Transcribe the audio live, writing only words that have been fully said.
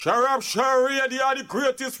Sharab Shari, they are the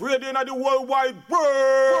greatest radio in the world wide world.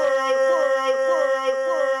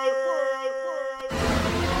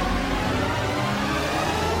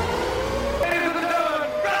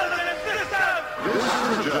 This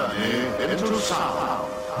is the journey into sound.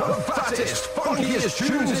 The fattest, funkiest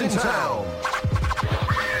tunes in town.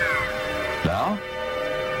 Now,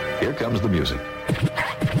 here comes the music.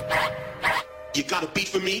 You got a beat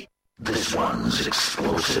for me? This one's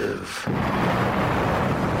explosive.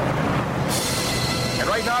 And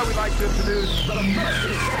right now we'd like to introduce the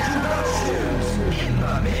fattest tunes in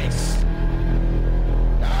the mix.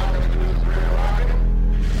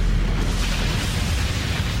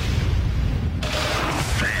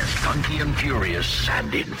 Fast, funky and furious,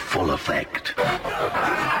 and in full effect.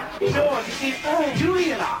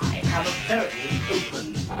 Julie and I have a very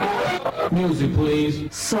open. Music,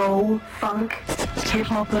 please. Soul, funk,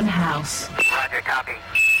 hip-hop and house. Roger, copy.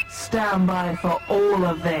 Stand by for all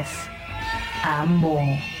of this and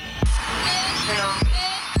more.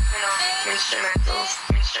 Instrumentals.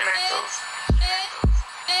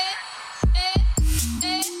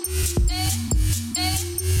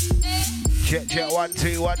 Check, 1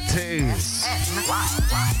 2 1 2.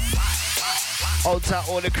 Old tight,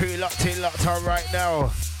 all the crew locked in, locked on right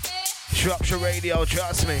now. Shropshire Radio,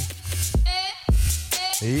 trust me.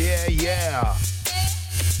 Yeah.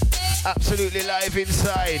 Absolutely live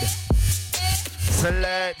inside.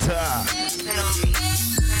 Selector.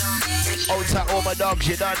 Old tight, all my dogs,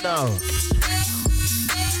 you don't know.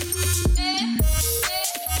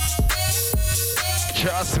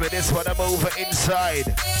 Trust me, this one I'm over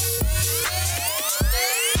inside.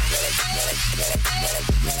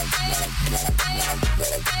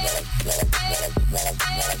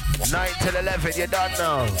 Nine till 11, you don't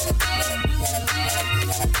know.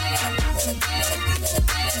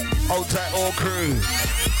 Hold tight, all crew.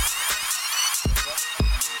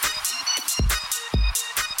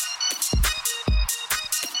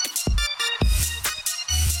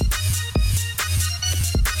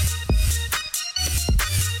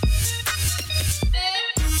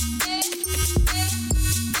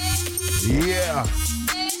 Yeah.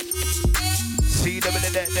 See them in the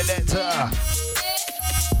net.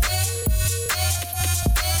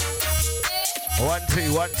 1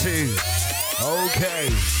 2 1 2. Okay.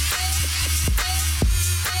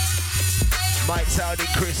 Mike sounding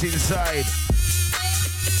Chris inside.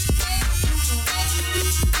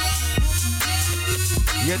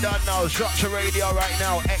 You don't know, Structure Radio right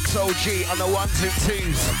now, XOG on the 1s and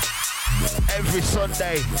 2s. Every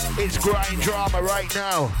Sunday, it's grind drama right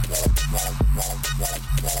now.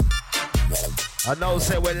 I know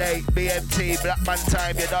say we're late, BMT, Black Man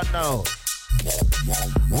Time, you don't know.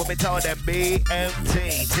 What me tell them,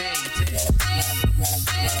 BMT,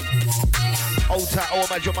 Old tight, all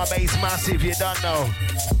my drum, my bass massive, you don't know.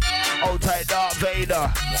 Old tight, Darth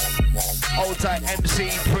Vader. Old tight, MC,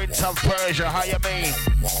 Prince of Persia, how you mean?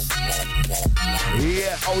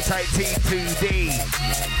 Yeah, old tight, T2D.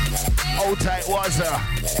 Old tight, Wazza.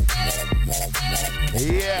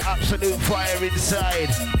 Yeah, absolute fire inside.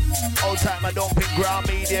 Old tight, my dumping ground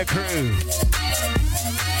media crew.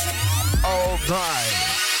 Oh my.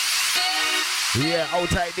 Yeah, old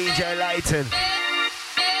tight DJ Lighton.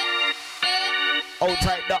 Old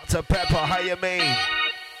tight Dr. Pepper, how you mean?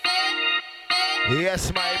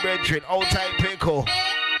 Yes, my brethren, old tight Pickle.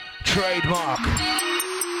 Trademark.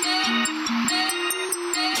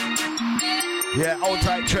 Yeah, old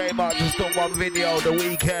tight Trademark, just done one video the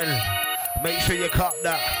weekend. Make sure you cop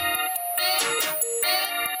that.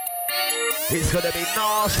 It's gonna be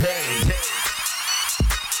nasty.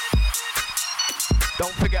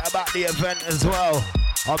 Don't forget about the event as well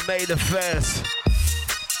on May the 1st.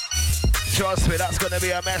 Trust me, that's gonna be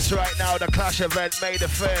a mess right now. The Clash event, May the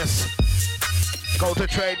 1st. Go to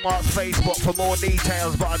Trademark's Facebook for more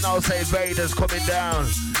details, but I know say Vader's coming down.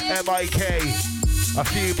 MIK, a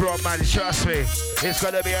few broadmans, trust me. It's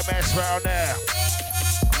gonna be a mess round there.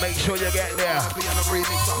 Make sure you get there.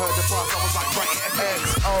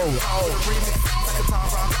 XOG.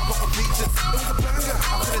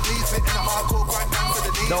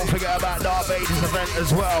 Don't forget about Darth Vader's event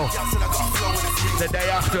as well. The day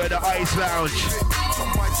after the Ice Lounge.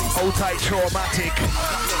 Old tight Traumatic.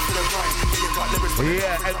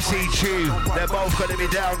 Yeah, MC Chew. They're both going to be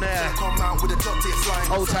down there.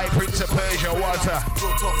 Old tight Prince of Persia, Water.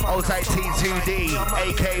 Old tight T2D,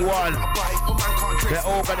 AK1. They're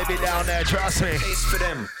all going to be down there, trust me.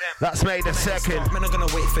 That's May the 2nd. Men are gonna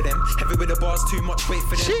wait for them. Heavy with the bars, too much weight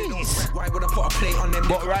for them. Jeez. Why would I put a plate on them?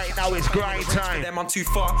 But right now it's grind time. I'm too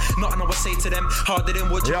far. Nothing I would say to them. Harder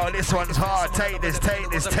than would you. Yo, this one's hard. Take this.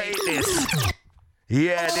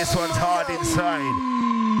 Yeah, this one's hard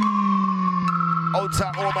inside. Old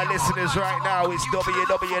time, all my listeners right now, it's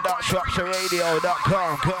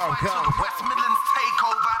www.structureradio.com. West Midlands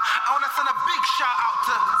takeover. I want to send a big shout out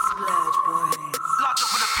to Sledge Boys. Large up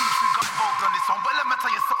for the peeps we got involved on this one, but let me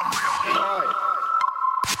tell you something real.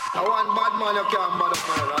 I want bad man, you can't bother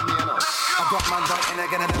for it, I mean, I got man right in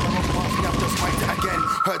again, I never wrong path, me, I've just write it again.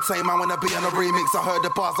 Heard say man wanna be on a remix, I heard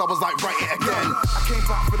the bars, I was like, write it again. I came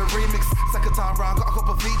back for the remix, second time round, got a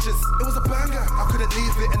couple features. It was a banger, I couldn't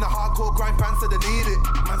leave it, and the hardcore grind band said I need it.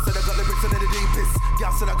 Man said I got lyrics in the deepest,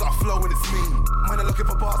 gal said I got a flow and it's mean. Man, I'm looking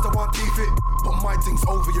for bars that won't keep it, but my thing's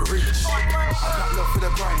over your reach. I got love for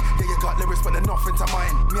the grind, yeah, you got lyrics, but they're nothing to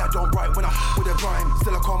mine. Me, I don't write when I with a grime,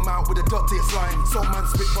 still I come out with the dirtiest line. So man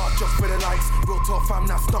spit bars just for the likes, real talk fam,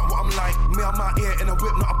 that's not what I'm like. Me, I'm out here in a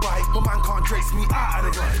whip, not a bike, but man can't trace me out of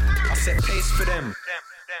the grind. I set pace for them.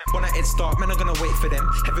 When I head start, man, I'm gonna wait for them.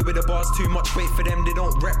 Heavy with the bars, too much weight for them. They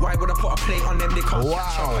don't rep right when I put a plate on them. They can't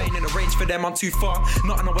catch up, I ain't in the range for them. I'm too far,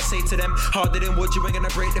 nothing I would say to them. Harder than wood, you ain't gonna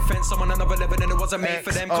break the fence. I'm on another level and it wasn't made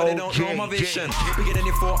for them, cause they don't know my vision. Bigger than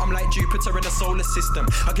you thought, I'm like Jupiter in the solar system.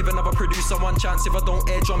 I give another producer one chance. If I don't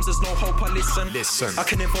air drums, there's no hope, I listen. I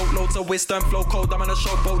can invoke loads of wisdom, flow cold, I'm on a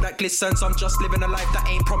showboat that glistens. I'm just living a life that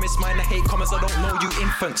ain't promised mine. I hate commas, I don't know you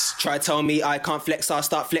infants. Try tell me I can't flex, I'll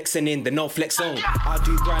start flexing in the no flex zone. I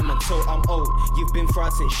do grind until I'm old. You've been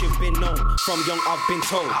fried since you've been known. From young I've been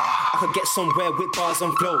told I could get somewhere with bars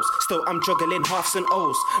and flows. Still I'm juggling halves and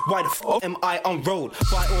O's. Why the f*** am I on road?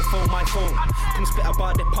 Why all phone my phone? Come spit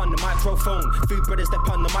about dip on the microphone. Food brothers dip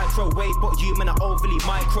on the microwave, but you man are overly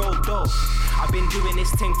micro though. I've been doing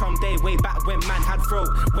this thing from day way back when man had throw.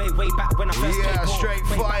 Way back when I first came home. Straight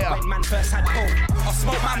way fire. Back when man first had hope. I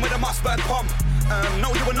smoke man with a mustard pump.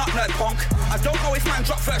 No, you were not nerd punk. I don't know if man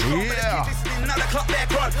dropped first wrong, yeah.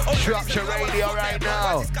 Structure Radio right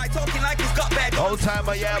now. This guy talking like he's got bad Old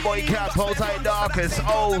timer, yeah, boy, cap, old time darkest,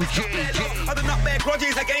 XOG. I do not bear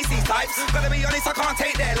grudges against these types. Gotta be honest, I can't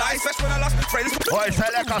take their lives, especially when I lost friends. Oi,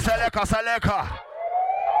 Seleka.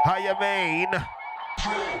 How you mean?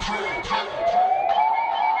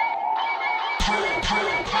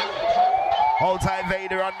 Old time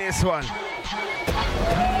Vader on this one.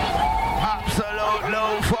 Absolute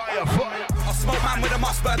low fire. I smoke man with a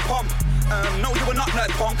mustard pump. No, you were not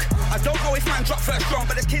nerd punk. I don't know if man dropped first wrong,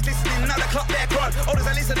 but there's kids listening now, the clock their grunt. Others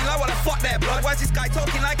are listening, I wanna fuck their blood. Why's this guy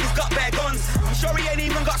talking like he's got bare guns? I'm sure he ain't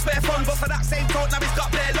even got spare funds, but for that same talk, now he's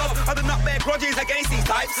got bare love. I do not bear grudges against these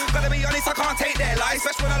types. Gotta be honest, I can't take their lives,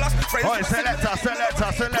 especially when I lost friends. Oi, selector.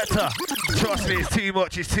 Trust me, it's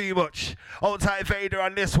too much. Old time Vader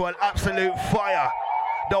on this one, absolute fire.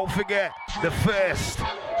 Don't forget, the 1st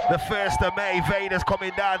of May, Vader's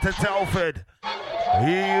coming down to Telford.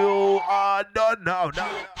 You are done now.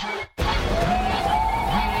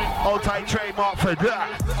 Old time trademark for that.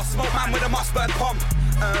 I smoke man with a mustard pump.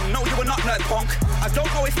 No, you were not nerd punk. I don't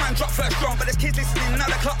know if man dropped first wrong, but there's kids listening now,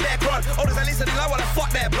 the clock their grunt. Others are listening, I wanna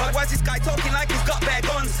fuck their blood. Why's this guy talking like he's got bare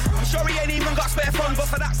guns? I'm sure he ain't even got spare funds, but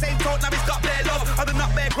for that same talk, now he's got bare love. I do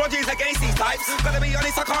not bear grudges against these types. Gotta be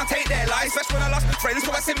honest, I can't take their lives, especially when I lost friends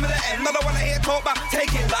to a similar end. I don't wanna hear talk about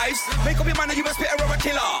taking lives. Make up your mind, are you a spitter or a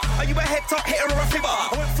killer? Are you a head top hitter or a fibber?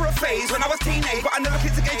 I went through a phase when I was teenage, but I never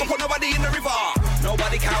kids again to put nobody in the river.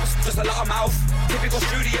 Nobody counts, just a lot of mouth. Typical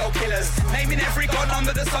studio killers, naming every gun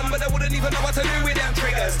under the sun, but they wouldn't even know what to do with them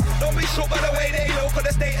triggers. Don't be shook by the way they look, or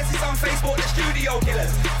the status is on Facebook, the studio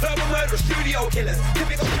killers. Verbal murder, studio killers,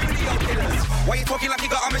 typical studio killers. Why you talking like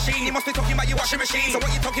you got a machine? You must be talking about your washing machine. So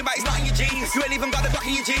what you talking about is not in your jeans. You ain't even got the block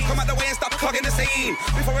in your jeans. Come out the way and stop clogging the scene.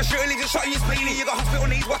 Before a shooting, just shot in your spleen. You got hospital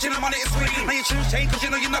needs watching them on it screen. And your tunes change cause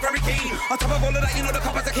you know you're not very keen. On top of all of that, you know the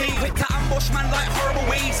coppers are keen. Quick cat ambush man like horrible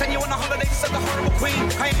weed. Send you on a holiday, said the horrible queen.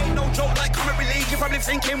 I ain't no joke like comic relief. You're probably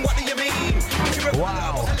thinking, what do you mean?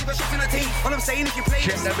 Wow. All I'm saying, if you play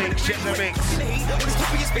check the mix. When it's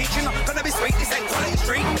top of your speech, you're not gonna be sweet. This ain't quality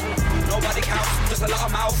street. Nobody counts, just a lot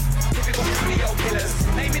of mouth. Typical studio killers,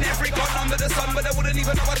 naming every gun under the sun, but they wouldn't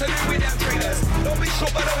even know what to do with them triggers. Don't be shook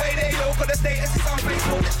by the way they look, or the status is on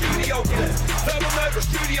Facebook. The studio killers, verbal murder,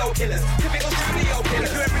 studio killers, typical studio killers.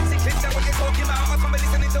 You ever see clips that what you're talking about? Or somebody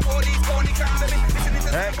listening to all these corny clowns? I've been listening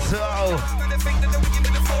to XO. And they think that they're winning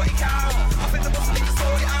with the 40 cow. I think the Muslims to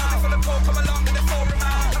sort it out. For the poor come along and they fall them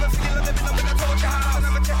out. Have a feeling of living up in a torture house. And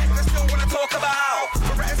have a check what they still wanna talk about.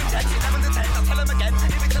 For retters and texts, 11 to 10, I'll tell them again.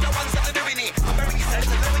 Give it to the ones that are doing it. I'm burying your sense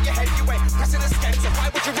and lower your head, you ain't pressing the sketch. So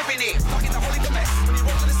why would you ruin it? Fucking the holy mess. When you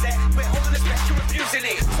roll to the set, we're holding the best, you're refusing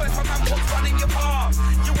it. So if a man puts one in your palm,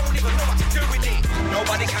 you won't even know what to do with it.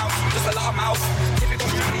 Nobody counts, just a lot of mouth. Typical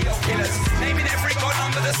studio killers, naming every gun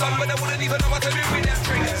under the sun, but they wouldn't even know what to do with them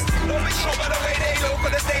triggers. Don't be shook by the way they look,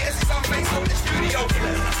 or the status is on Facebook. The studio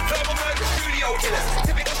killers, verbal murder, studio killers,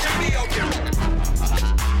 typical studio killers.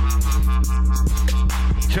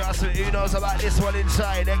 Trust me, who knows about this one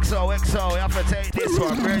inside? XOXO, you have to take this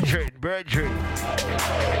one, brethren.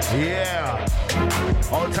 Yeah.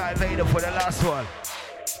 All time Vader for the last one.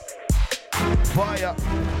 Fire.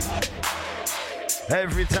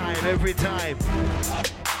 Every time.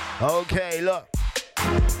 Okay, look.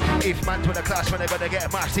 If man's with a clash, when they're gonna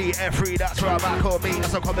get matched, F3, that's where I'm at, call me.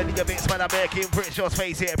 That's some comedy your bits, man, I'm making bricks, just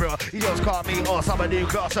face it, bro. You just call me or some new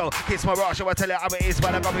class, so kiss my rush, I tell you how it is,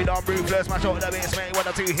 man, I'm going on ruthless, mash out the bits, mate, 1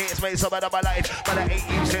 or 2 hits, mate, some of my life, man, I ain't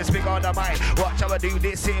useless, big on the mic. Watch how I do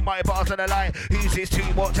this, see my bars on the line. Use this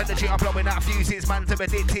too much energy, I'm blowing out fuses, man, to be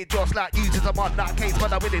addicted, just like users, I'm on that case,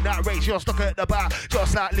 man, I'm winning that race, you're stuck at the bar,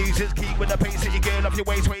 just like losers, keep with the pace that you girl off your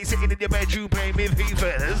waist, where you sitting in your bedroom playing with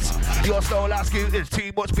hoovers. You're slow like scooters,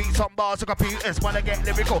 too much beats on bars of computers, wanna get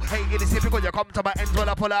lyrical, hating is typical, you come to my ends when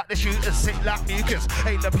I pull out the shooters, sit like mucus,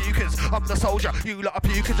 ain't the pukers, I'm the soldier, you lot of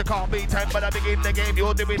pukers, you can't beat time, but I begin the game,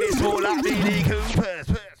 you're doing this all like Billy Coopers.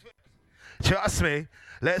 Trust me,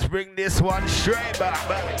 let's bring this one straight back.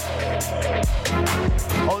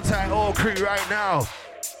 On time, all crew right now.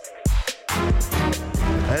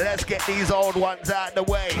 Let's get these old ones out the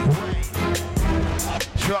way.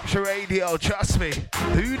 Structure radio, trust me,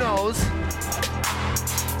 who knows?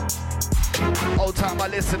 Old time my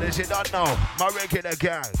listeners, you don't know. My regular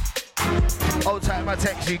gang. Old time my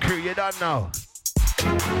taxi crew, you don't know.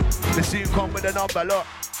 The soon come with a number, look.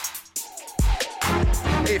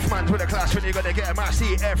 If man's with a clash, when you're gonna get a match,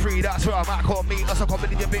 see F3, that's where I'm at, call me. That's a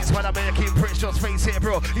comedy your bits, when I'm making bricks, just face it,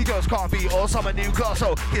 bro. You just can't be all summer new class,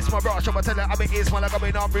 so kiss my brush, I'ma tell you how it is, when I'm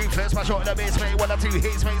going on ruthless, mash out the bits, mate, 1 or 2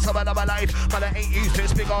 hits, mate, some of my life, man, I ain't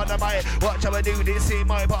useless, big on the mic. Watch how I do this, see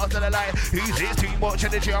my bars of the light. Who's this? Too much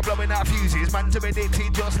energy, I'm blowing out fuses, man, to be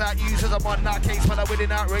addicted, just like users, I'm on that case, man, I'm winning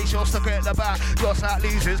that race, you're stuck at the back, just like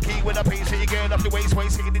losers, keep with the pace, that you girl off your waist,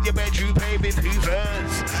 sitting in your bedroom, playing with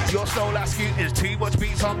hoovers. You're slow like scooters, too much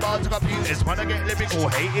beats on bars of computers, when I get lyrical,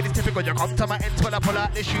 hating is typical, you come to my ends when I pull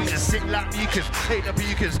out the shooters, sit like mucus, hate the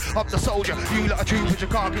bukers, I'm the soldier, you lot of troopers, you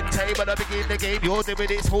can't contain, when I begin the game, you're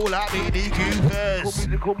doing it small like me, the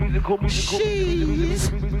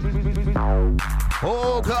Coopers.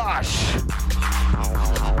 Oh gosh,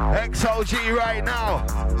 X-O.G right now,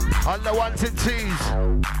 on the 1s and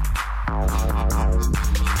 2s.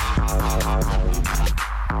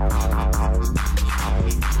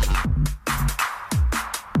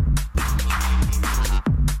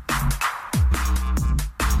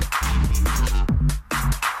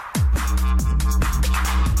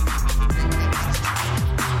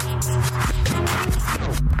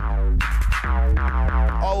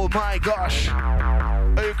 Oh my gosh,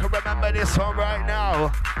 who can remember this one right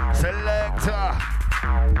now? Selector.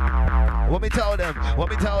 What me tell them?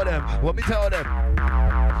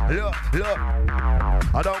 Look.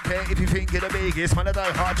 I don't care if you think you're the biggest, man, I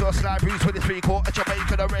die hard, just like Bruce 23/4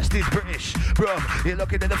 Jamaican, the rest is British. Bro, you're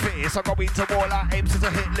looking in the face, I go into war like aims as a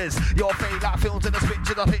Hitler's. Your fake like films in the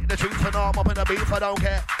pictures, I hit the truth, and I'm up in the beef, I don't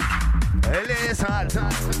care. Listen,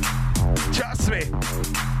 trust me.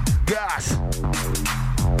 Gas.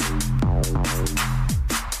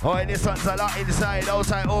 Alright, this one's a lot inside.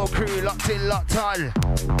 Outside, all crew, locked in, locked on.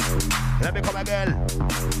 Let me come again.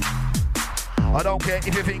 I don't care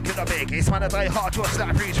if you're thinking of biggest, man, I die hard, just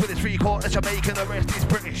like Bruce with his 3/4 Jamaican, the rest is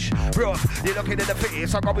British. Bro, you're looking in the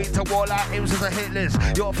face, I go into war like aims as a Hitler's.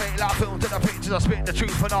 Your fake like films in the pictures, I spit the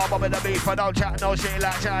truth and I'm up in the beef. I don't chat no shit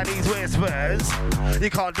like Chinese whispers. You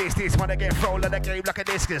can't diss this, man, I get thrown in the game like a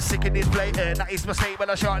discus. Sick in this blatant, that is mistake when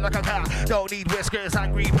I shot like a cat. Don't need whiskers,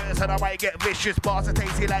 angry person, I might get vicious. Bars are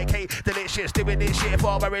tasty like cake, delicious. Doing this shit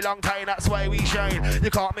for a very long time, that's why we shine. You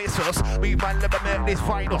can't miss us, we man never make this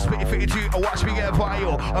final. Spit it for you too, or watch me get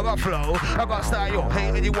viral. I got flow, I got style.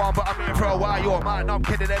 Hating you want, but I'm here for a while. Man, I'm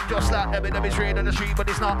kidding them just like them in the train on the street, but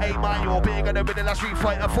it's not 8 mile. Bigger than the Street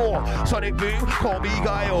Fighter 4. Sonic Boom, call me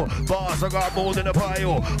Guile. Bars, I got more than a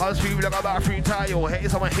pile. I scream like a bathroom tile.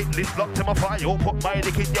 Haters on my hit list, locked in my file. Put my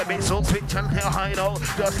dick in your missile, switch and hit high note.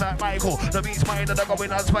 Just like Michael, the beat's mine and I'm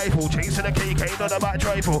going on spiteful. Chasing the KK, not a back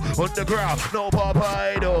trifle. Underground, no pop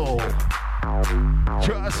idol.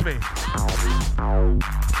 Trust me.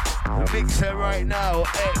 Mixer right now,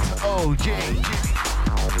 X-O.G.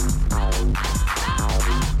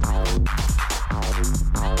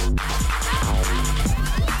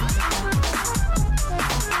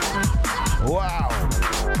 Wow.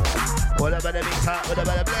 What about the mixer? What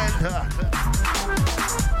about the blender?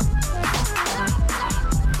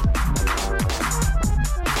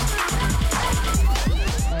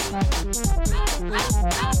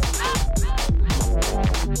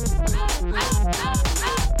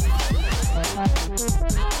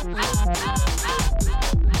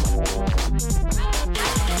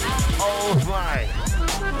 Oh my.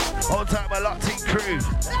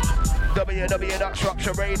 through.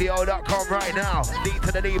 www.structureradio.com right now. D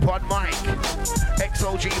to the deep on mic.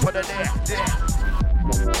 XOG for the there.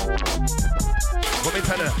 Let me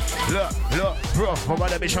tell her, look, bro, my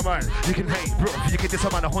mother be shaman. You can hate, bro, you can diss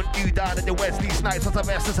a man, I hunt you down in the West, these nights, what's the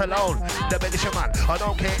best is alone. The militia man, I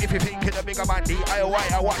don't care if you think you're the bigger man,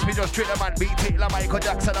 DIY, I watch me just drill a man, beat it like Michael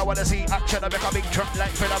Jackson, I wanna see action, I make a big trap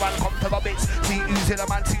like Thriller man, come to my bits, see who's in a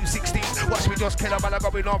man, 216, watch me just kill a man, I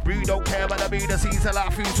going on brew, don't care, man, I be the season,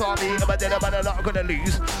 like food, so I'm eating, but then a man, I'm not gonna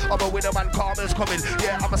lose. I'm a winner man, karma's coming,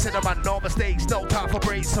 yeah, I'm a sinner man, no mistakes, no time for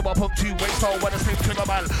breaks, so I pump 2 ways, so I wanna slip to my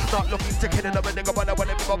man, not looking to kill another nigga, but I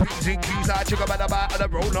wanna be my P's and Q's like trigger man about and I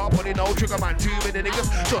roll up on it, no trigger man. 2 many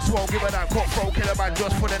niggas just won't give a damn. Cutthroat killer man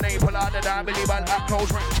just for the name, pull out the damn Billy man at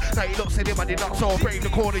close range. Now you look silly man, you're not so brave. The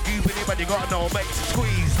corner you Billy man, you got no mates.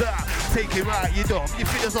 Squeeze that, take it right, you dumb. You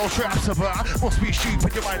feel as though straps about. Must be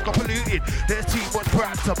stupid, your mind got polluted. There's too much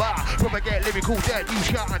crap to buy. From a get lyrical, then you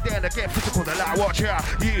shout and then I get physical. The like, watch out,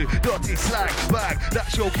 you dirty slag bag.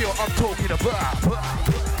 That's your guilt I'm talking about.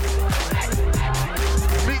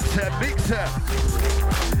 Mixer.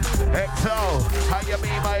 XO, how you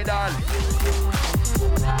mean, my dad?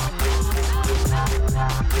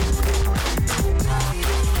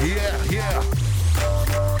 Yeah.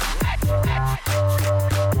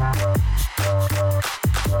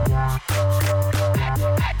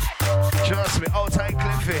 Trust me, old time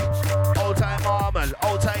Cliffy, old time Armand,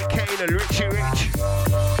 old time Kayla, Richie Rich.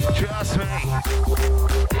 Trust me.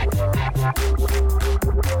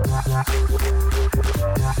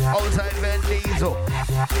 Old time Van Diesel.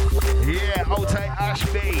 Yeah, old time Ash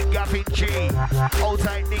B, Gappy G, old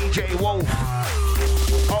time DJ Wolf.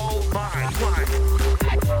 Oh my.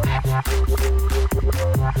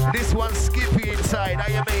 This one's Skippy inside, how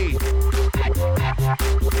you mean?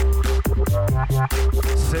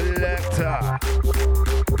 Selector.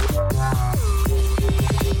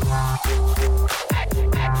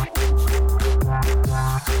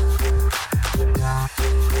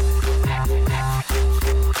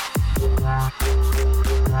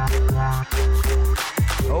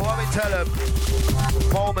 Oh, what we tell him?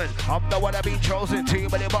 Moment, I'm the one that been chosen. Too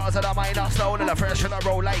many bars that I might not stolen. A fresh and I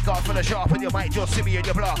roll like off for the shop, and you might just see me in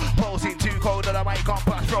your block. Posing too cold and I might come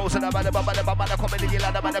past frozen. I'm coming in your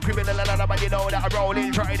land, I'm a criminal, and you know that I roll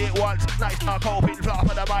in. Tried it once, nice knock open, flop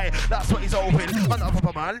on the mic. That's what he's open. Enough of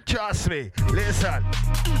a man, trust me. Listen,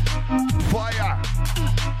 fire.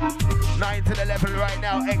 9 to the level right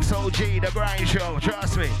now. XOG, the grind show.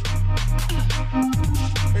 Trust me.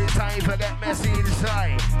 It's time to get messy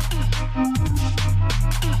inside.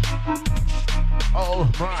 Oh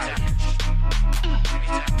my.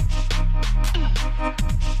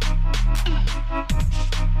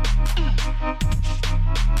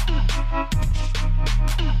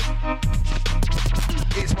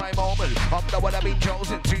 It's my moment, I'm the one I've been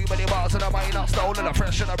chosen. Too many bars and I might not stolen. I'm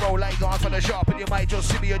fresh and I roll like on for the shop, and you might just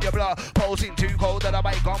see me in your blood. Posing too cold that I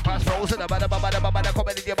might gone past frozen. I'm coming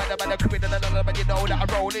in your bada criminal, and you know that I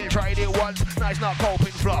roll in. Tried it once, nice not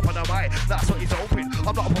coping, flop on the mic. That's what he's open.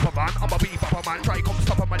 I'm not a proper man, I'm a beef upper man. Try come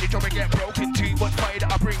stop a man, you jump and get broken. Too much fire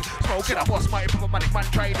that I bring, smoking. I bust my proper manic man.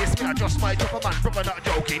 Try this, me I just my chopper man. Brother not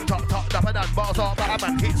joking, top dapper than bars up,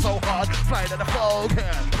 man. Hit so hard, fly to the Falcon.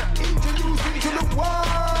 Introducing to the world.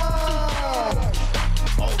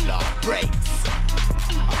 Hold up, breaks.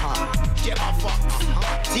 Gemma Fox.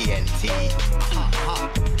 TNT. Oh,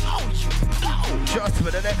 you know. Just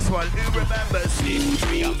for the next one, who remembers?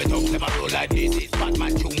 Me and me talk them a roll like this. It's bad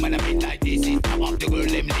man tune man a bit like this. It's top up the girl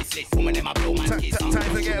them list. Woman them a blow man kiss.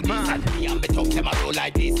 Time to get mad. Me and me talk them a roll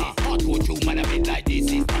like this. It's hardcore tune man a bit like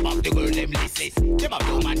this. It's top up the girl them list. Them a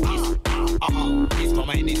blow man kiss. This for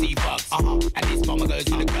my NZ bugs. And this for my girls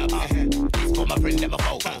in the club. This for my friend them a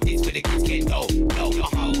folk. This for the kids get dope.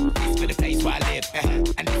 This for the place where I live.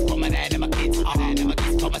 And this for my dad and my kids.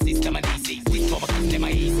 This for my sister and niece. This for my cousin and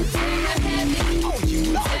my easy. Oh,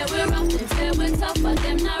 you know. Say we're rough and say we're tough, but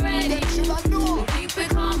them not ready. We keep it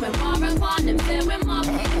calm and war and warn them, say we're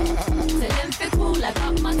moppy. Say them feel cool, I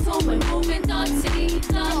got my toe, we're moving dirty. Say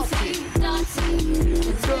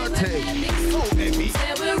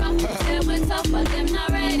we're rough and say we're tough, but them not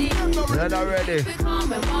ready. They're not ready. Keep it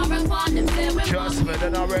calm and war and warn them, say we're trust me, they're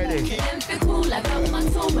not ready. Say them feel cool, I got my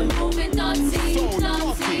toe, we're moving dirty.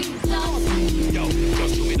 Yo,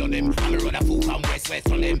 just shoot it on them. I'm a run a fool from west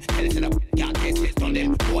on them. Tell us in a can't test on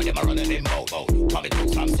them. Boy, them a run on them, Come and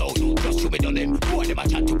talks from so just shoot it on them. Boy, them a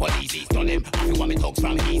chat to police on them. If you want me talks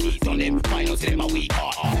from easy on them. Finals them a weak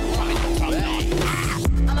heart. Come and talks from now.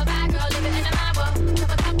 I'm a bad girl living in a mad world.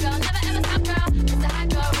 Never top girl, never ever stop girl. Just a hot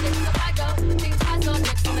girl, really just a bad girl. Think twice on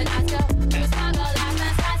next to me, nice girl. You're a smart girl, life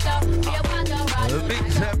and style. Be a wild girl, ride. Big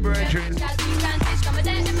temperature.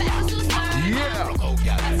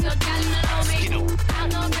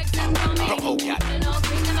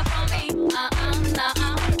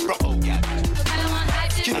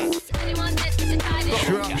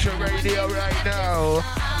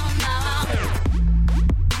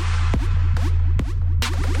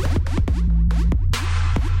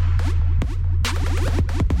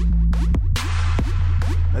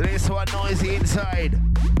 go. This one noisy inside.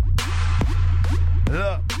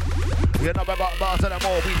 Look. You never got bars and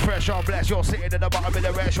more, we fresh on bless. You're sitting at the bottom of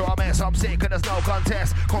the rest, you're a mess. I'm sick and there's no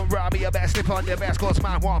contest. Come round me, you better slip on your vest, cause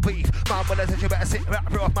man want beef. Man, when I said you better sit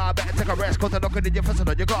right off, man, better take a rest, cause I'm looking in your face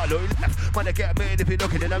and you got no left. Man, I get made if you're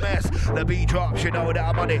looking in a mess. The beat drops, you know that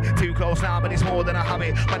I'm on it. Too close now, but it's more than a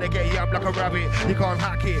habit. Man, I get yammed like a rabbit. You can't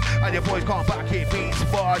hack it, and your boys can't back it. Beats,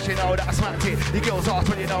 bars, you know that I smacked it. Your girls ask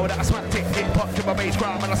when you know that I smacked it. Hit punch in my bass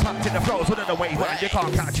ground, and I smacked it. The flows within the way, man, you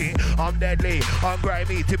can't catch it. I'm deadly, I'm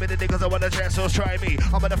grimy. Too many niggas I wanna dress, so try me.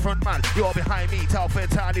 I'm at the front man, you're behind me.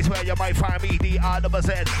 Telford Town is where you might find me.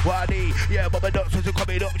 D-R-Z, YD, yeah, but my ducks was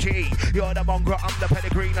coming up G. You're the mongrel, I'm the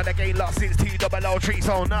pedigree, and the game lost since T-double-O-3.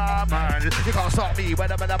 So nah, man, you can't stop me.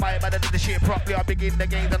 When I'm in the mic, man, I did the shit properly. I begin the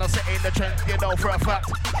game, then I set in the trend, you know for a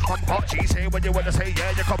fact. I'm hot G, say when you wanna say,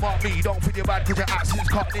 yeah, you come on me. Don't feel you bad, cause your accent's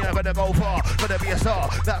cockney. I'm gonna go far, gonna be a star.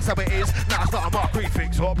 That's how it is, now it's not a mockery.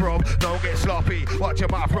 Fix up, bro, don't get sloppy. Watch your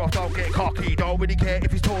mouth, bro, don't get cocky. Don't really care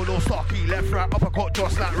if he's tall or stocky. Left, right, uppercut,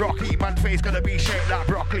 just like Rocky. Man face gonna be shaped like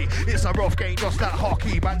broccoli. It's a rough game, just like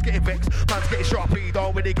hockey. Man's getting vexed, man's getting stroppy.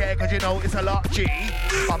 Don't really care, cause you know it's a lot, G.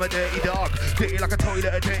 I'm a dirty dog, dirty like a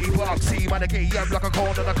toilet, a dirty bog. See, man, I get yammed like a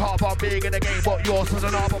corn on the carp. I'm big in the game, but yours was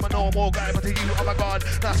an arm. I'm a normal guy, but to you, oh my god,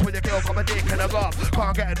 that's when your girl got my dick and a gob.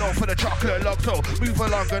 Can't get enough for the chocolate log, so move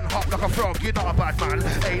along and hop like a frog. You're not a bad man,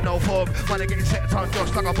 ain't no fun. Man, I get set on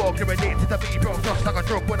just like a bug. You're addicted to be broke, just like a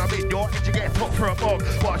drug. When I'm in your edge, you get took for a mug.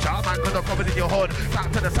 Watch out, man, cause I'm coming in your hood.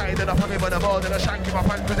 Back to the side and I put me by the board and I shank you my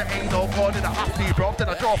friend cause there ain't no god and I have to be broke, then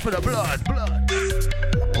I draw for the blood.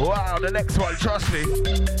 Wow, the next one, trust me.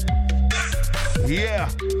 Yeah.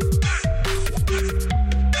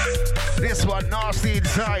 This one nasty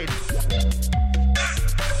inside.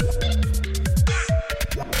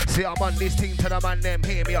 See, I'm on this team to the man, them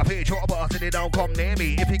hear me. I pitch your bars and they don't come near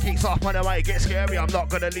me. If he kicks off, man, I might get scary. I'm not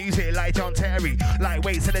gonna lose it like John Terry. Like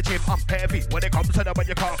weights in the gym, I'm heavy. When it comes to the man,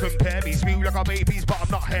 you can't compare me. Smooth like a baby's, but I'm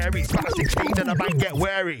not hairy. Spastic speed and I might get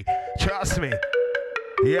wary. Trust me.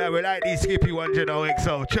 Yeah, we like these skippy ones, you know,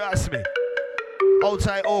 XO. Trust me. Old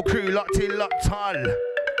tight, old crew, locked in, locked on.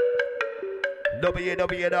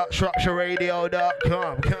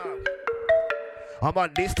 www.structureradio.com. I'm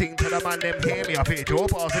on this thing to the man, them hear me. I pitch your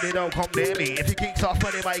bars and they don't come near me. If he kicks off,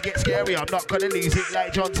 man, it might get scary. I'm not gonna lose it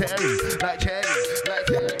like John Terry. Like Cherry, like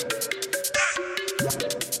Terry.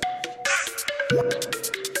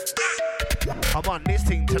 I'm on this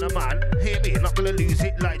thing to the man, hear me, not gonna lose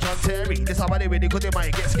it like John Terry. This somebody really good, it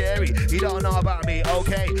might get scary. You don't know about me,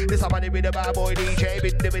 okay. This somebody with a bad boy DJ.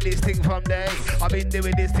 Been doing this thing from day. I've been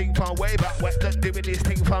doing this thing from way back. Western doing this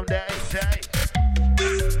thing from day.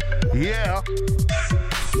 Yeah.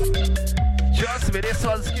 Trust me, this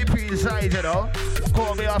one's skippy inside, you know.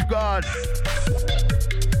 Caught me off guard.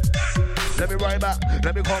 Let me wind back,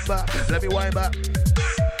 let me come back, let me wind back.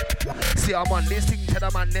 See, I'm on this thing to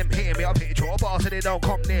the man, them hear me. I pitch your bars and they don't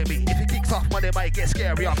come near me. If he kicks off, man, it might get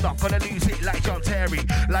scary. I'm not gonna lose it like John Terry.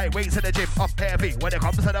 Like weights in the gym, I'm heavy. When it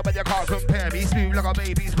comes to the man, you can't compare me. Smooth like a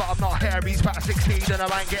baby's, but I'm not hairy. Fat 16 and I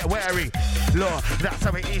might get wary. Look, that's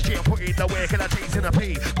how it is, G. I'm putting the work and I'm chasing a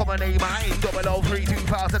P. Come on, name mine, 003,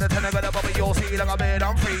 2010. I'm gonna bubble your sea like a bird,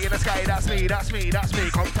 I'm free in the sky. That's me, that's me, that's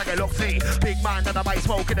me. Come take a look, see. Big man and I might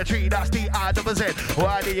smoke in the tree. That's D-R-Z.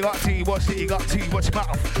 Why do you got too much? You got too much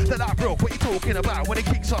mouth. Then I broke. What you talking about? When it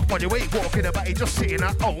kicks off on you ain't walking about, you just sitting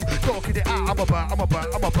at home, talking it out. I'm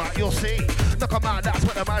about, you'll see. Look, I'm out, that's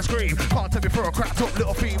what the man scream. Can't tell me for a cracked up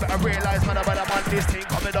little thing, but I realise, man, I'm on this thing.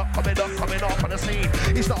 Coming up on the scene.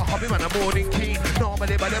 It's not a hobby, man, I'm more than keen.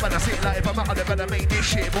 Normally, man, I sit like if I'm out, they're gonna make this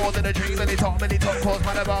shit more than a dream. And they talk, cause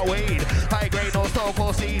man, about weed. High grade, no stone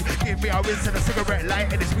or seed. Give me a rinse and a cigarette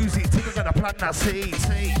light and this music. Think I'm gonna plant that seed.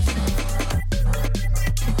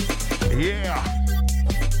 Yeah.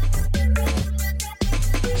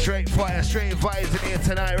 Straight fire, straight vibes in here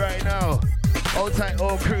tonight, right now. Old tight,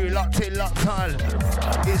 old crew, locked in, locked on.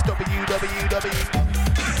 It's WWW.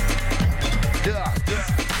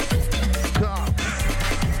 Come.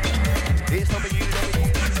 It's WWW.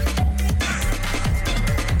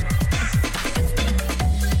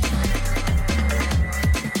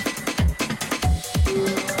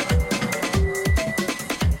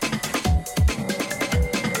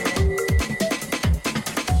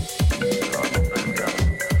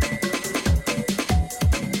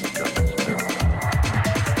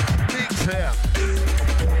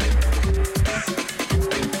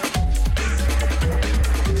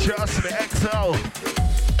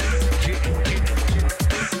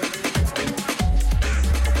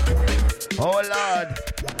 Oh Lord.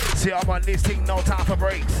 See, I'm on this thing, no time for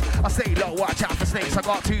breaks. I say low, watch out for snakes. I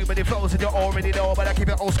got too many flows and you already know, but I keep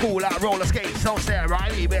it old school like roller skates. Don't stare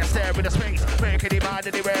right me, better stare in the space. Make any mind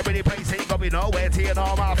anywhere, any place. Ain't gonna be nowhere to you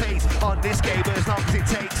on my face. On this game, as long as it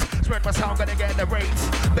takes. Spread my sound, gonna get the rates.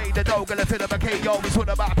 Made the dough, gonna fill up a cake. Yo, it's all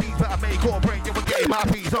about peace, but I make or break. You will get my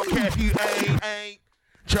piece. Don't care if you ain't.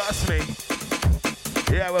 Trust me.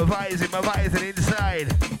 Yeah, we're vising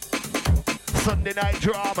inside. Sunday night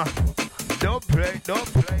drama. Don't play.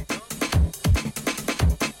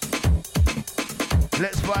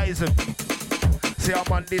 Let's vise them. See,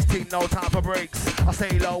 I'm on this thing, no time for breaks. I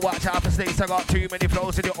stay low, watch out for snakes. I got too many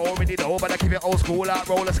flows and you already know, but I keep it old school like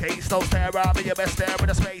roller skates. Don't stare at me, you best stare in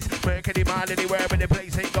the space. Make any mind anywhere in the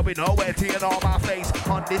place. Ain't gonna be nowhere to you on my face.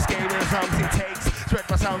 On this game, as long as it takes. Spread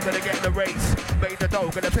my sound, gonna get the race. Make the dough,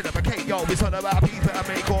 gonna fill up a cake. Yo, it's all about peace, but I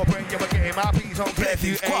make or break. You were getting my piece, don't care if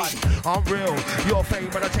you ain't. I'm real, your fame,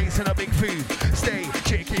 but I'm chasing a big food. Stay,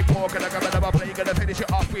 chicken, pork, and I got another plate. Gonna finish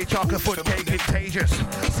it off with chocolate foot cake, contagious.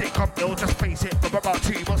 Sick, I'm ill, just face it. But I got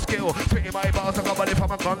too much skill. Spitting my bars, I got money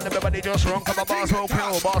from a gun. Everybody just wrong, cause my bars will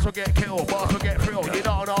kill. Bars will get killed, bars will get thrilled. You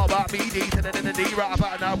don't know about me, D to the D, right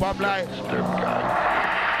about now, I'm like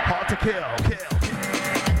hard to kill.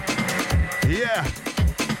 Yeah.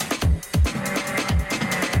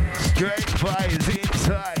 Straight vibes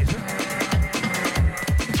inside.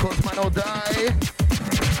 Cause man will die.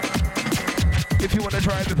 If you wanna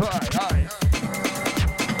try the pie, aye.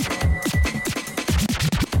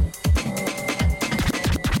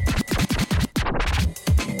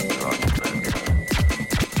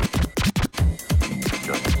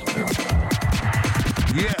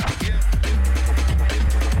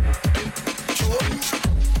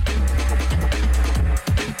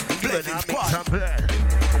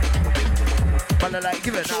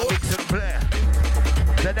 Give it now, mix and play.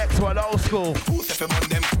 The next one, old school. Who's the on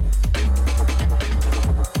them?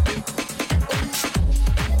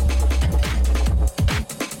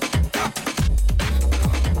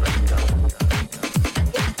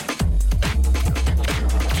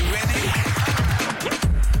 You ready?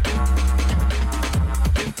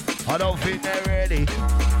 I don't think they're ready.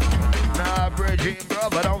 Nah, Bridget, bro,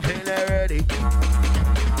 I don't think they're ready.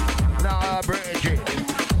 Nah, Bridget.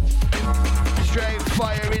 Straight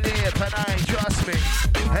fire in here tonight, trust me.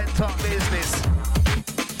 Head top business.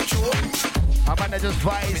 I'm gonna just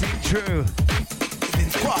vising true.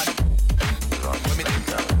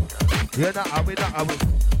 You're not, are we not, are we?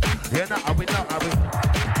 You're not, are we not, are we?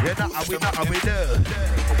 You're not, are we not, are we do?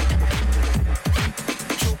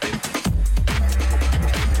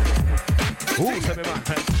 Ooh, send me back.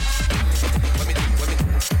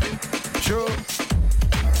 True.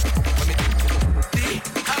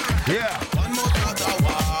 Yeah.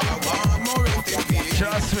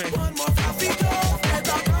 Trust me. One more coffee dog, get a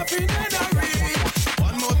coffee and a read.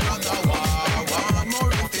 One more brother, one more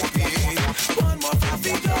recipe. One more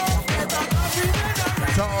coffee dog, get a coffee and a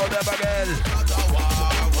read. Tell them again.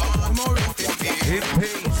 One more recipe. In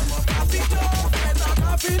peace. One more coffee dog, get a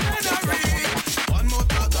coffee and a read. One more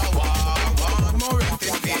brother, one more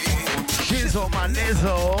recipe. Shizzle, my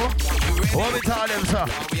nizzle. What we tell them, sir?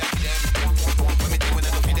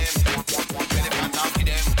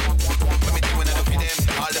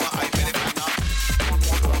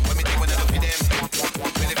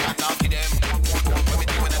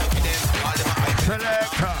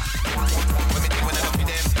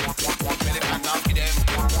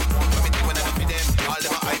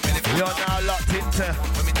 You're now locked into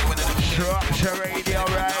Structure Radio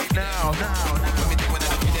right now.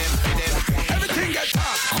 Everything gets up.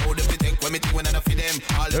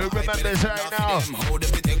 Who remembers right now?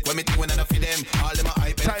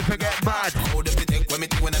 Time to get mad.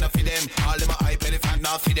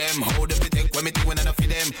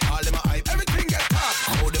 Everything gets up.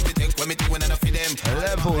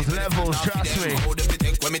 Levels, trust me.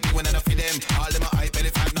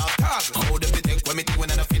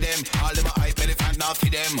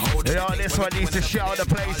 You know, this one used to shout the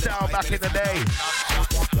place down back in the day.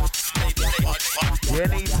 You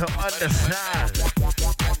need to understand.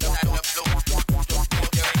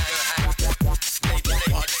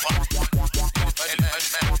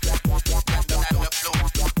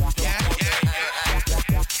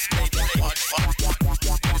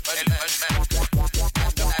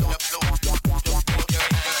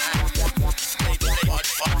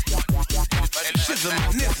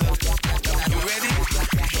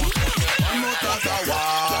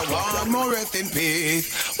 In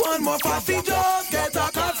peace. One more coffee, just get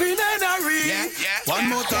a coffee and a read. One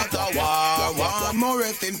more tata war, one more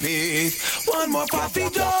rest in peace. One more coffee,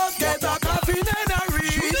 just get a coffee and a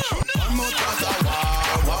read. One more tata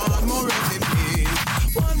war, one more rest in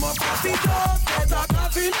more coffee talk, get a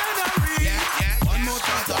coffee and a read. One more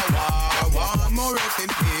shot of war, one more rest in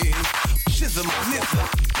peace. Shizzle my nipple.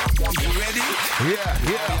 You ready? Yeah.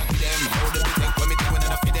 Them hold up the deck when me doing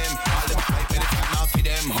enough for them. All them hype and it's not for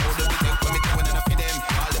them. Hold up the deck when me doing enough for them.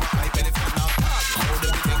 All them hype and it's not. Hold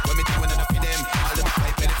up the deck when me doing enough for them. All them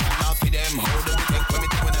hype and it's not for them. Hold up the deck when me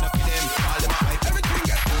doing enough for them. All them hype everything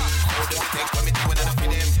get done. Hold up the deck when me doing enough for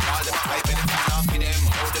them. All them hype and it's not for them.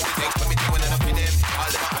 Hold up the deck when me doing enough for them.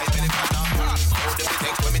 All them hype and it's not. Hold up the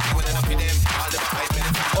deck when me doing enough for them. All them hype and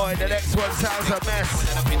it's not. Oh, the next one sounds a mess.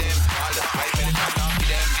 All them hype and it's not for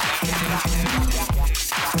them.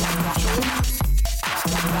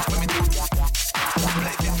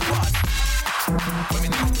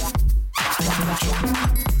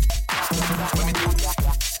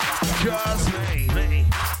 Just me.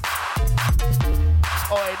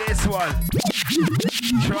 Oh, this one.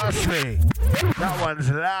 Trust me. That one's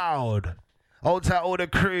loud. Hold tight all the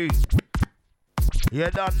crew. You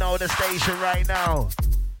don't know the station right now.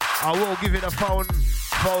 I will give you the phone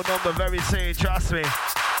number very soon, trust me.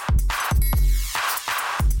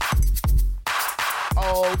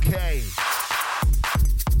 Okay.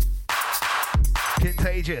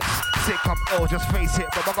 Contagious, sick, I'm ill, just face it,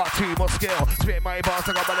 but I got too much skill. Spit my bars,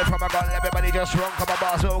 I got money from, I got everybody just wrong, cause my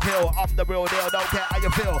bars will kill. I'm the real deal, don't care how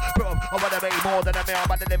you feel. Bro, I wanna make more than a meal,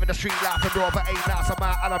 but I live in the street life and bro, but ain't that some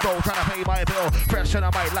man and a bro trying to pay my bill. Fresh and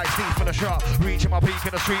I might like Steve for the shot, reaching my peak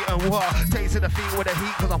in the street and what? Tasting the feet with the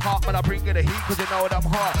heat, cause I'm hot, but I bring in the heat, cause you know that I'm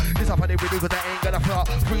hot. This up and they do, cause I ain't gonna flop.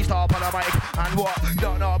 Freestyle on the mic, and what?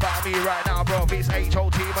 Don't know about me right now, bro, it's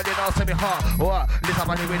H.O.G, but you know, send me hot. What? This up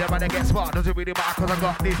and they rhythm and they get smart, doesn't really matter, cause I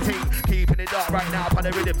got this team. Keeping it dark right now upon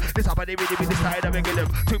the rhythm. This up and the rhythm in this side of them.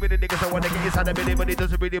 Too many niggas that wanna get inside the middle, but it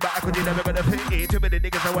doesn't really matter cause you never gonna fit in. Too many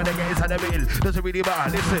niggas that wanna get inside the middle, doesn't really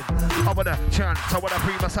matter. Listen, I wanna chance, I wanna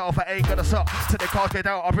free myself, I ain't gonna suck. Till the cars get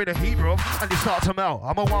out, I bring the heat, bro, and you start to melt.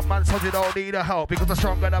 I'm a one man, so you don't need a help because I'm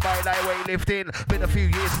stronger than my like weightlifting. Been a few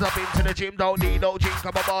years since I've been to the gym, don't need no gym.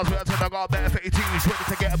 Got my bars work till I got better 52s, ready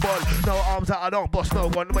to get a ball. No arms that I don't bust no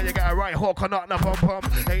one. When you get a right hook or not, no pum.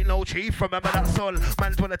 Ain't no chief, remember that son.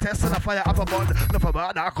 Man's wanna test and I fire up a bun. Enough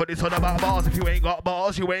about that, cause it's all about bars. If you ain't got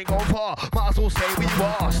bars, you ain't gone far. Might as well stay where you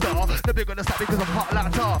are, star. Never gonna stop because I'm hot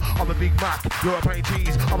like tar. I'm a Big Mac, you're a plain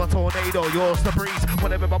cheese. I'm a tornado, yours the breeze.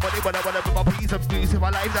 Whatever my money, whatever my peas and blues. In my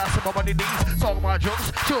life, that's what my money needs. Song my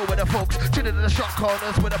jokes, chill with the folks. Chilling in the shot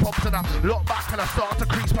corners with the pumps and I look back and I start to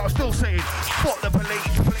crease. But I'm still saying, fuck the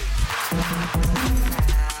police.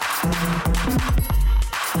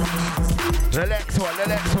 The next one.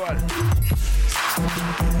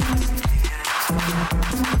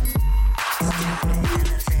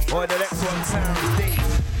 Oh, the next one sounds deep.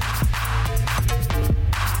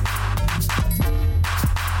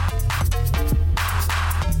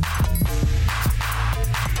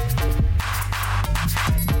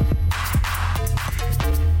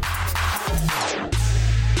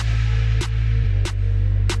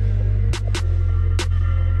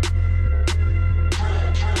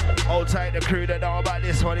 Hold tight, the crew that know about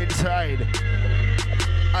this one inside.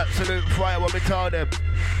 Absolute fire when we told them.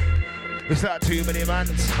 It's not too many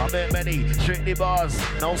mans, I met many, strictly bars,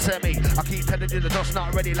 no semi. I keep telling you they're just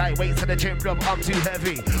not ready, like weights to the gym club, I'm too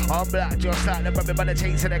heavy. I'm black, just like the brother by the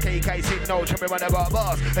chains and the KK sit, no tripping when I got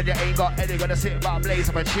bars. And you ain't got any, gonna sit back, blaze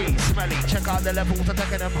up a cheese, smelly. Check out the levels, I'm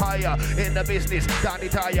taking them higher. In the business, down the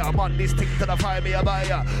tire, I'm on this thing till I find me a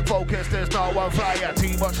buyer. Focus, there's no one flyer,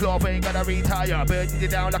 too much love, ain't gonna retire. Burn you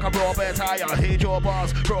down like a raw bear tire. Here's your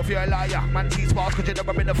bars, bro, if you're a liar. Man, T-sparks, cause you're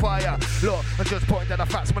never in the fire. Look, I'm just pointing down the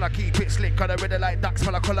facts when I keep it slick, cause I really like ducks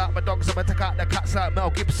when I call out my dogs. I'ma take out the cats like Mel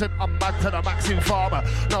Gibson. I'm mad to the maxim farmer.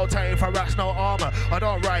 No time for rats, no armor. I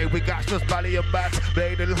don't ride with gats, just belly and bats.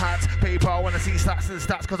 Bladed hats, people I wanna see stats and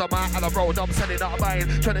stats. Cause I'm out on the road, I'm selling out mine.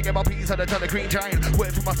 Trying to get my peas on the Johnny Green Giant.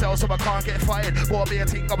 Wait for myself so I can't get fired. Bought me a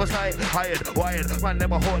thing, I was like, hired, wired. Man,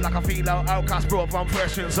 never hot like I feel out outcast, bro. I'm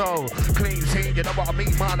fresh and so clean scene, you know what I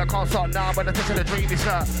mean, man. I can't stop now, but the test of the dream is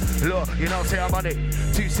that. Look, you know, say I'm on it.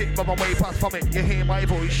 Too sick, but I'm way past from it. You hear my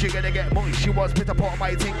voice, you're gonna get moist. She was put upon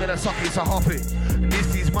my thing and a socket, so hop it.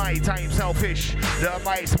 This is my time, selfish. The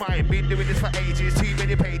mic's mine, been doing this for ages. Too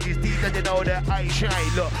many pages, deep and you know that I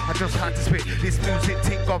shine. Look, I just had to spit this music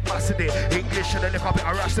thing of massing it. English and then look up it,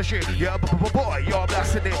 I rush the shit. Yeah, boy, you're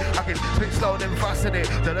blasting it. I can spit slow then fasten it.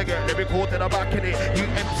 Then I get lyrical, then I'm backing it. You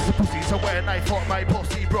empty the pussy, so when I thought my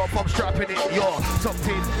pussy, bro, I'm strapping it. You're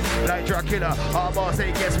something like Dracula. Our boss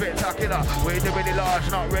ain't get spectacular. We're doing it large,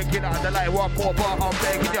 not regular. The line one more bar, I'm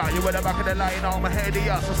begging ya. You in the back of the line, I'm ahead of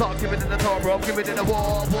ya. So start giving it the top, bro, give it in the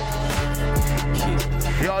wall.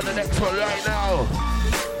 You're on the next one right now.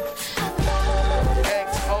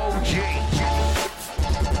 X-O.G.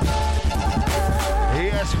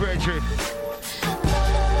 brethren.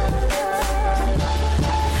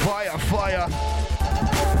 Fire, fire.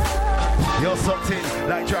 You're something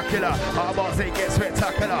like Dracula. Our bars they get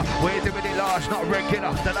spectacular. We're doing it large, not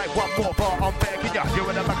regular. They're like one more bar, I'm begging ya. You're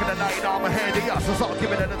in the back of the line, I'm ahead of ya. So start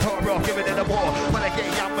giving it a top rock, giving it a war. When I get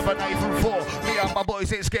young with a knife and four, me and my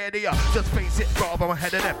boys ain't scared of ya. Just face it, bro, I'm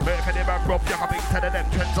ahead of them. Murking them and rob, yeah, I'm big 10 of them.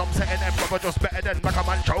 Trends I'm setting them, brother, just better than like a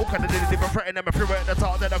man choke. And I didn't even threaten them. If you're at the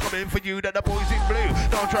top, then I'm coming for you. Then the boys in blue.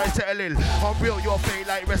 Don't try settling. I'm real, you're fake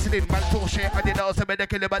like wrestling. Man, talk shit, I did also, but they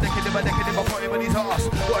kill him, I put him in his ass.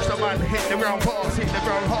 Watch the man hit the ground fast, hit the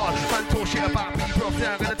ground hard. Man talk shit about me, bro.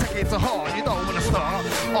 Now I'm gonna take it to heart. You don't wanna start.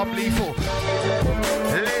 I'm lethal.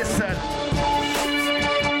 Listen.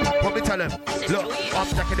 What me tell him? Look, I'm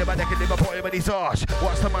jacking him, I put him in his arse.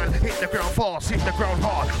 Watch the man hit the ground fast, hit the ground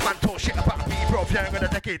hard. Man talk shit about me, bro. Now I'm gonna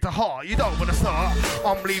take it to heart. You don't wanna start.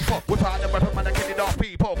 I'm lethal. Without the weapon, man, I'm killing off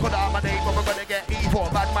people. Cut out my name, but we're gonna get evil.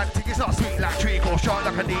 Bad man think it's not sweet like treacle. Sharp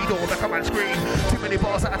like a needle, make a man scream. Too many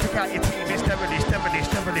bars that I took out your team. It's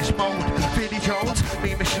devilish mode. Billy Jones,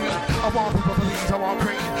 me machine. I want people please, I want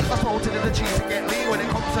cream. I smoke to the cheese and get lean when it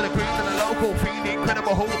comes to the green and the local feed.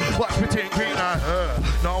 Incredible hope. Watch between green and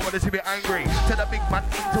no one is to be angry. To the big man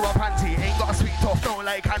into a panty. Ain't got a sweet tough, don't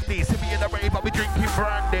like candy. See me in the rave, but we drinking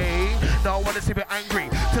brandy. No one is to be angry.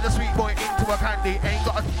 To the sweet boy into a candy. Ain't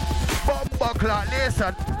got a bomb clock.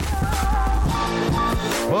 Listen.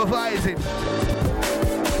 Revising.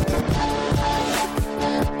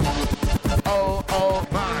 Oh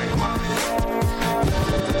my.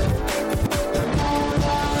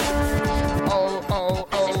 Oh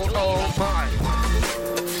my.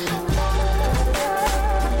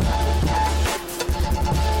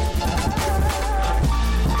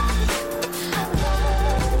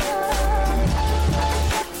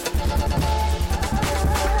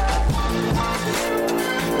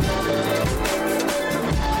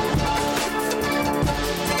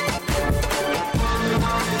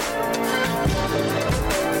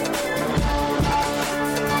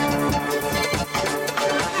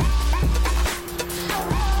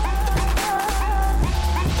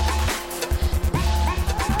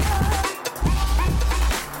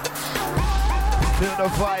 Feel the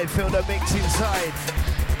vibe, feel the mix inside.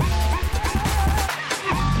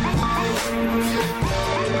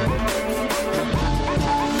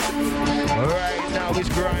 Right now it's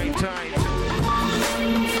grind time.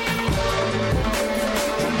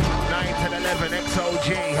 9 to 11, X-O.G,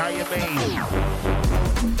 how you mean?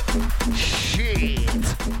 Shit.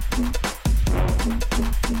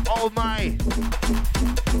 Oh my.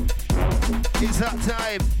 It's that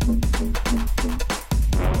time.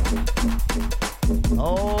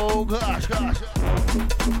 Oh gosh.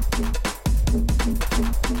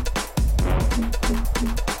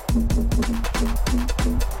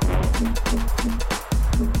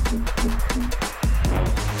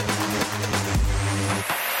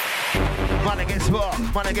 Man, I get smart,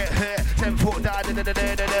 man, I get hurt. 10 foot down,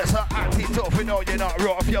 so acting tough, we know you're not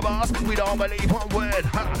rough, your boss. We don't believe one word,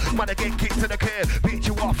 man, I get kicked to the curb. Beat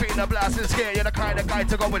you off in a blast and scare. You're the kind of guy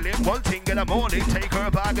to go with him. One thing in the morning, take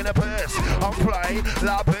her bag in a purse. I'm flying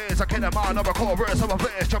like birds, I get a man of a chorus of a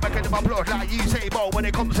verse. Try making in my blood like you say, but when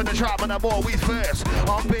it comes to the trap, and I'm always first.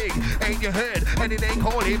 I'm big, ain't you heard? And it ain't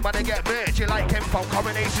calling, man, I get merch. You like him from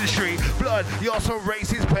Coronation Street. Blood, you're some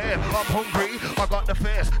racist pair. I'm hungry, I got the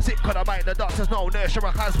first. Sick cause I might, the doctor's no nurse, you're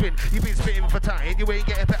a has-been. You've been spitting for time, you ain't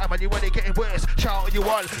getting better, man, you ain't getting worse. Shout you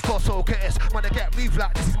on, cause so curse. Man, I get moved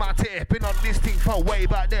like this is my tape. Been on this thing for way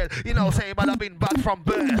back then. You know, say, man, I've been bad from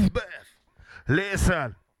birth.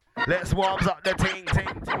 Listen, let's warm up the ting.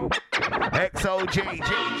 X-O.G.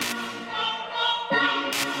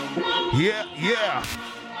 Yeah.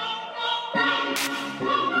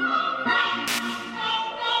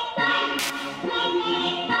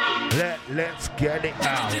 Let's get it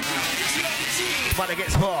out. Man, I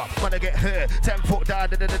get smart, man, I get hurt. 10 foot down,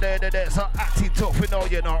 so acting tough, we know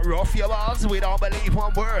you're not rough. Your bars, we don't believe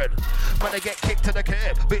one word. Man, I get kicked to the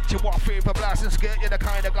curb. Bitch, you walk through for blast and skirt. You're the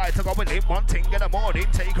kind of guy to go with him. One thing in the morning,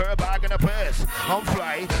 take her bag and a purse. I'm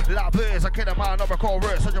fly, like birds, I kill a man of a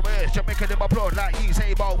chorus. On your ears, you're making in my blood like you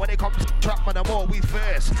say, but when it comes to trap, man, I'm always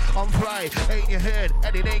first. I'm fly, ain't you heard?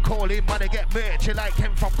 And it ain't calling, man, I get merch. You like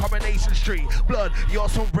him from Coronation Street. Blood, you're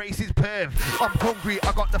some racist perv. I'm hungry,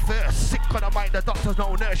 I got the thirst. Sick on a mind, the doctors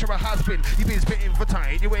no nurse, you're a has-been. You've been spitting for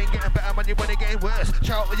time, you ain't getting better, man, you wanna get worse.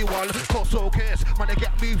 Shout what you want, cause so cares. Man, I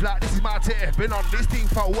get moved like this is my tip. Been on this thing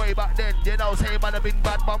for way back then, you know, say man, I've been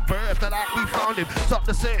bad man birth. And like we found him, stop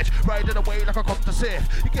the search, riding away like I come to surf.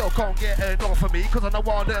 You girl can't get enough for me, cause I'm the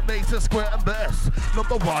one that makes a squirt and burst.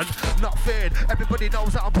 Number one, not feared. Everybody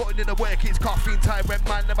knows that I'm putting in the work. It's coughing time when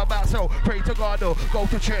man never back. So pray to God, no, go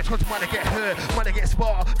to church, cause man I get hurt, man I get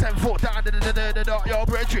spot. 10 foot down, your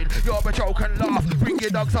brethren, you're a joke and laugh. Bring your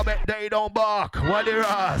dogs, I bet they don't bark. What the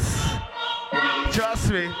ass?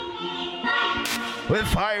 Trust me, we're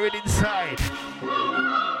firing inside.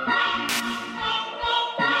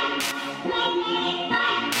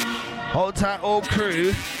 Hold tight, old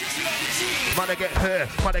crew. Man, I get hurt,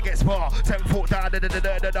 man, I get spar. 10 foot down,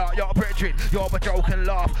 your brethren, you're a joke and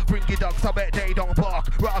laugh. Bring your dogs, I bet they don't bark.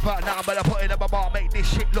 Right about now, man, I put in my mark. Make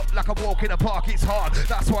this shit look like I walk in a park, it's hard.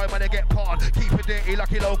 That's why, man, I get pawned. Keep it dirty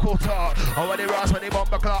like your local tart. Oh, when they rise, when they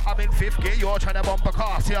bump a car, I'm in 5th gear, you're trying to bump a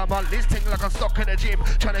car. See, I'm on this thing like I'm stuck in the gym.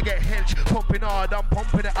 Trying to get hench, pumping hard, I'm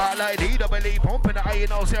pumping it out like DWE. Pumping it out, you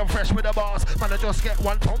know, see, I'm fresh with the bars. Man, I just get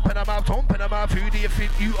one thumping them out, thumping them out. Who do you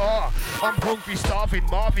think you are? I'm hungry, starving,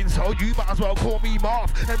 Marvin, so you might as well call me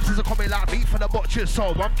Marv. MCs are coming like meat for the butchers,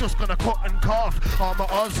 so I'm just gonna cut and carve. I'm a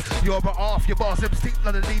Oz, you're a off. Your boss, them stink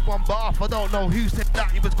like they need one bath. I don't know who said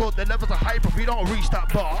that, he was good. The levels are high, but we don't reach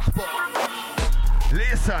that bar. But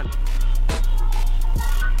listen,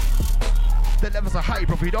 the levels are high,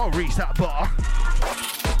 but we don't reach that bar.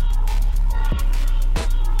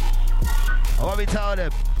 I want me to tell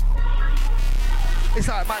them. It's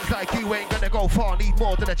like man's like you ain't gonna go far. Need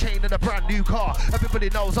more than a chain and a brand new car. Everybody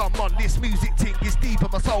knows I'm on this music thing. It's deep in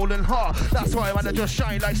my soul and heart. That's why man I just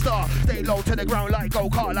shine like star. Stay low to the ground like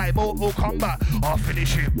go-kart, like Mortal Kombat. I'll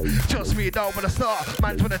finish him. Just me down when I start.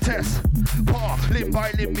 Man's wanna test. Par, limb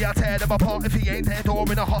by limb, me I tear them apart. If he ain't dead or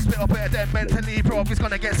in a hospital bed, then mentally, bro, he's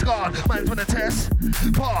gonna get scarred. Man's wanna test.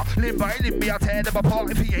 Par, limb by limb, me I tear them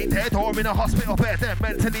apart. If he ain't dead or in a hospital bed, then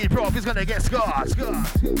mentally, bro, he's gonna get scarred.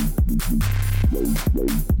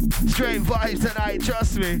 Straight vibes tonight,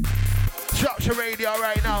 trust me. Shropshire Radio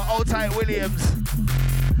right now, Old Tight Williams.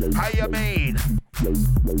 How you mean?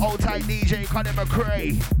 Old Tight DJ Conor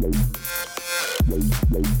McRae.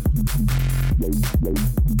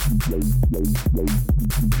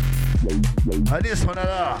 And this one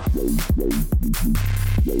là.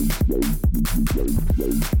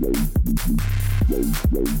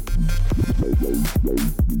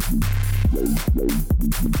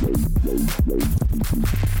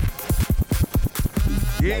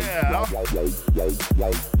 Yeah.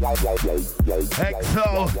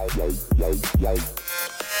 XO.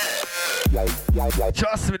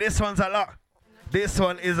 Trust me, this one's a lot. This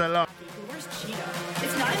one is a lot. Where's Cheetah?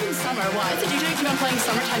 It's not even summer. Why? It's a DJ keep on playing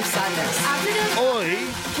Summertime Sadness. After this, oi,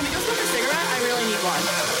 can we go smoke a cigarette? I really need one.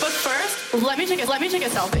 But first, let me take a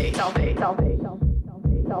selfie.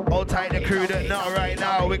 Hold tight the crew that not right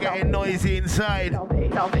now. We're getting noisy inside.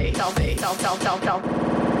 Selfie.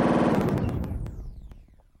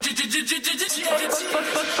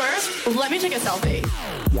 But first, let me take a selfie.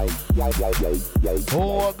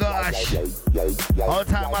 Oh gosh. All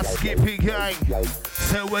time I skippy gang.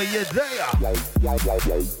 So where you there?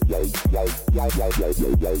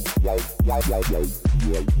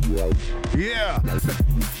 Yeah.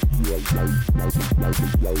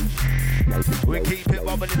 We keep it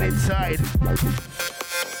bubbling inside.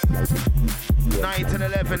 9 to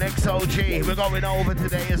 11 XOG. We're going over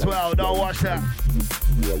today as well. Don't watch that.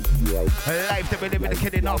 A life that we live in,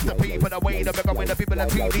 kidding off the people. The way that we're going, the people that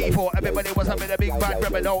TV for. Everybody was having a big bad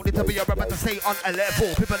rebel. Don't need to be a rebel to stay on a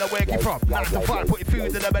level. People are working from 9 to 5, putting food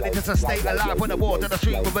in the belly just to stay alive. When I walk down the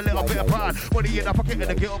street with a little bit of pride. Money in the pocket and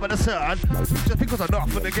the guilt of the sun. Just because I'm not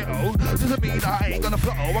from the ghetto doesn't mean that I ain't gonna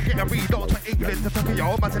flow. I'm getting reloads for England to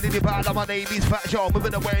Tokyo. Man, telling you bad, my name is Fat Joe.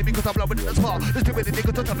 Moving away because I'm blowing in the spot. There's too many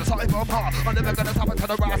niggas to try to side from heart. I'm never gonna top until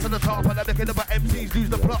the rise to the top. And I'm looking about MCs lose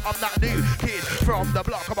the plot. I'm that new kid from the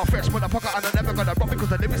block. I'm a fresh with a pocket and I'm never gonna rock because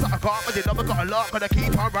the lyrics that I got, but you never got a lot. Gonna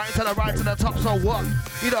keep on writing till I rise to the top. So what?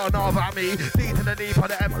 You don't know about me. D to the deep on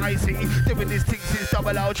the MIC. Doing these things since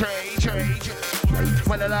double O trade.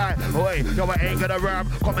 When I lie, oi, yo, I ain't gonna ram.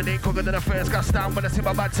 Coming in quicker than the first gas down. When I see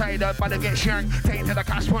my bad side up, man, I get shanked. Take to the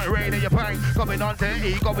cash point, rain in your bank. Going on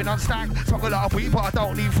dirty, going on stack. Smoke a lot of weed, but I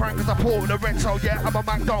don't need frank cause I pull the rent. So yeah, I'm a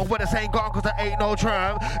Mac dog, but this ain't gone cause there ain't no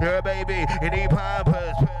tram. Yeah, baby, you need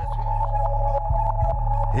pampers.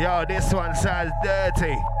 Yo, this one sounds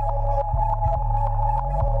dirty.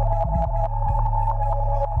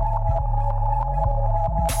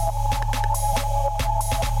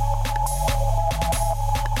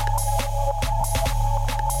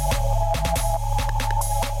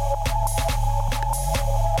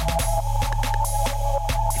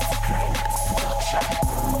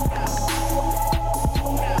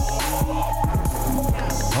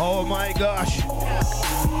 gosh.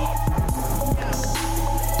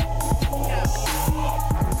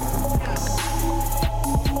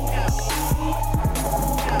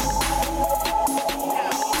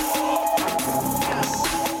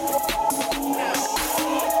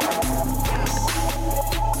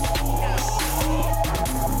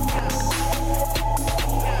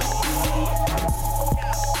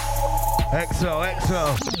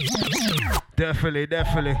 XO.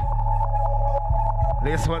 Definitely.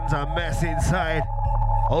 This one's a mess inside.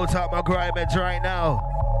 Hold up my grime edge right now.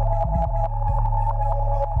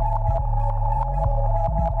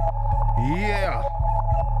 Yeah.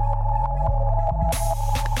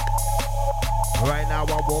 Right now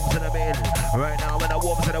I'm warm to the middle. Right now when I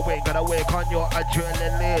warm to the wing, gotta wake on your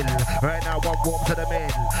adrenaline. Right now I'm warm to the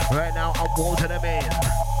middle. Right now I'm warm to the middle.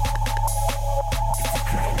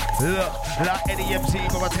 Look, like any MC,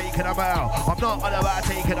 but I'm taking them out. I'm not on about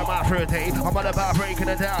taking them out for a day. I'm on about breaking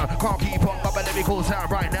it down. Can't keep up my lyrical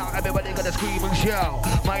sound right now. Everybody gonna scream and shout.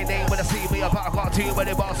 My name when I see me, I've got too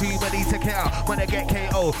many bars, too many to count. When I get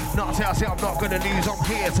KO, not to say I'm not gonna lose. I'm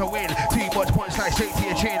here to win. Too much points like straight to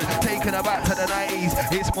your chin. Taking them back to the 90s.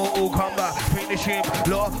 It's Mortal Kombat. Finish him.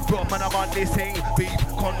 Look, bro, man, I'm on this thing. Beep,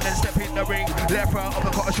 content, step in the ring. Left, right, up,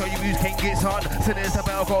 I gotta show you who's king gets on. So there's the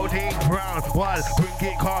bell go ding. Round one,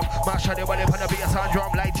 bring it calm. Mash on it when they wanna be a sound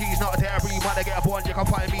drum like G's not there. Every man to get a one, you can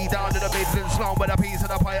find me down in the Midlands slum with a piece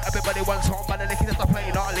of the pie. Everybody wants some, man, licking up the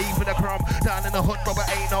plate, not leaving the crumb. Down in the hood, brother,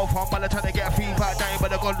 ain't no fun, man. I'm trying to get a feedback down,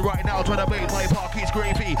 but the gun right now trying to make my pockets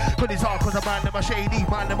gravy. Cause it's hard, cause a man, them a shady,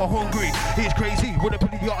 man, them a hungry. It's crazy, wouldn't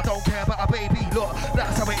believe you, I don't care about a baby. Look,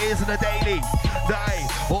 that's how it is in the daily. Die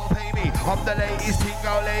or pay me, I'm the latest thing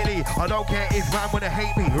out lately. I don't care if man wanna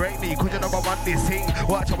hate me, rate me, cause you know I want this thing.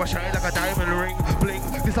 Watch how I shine like a diamond ring, bling.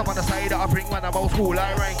 This up on the side that I bring when I'm old school.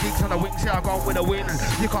 I rank kicks on the wings, yeah, I gone with a win.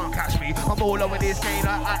 You can't catch me, I'm all over this game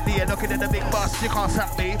like Atlee. Looking at the big bus, you can't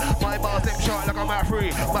sack me. My bars them short like I'm at free.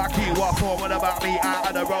 Back you, what for, what about me, out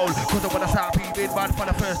of the road. Cause I wanna start peeping, man, for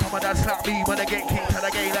the first time my dad slapped me. When I get kicked and I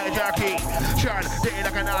get like Jackie. Sean, dating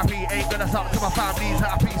like an RP, ain't gonna stop till my family's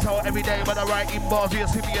happy. So every day when I write in bars, you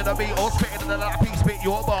see me in the beat, or spitting in the lappy, spit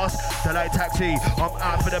your boss. The light taxi, I'm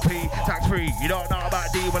out for the P, tax free. You don't know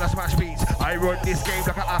about D when I smash beats. I run this game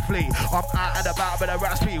like an athlete. I'm out and about with a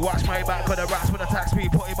raspy. Watch my back on the rats when I tax me.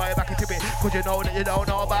 Putting my back into it. Cause you know that you don't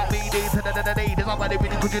know about me. There's somebody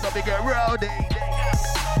really could you not be get rowdy.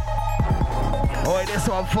 Oh, this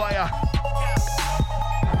on fire.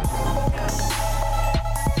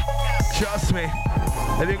 Trust me.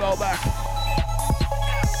 Let me go back.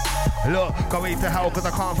 Look, going to hell cause I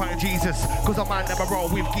can't find Jesus. Cause a man never roll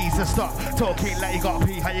with geezers. Stop talking like you got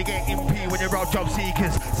P. How you get in P when you're out job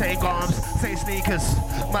seekers? Say arms, say sneakers.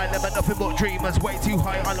 Man never nothing but dreamers. Way too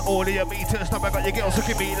high on all of your meters. Now I got your girls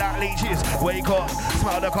looking at me like leeches. Wake up,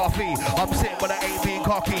 smell the coffee. I'm sick but I ain't being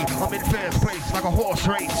cocky. I'm in first place like a horse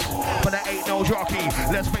race. But I ain't no jockey.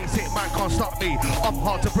 Let's face it, man can't stop me. I'm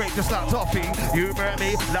hard to break just like toffee. You remember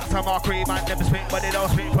me? Last time I cream, man never spit but they don't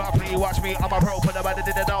spit properly. Watch me, I'm a pro for the man that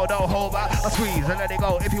didn't know. Hold back, I squeeze and let it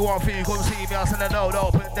go. If you want food, come see me, I'll send a no,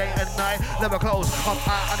 open day and night, never close. I'm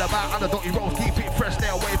out and about on the dotty roads, keep it fresh, stay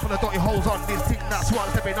away from the dotty holes on this thing. That's one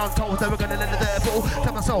stepping on toes, never gonna let the devil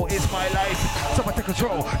tell my soul, it's my life. Someone take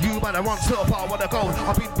control, you man, I run so far, I wanna go.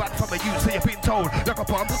 I've been back from a youth, so you've been told. Like a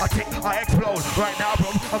bomb, I tick, I explode. Right now, bro,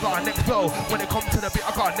 I got a next flow. When it comes to the beat,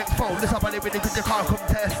 I got a next flow. Listen, I'm living because you can't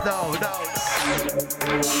contest, no.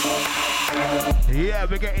 Yeah,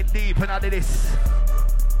 we're getting deep and out of this.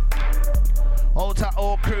 Hold tight,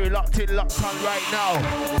 all crew, locked in, locked on right now.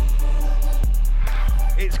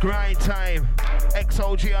 It's grind time.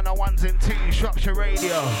 XOG on the ones and twos, Shropshire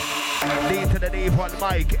Radio. D to the deep on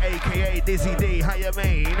mic, aka Dizzy D, how you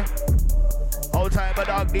mean? Hold tight, my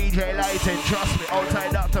dog DJ Lighten, trust me, hold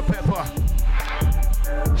tight, Dr. Pepper.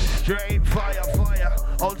 Straight fire, fire.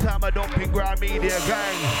 Hold tight, my dumping Grand Media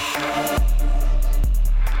gang.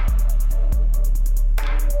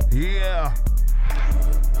 Yeah.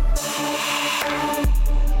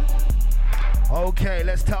 Okay,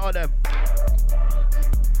 let's tell them.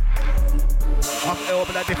 I'm ill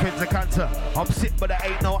but I difference of cancer. I'm sick but there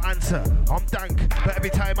ain't no answer. I'm dank, but every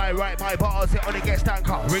time I write my bars it only gets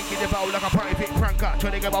stanker. Ringing the bell like a private pranker.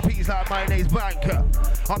 Trying to get my piece like my name's Banker.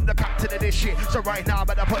 I'm the captain of this shit, so right now I'm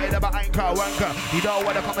gonna put it in my anchor, wanker. You don't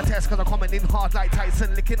wanna come and test cause I'm coming in hard like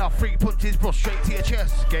Tyson. Licking off 3 punches, brush straight to your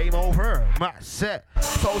chest. Game over, match set.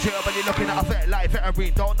 Soldier, but you're looking at a vet like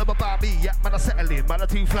veteran. Don't know about me yet, man I settle in. Man I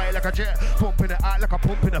too fly like a jet. Pumping it out like a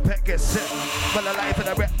pump in a pet, get set. Man I life in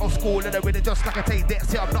a rep of school and I really just like I can take that.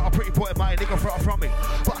 See, I'm not a pretty boy, my nigga from me.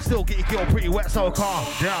 But I still get your girl pretty wet, so calm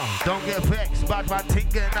down. Don't get vexed. Bad man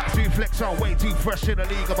think getting that sweet flex on. Way too fresh in the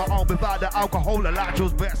league of my own. Without the alcohol, the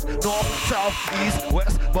Lajo's best. North, south, east,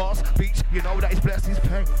 west, boss, beach. You know that he's blessed, he's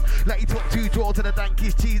pain. Like he took 2 draws to the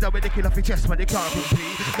Dankies cheese. I'm licking off your chest, man, they can't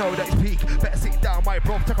compete. Know that it's peak. Better sit down, my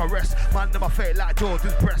bro, take a rest. Man, them my fate like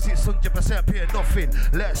Jordan's breast. It's 100% pure, nothing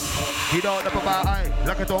less. You don't know about I.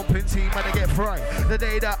 Like a dumpling team, man, they get fried. The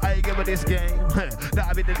day that I give her this game,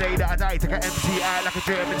 that'll be the day that I die. Take an MCI like a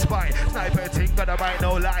German spy. Sniper thing, but I might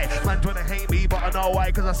no lie. Man tryna hate me, but I know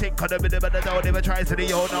why. Cause I think could have been the better don't ever try to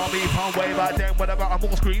the old know me. Found way back then, whatever, I'm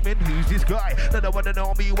all screaming. Who's this guy? They don't wanna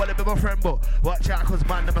know me, wanna be my friend, but watch out, cause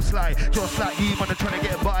man, I'm a slide. Just like you, man, I'm trying to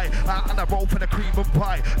get by. And I roll for the cream and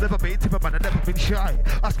pie. Never been timber, man, I've never been shy.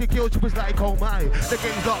 Asking girls, was like, oh my. The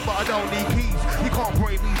game's locked, but I don't need keys. You can't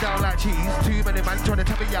break me down like cheese. Too many man trying to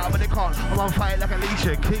tell me out, but they can't. I'm on fire like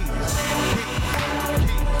Alicia Keys.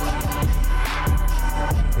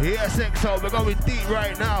 Yes, XO, we're going deep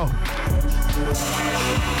right now.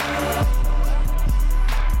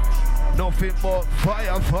 Nothing but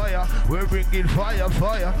fire, fire. We're bringing fire,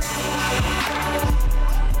 fire.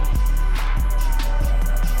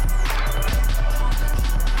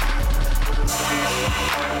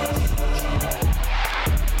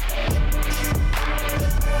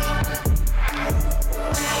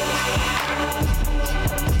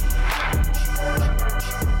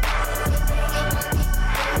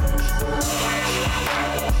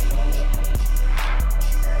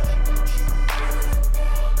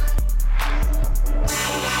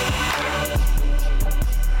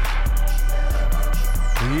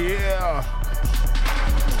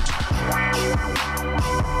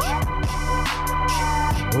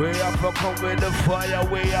 We have to come with the fire,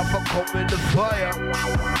 we have to come with the fire.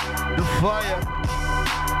 The fire,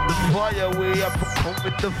 the fire, we have to come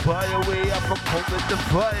with the fire, we have to come with the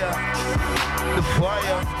fire. The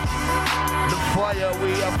fire, the fire,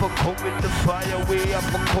 we have to come with the fire, we have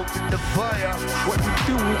to come with the fire. What you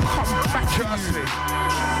do will come back, trust me.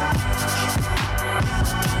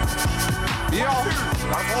 Yo,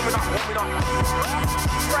 I'm warming up.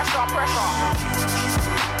 Pressure, pressure.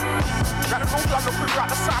 Got the North London crew, got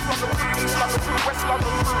the South London crew, East London crew, West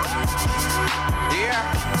London crew. Yeah.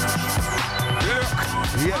 Look.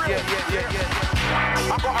 Yeah.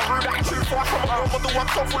 I got a rude attitude, so I come home with the one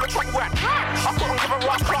so full of track wet. I couldn't give a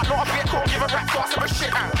rush, clock, not a beer, couldn't give a rap, so I said a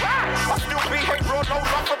shit out. I still behave, bro, no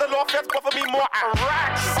love for the law, feds bother me more at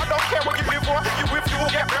racks. I don't care what you live for, you with, you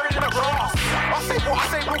will get buried in the grass. I say what I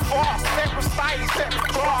say real fast, say it with style, say it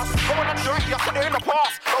with class. But when I'm dirty, I said it in the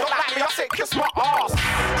past. Don't like me, I say kiss my ass.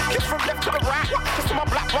 Kiss from left to the right, kiss my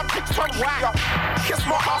black one, kick turn white. Kiss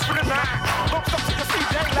my ass for the night, don't stop till you see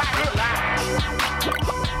daylight.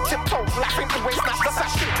 Tiptoe, laughing the waist, that's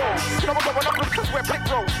that shit though. You know we're going up because we're black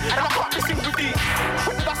bros, and I can't be seen with these.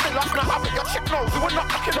 When did I say last night? I bet your chick knows. We were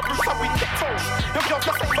not looking at blue, so we get toes. Your girls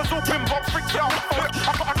the same as all bimbo, freaks out.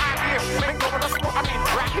 I got an idea, ain't going to spot. I mean,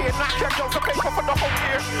 right here, not care girls are paper for the whole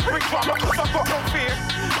year. Bring drama cause I've got no fear.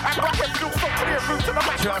 And right here, blue, so clear, root to the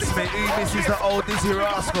match. Trust me, this is the old Dizzy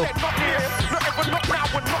Rascal. Not here, not ever, not now,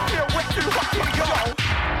 we're not here, way too hot here, yo.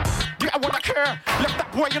 Yeah, I wanna care. Left that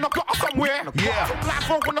boy, you know, got us somewhere. Yeah. So live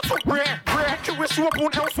roll when I talk rare. You wish you were born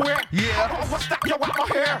elsewhere. Yeah. I gotta watch that, yo, out my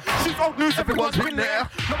hair. She's old news, everyone's been there.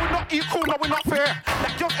 No, we're not equal, no, we're not fair.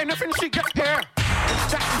 That girl, anything she gets here.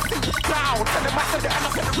 That you see down. Tell him I said it and I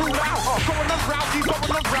said it rule out. Going on rowdy, going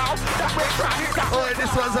on round. That way, try it down. Oh,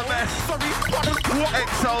 this one's a mess. Sorry,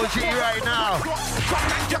 X-O.G right now. Come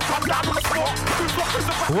and get come down on the floor.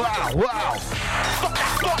 Wow. Stop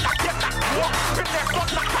that, get that walk. Been there, stop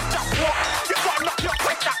that, catch that walk. You gotta knock your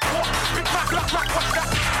take that walk. Big black, watch that.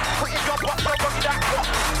 Put in your butt, no buggy that walk.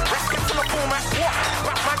 Rest into the format, walk.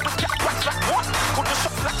 Rap man, just get scratch that walk. Put the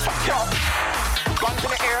shots that top yo. Guns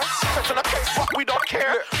in the air, sets in the case, but we don't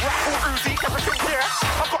care. Raffle, Uzi, everything here.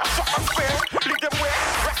 I've got a shotgun spare. Leave them where,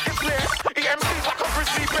 rest is clear. EMC's like a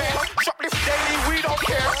grizzly bear. Shoplift daily, we don't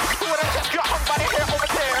care. Who wanna just get hung by the hair over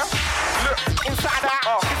there? Look, inside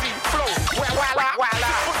out, busy, flow, wild out.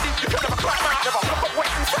 You can never climb out, never look up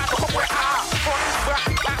wet inside, look up wet out. Front, back,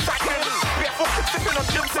 outside in, barefoot, sipping on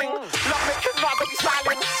ginseng. Love making love, but he's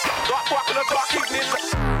smiling. Dark walk in a dark evening.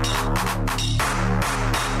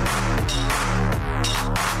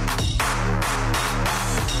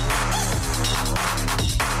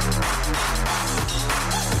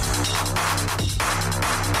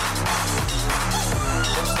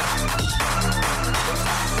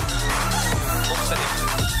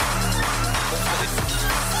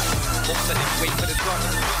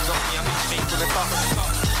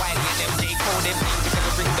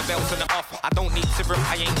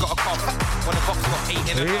 I ain't got a cough. When the box got 8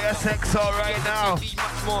 in a Yes, XO right now.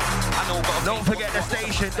 Don't forget the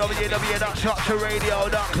station,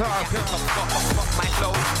 www.shotshowradio.com. My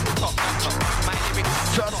flow, top, my lyrics.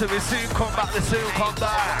 Trust me, soon come back, the soon come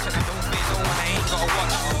back. Don't fear no one, I ain't got a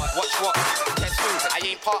watch what? That's true, I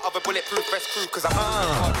ain't part of a bulletproof vest crew, cause I'm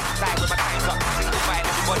like with my times up, simplifying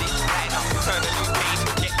everybody, line up, turn a new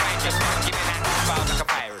page, get right, just giving that crowd like a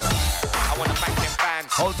virus. I wanna thank them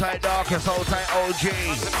fans. Hold tight Darkest, hold tight OG.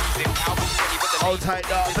 Hold tight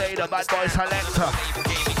Darth Vader, bad boy selector.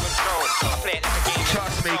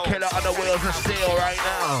 Trust me, killer on the wheels of steel right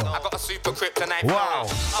now. I got a super kryptonite. Wow.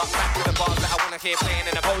 Up back to the bars that I wanna hear playing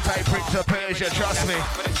in the Hold tight Prince of Persia, trust me.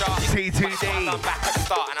 T2D.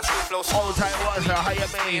 Hold tight Wazza, how you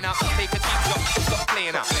mean? Take a deep shot, stop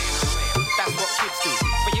playing up. That's what kids do.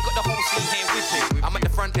 But you got the whole scene here with me. I'm at the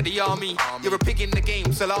front of the army. You're a pig in the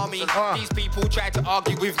game, salami. These people try to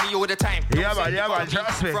argue with me all the time. Yeah man,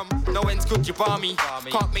 trust me. From no ends could you bar me.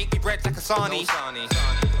 Can't make me bread like a sarnie.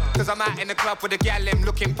 Cause I'm out in the club with a gal, them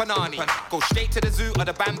looking panani. Go straight to the zoo or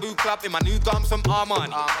the bamboo club in my new gums from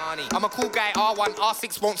Armani. I'm a cool guy, R1,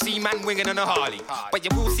 R6 won't see man winging on a Harley. But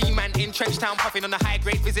you will see man in Trench Town puffing on a high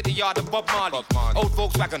grade, visit the yard of Bob Marley. Old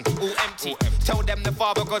Volkswagen, all empty. Tell them the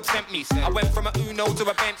Father God sent me. I went from a Uno to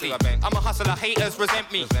a Bentley. I'm a hustler, haters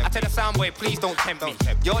resent me. I tell the soundboy, please don't tempt me.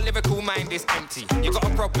 Your lyrical mind is empty. You got a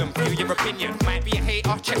problem, view your opinion. Might be a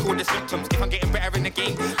hater, check all the symptoms. If I'm getting better in the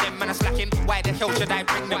game, then man are slacking. Why the hell should I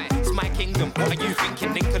bring them? It's my kingdom. What are you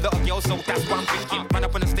thinking? Link a lot of girls, so that's what I'm thinking. Run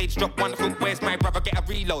up on the stage, drop one hook. Where's my brother? Get a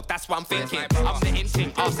reload. That's what I'm thinking. I'm the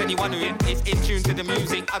instinct. Ask anyone who is in tune to the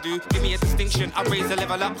music. I do. Give me a distinction. I raise the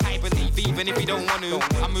level up. I believe even if you don't want to.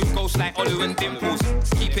 I move ghosts like Olu and Dimples.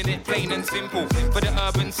 Keeping it plain and simple. For the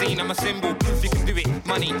urban scene, I'm a symbol. Proof you can do it.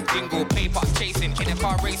 Money, jingle, paper, chasing. In a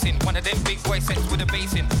car racing. One of them big boy sets with a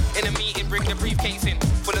bass in. In a meeting, bring the briefcase in.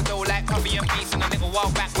 Full of dough like Puffy and Mason. A little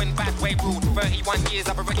while back when bad way ruled. 31 years,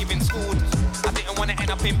 I've already been schooled. I didn't want to end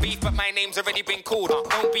up in beef, but my name's already been called.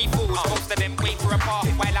 Don't be fooled. Most of them wait for a path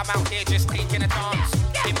while I'm out here just taking a chance.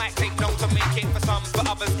 It might take long to make it for some, for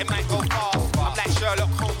others it might go fast. I'm like Sherlock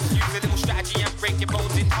Holmes, use a little strategy and break your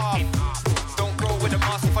bones in half. Don't roll with a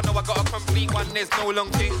mask if I know I got a complete one, there's no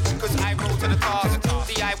long thing. Cause I roll to the task.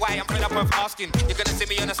 DIY, I'm fed up of asking. You're gonna see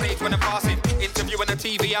me on the stage when I'm passing. Interview on the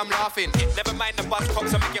TV, I'm laughing. Never mind the buzz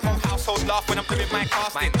cops, I make your whole household laugh when I'm doing my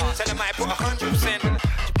casting. Tell them I put 100%.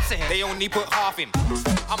 They only put half in.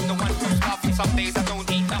 I'm the one who's laughing. Some days I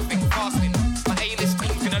don't eat nothing, fasting. My A-list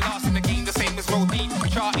team's gonna last in the game, the same as Roll D.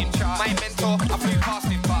 Charting, my mentor, I flew past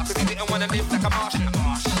him. Cause he didn't wanna live like a Martian.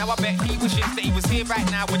 Now I bet he wishes that he was here right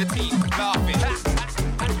now with the team, laughing.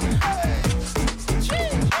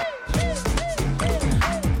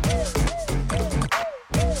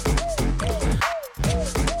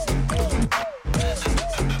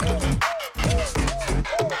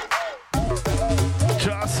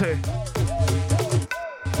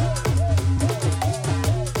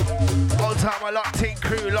 All time my locked in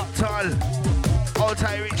crew, locked on. All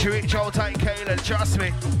time Rich, all time Kayla, trust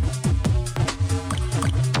me.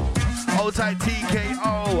 All time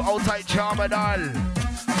TKO, all time Charmadal.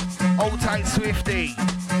 All time Swifty.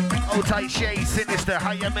 All time Shay, Sinister,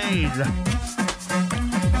 how you mean?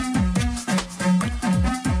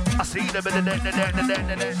 I see them in the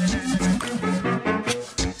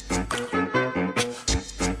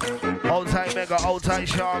Old tight Mega, old tight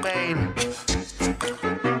Charmaine.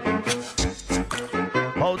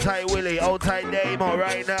 Old tight Willie, old tight Damo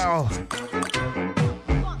right now.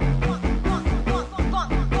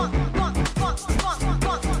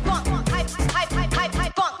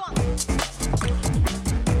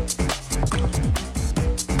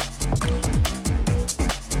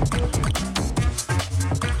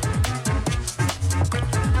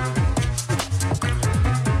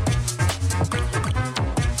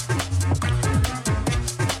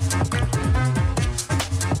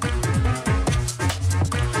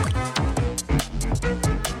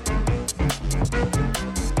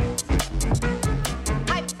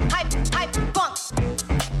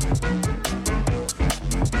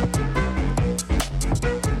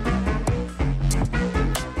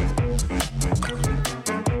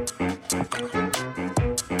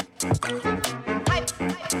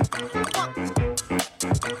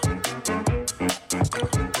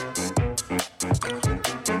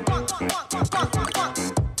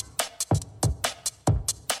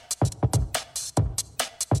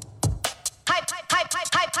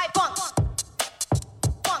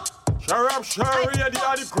 Sherry, they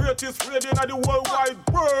are the greatest radio in the world wide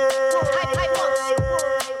world.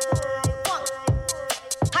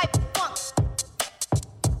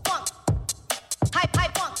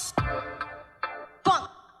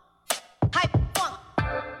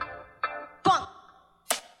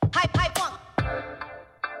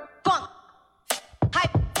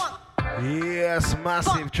 Furious,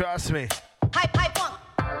 massive, trust me.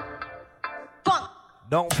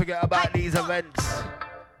 Don't forget about these events.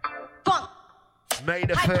 May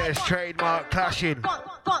the 1st, trademark clashing.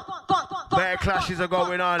 Bare clashes are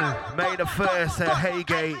going on. May the 1st at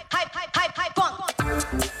Haygate.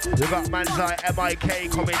 You got mans like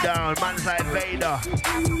MIK coming down, mans like Vader.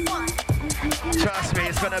 Trust me,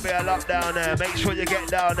 it's gonna be a lot down there. Make sure you get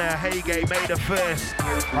down there. Haygate, May the 1st.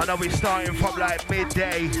 I know we're starting from like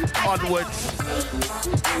midday onwards.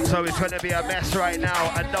 So it's gonna be a mess right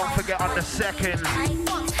now. And don't forget on the 2nd,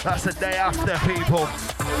 that's the day after, people.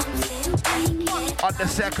 On the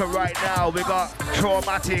 2nd right now, we got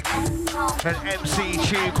Traumatic and MC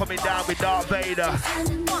Chew coming down with Darth Vader.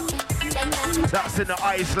 That's in the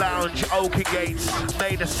Ice Lounge, Oaken Gates,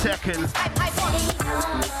 May the 2nd.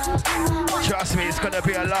 Trust me, it's gonna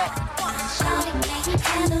be a lot.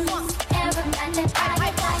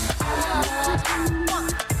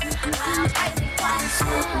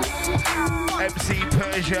 MC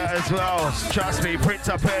Persia as well. Trust me, Prince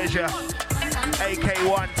of Persia.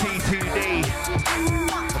 AK1T2D.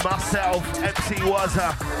 Myself, MC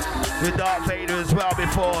Wazza. With Darth Vader as well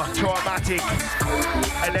before. Traumatic.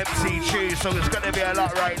 And MC Chew. So it's going to be a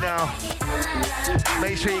lot right now.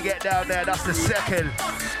 Make sure you get down there. That's the 2nd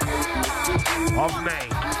of May.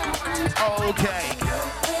 Okay.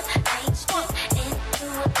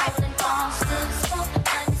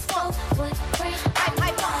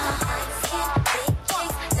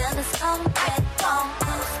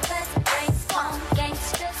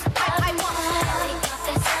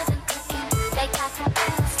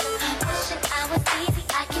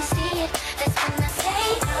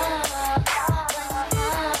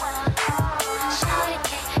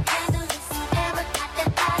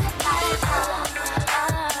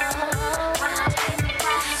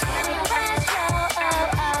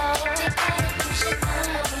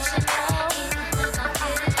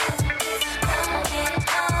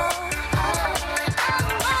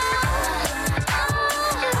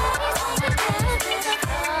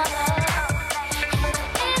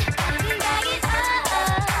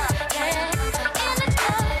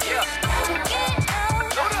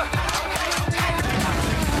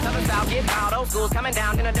 Coming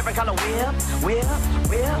down in a different color wheel.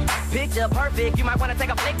 Picture perfect, you might want to take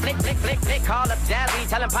a flick. Call up Jazzy,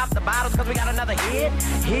 tell him pop the bottles, cause we got another hit.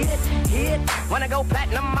 Wanna go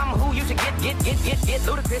platinum, I'm who you should get.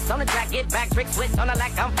 Ludacris on the track, get back, trick switch on the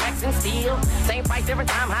lack, I'm flexing steel. Same price, different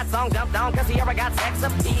time, hot song jumped on, cause he ever got sex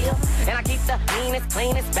appeal. And I keep the meanest,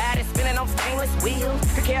 cleanest, baddest, spinning on stainless wheels.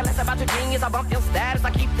 Could care less about your genius, I bump your status,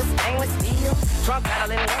 I keep the stainless steel. Trunk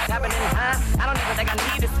battling, what's happening high? I don't even think I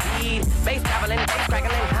need the speed. Bass traveling, bass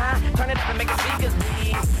crackling high. Turn it up and make it speakers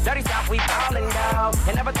bleed. Dirty South, we ballin', dog.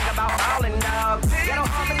 And never think about falling, dog. They don't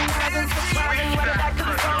harmonize and surprise and run it back to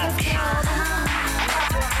the song.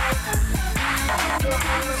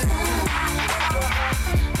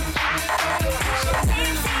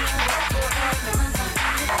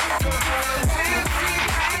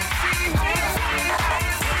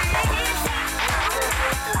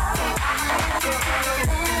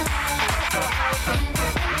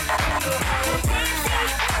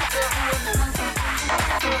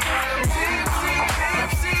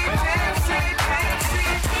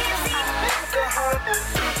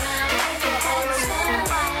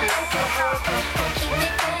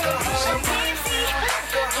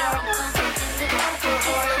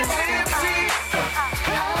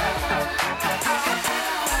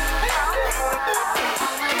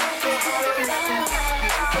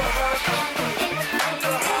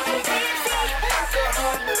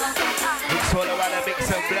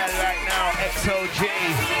 XOG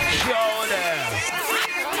Shoulder.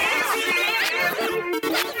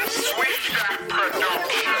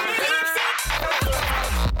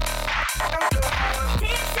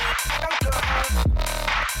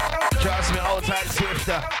 Trust me, old type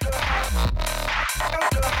Swifter.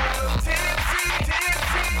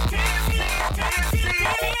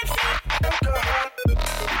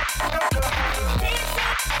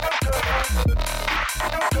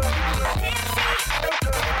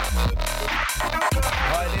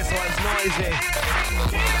 Alright, this one's noisy.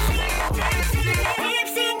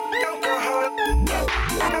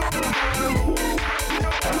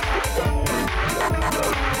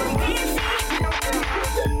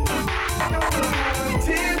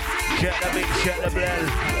 Shut the mix, shut the blend.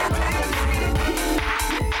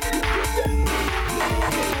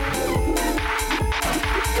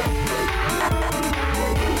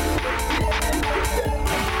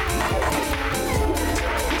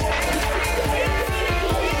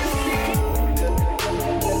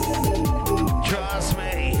 Trust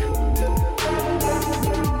me.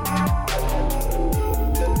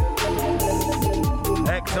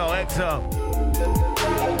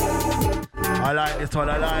 left one,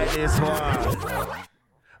 I like this one.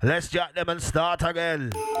 Let's jack them and start again.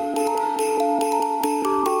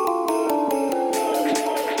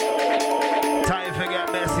 Time to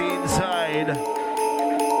get messy inside.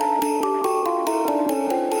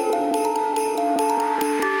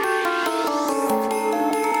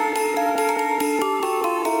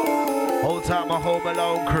 Hold tight, my Home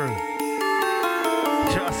Alone crew.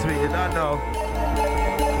 Trust me, you don't know.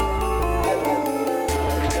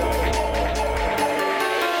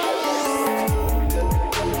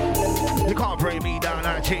 You can't bring me down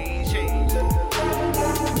like cheese. Who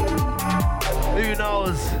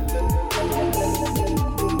knows?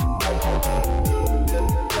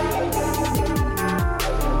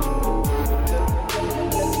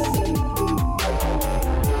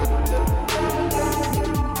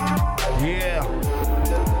 Yeah.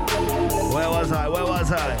 Where was I?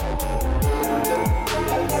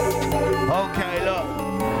 Okay,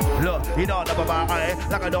 look, you don't know about I,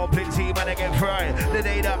 like I don't play team and I get fried. The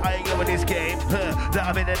day that I get with this game, that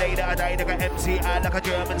I've been the day that I died like an MC and like a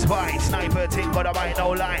German spy. Sniper team, but I might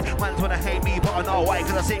no lie. Man's wanna hate me, but I know why,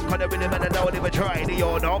 cause I sing on the rhythm and I don't even try. They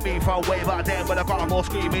all know me from way back then, but I got more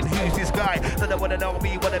screaming, who's this guy? None they wanna know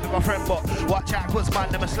me, wanna be my friend, but watch out, cause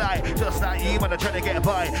man, never slide. Just like you when I try to get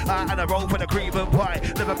by. And I roll for the cream and pie.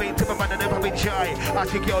 Never been to my man, I never been shy. I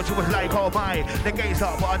think girls you was like, oh my. The game's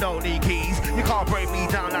up, but I don't need keys. You can't break me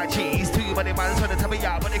down like cheese. Too many man's trying to tell me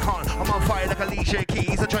out, but they can't. I'm on fire like Alicia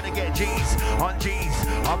Keys. I'm trying to get G's on G's.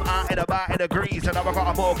 I'm out and about in the grease, and now I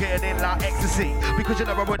got a more getting in like ecstasy. Because you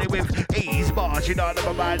never run it with ease, but you don't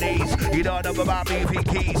know about these. You don't know about moving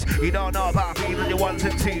keys. You don't know about feeling your ones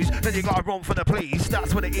and twos. Then you gotta run for the police.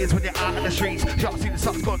 That's what it is when you're out in the streets. Shots in the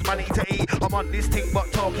socks, got money to eat. I'm on this thing,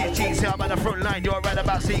 but talking cheese. See, I'm on the front line. You're right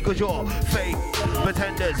about C, cause you're fake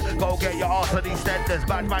pretenders. Go get your arse on these standards.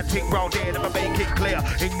 Bad man think round here, never make it clear.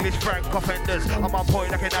 English frank offenders. I'm on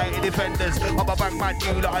point like a 90 defenders. I'm a bang man,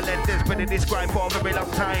 you lot are lenders. Been in this grind for a very long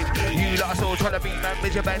time. You lot are still trying to be man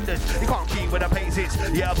with your benders. You can't keep with the paces.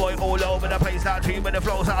 Yeah, boy, all over the place. Like two with the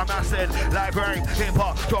flows that I'm mastered. Like grind, hip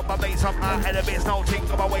hop, drop my bass. I'm out and the bits, no think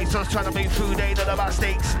of my waist. Just trying to move food, ain't none about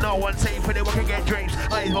steaks. No one safe for them, we can get drapes.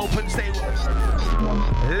 Eyes open, stay.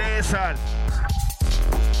 Listen.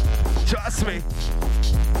 Trust me.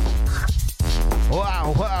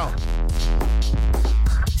 Wow.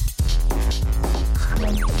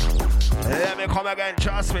 Let me come again,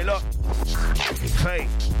 trust me, look. Fake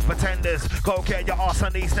pretenders, go get your ass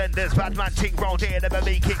on these tenders. Bad man ting round here, never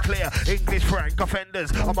make it clear. English frank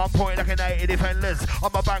offenders, I'm on point like a 90 defenders.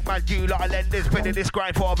 I'm a bank man, you lot are lenders. Been in this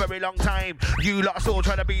grind for a very long time. You lot are still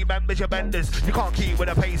trying to be members, your benders. You can't keep with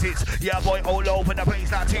the paces. Yeah, boy, all over the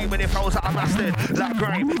place. Like too many flows that I mastered. Like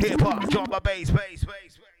grind, hip hop, drop my bass.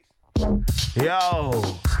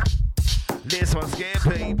 Yo, this one's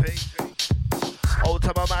getting baby. Old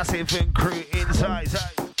time a massive and crew inside.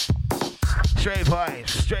 Straight vibe.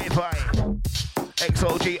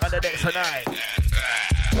 X-O.G on the decks tonight.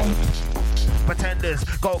 Pretenders,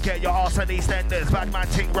 go get your ass on these tenders. Bad man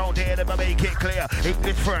ting round here, never make it clear.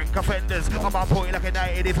 English frank offenders, I'm on point like a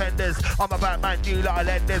 90 defenders. I'm a bad man, you lot are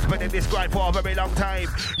lenders. Been in this grind for a very long time.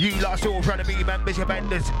 You lot still trying to be members, your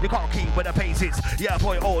benders. You can't keep with the paces. Yeah,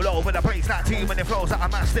 boy, all over the place. Like too many flows that I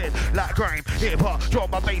mastered. Like grime, hip hop, drop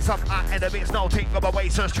my bass up at the bits. No think of my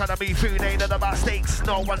waist, just trying to be food, ain't none about steaks.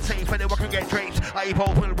 No one safe, anyone can get drapes. I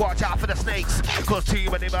open, watch out for the snakes. Cause too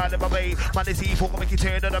many man in my way. Man is evil, make you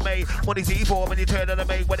turn on the mate. One is evil. When you turn on the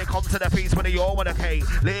mate, when it comes to the piece, when you all want to hate.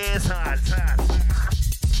 Listen.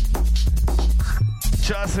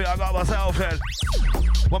 Trust me, I got myself in.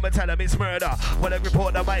 When me tell them it's murder, when they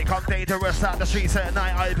report the mic, I'm dangerous at the streets at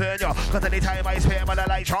night, I burn ya. Cause anytime I spare, man, I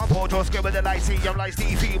like Trump or just go with the light, see, I'm like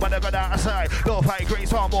Stevie when I go outside. No fight great,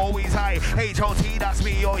 so I'm always high. H.O.T, that's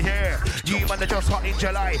me, oh yeah. You man, are just hot in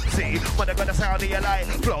July. See, when I got the sound of your light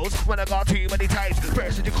flows, when I got too many types.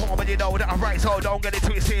 First did you call when you know that I'm right, so don't get it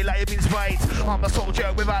twisted like you've been spiked. I'm a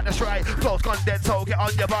soldier without the strike. Flows condensed, so get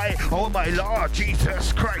on your bike. Oh my Lord,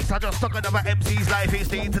 Jesus Christ. I just stuck another MC's life. It's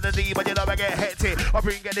D to the D, but you know I get hectic. I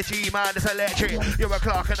bring the G, man, it's electric. You're a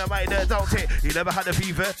clerk and I might don't it. You never had a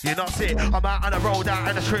fever, you're not sick. I'm out on the road, out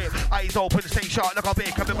on the strip. Eyes open, stay sharp, look a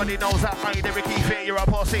big. Everybody knows that I ain't the Ricky Fit, you're a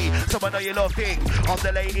pussy. Someone know you love dick. I'm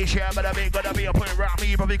the latest, yeah, but I ain't gonna be a point around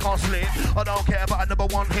me, you probably can't slip. I don't care about a number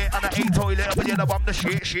one hit and I ain't toilet, but you know I'm the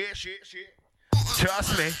shit.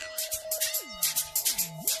 Trust me.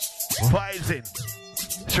 Vibes in.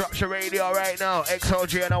 Structure Radio right now,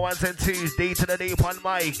 XOG and the 1s and 2s, D to the deep on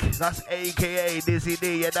mic. That's AKA Dizzy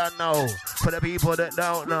D, you don't know. For the people that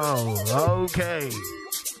don't know, okay.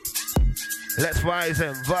 Let's vibes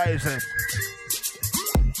in.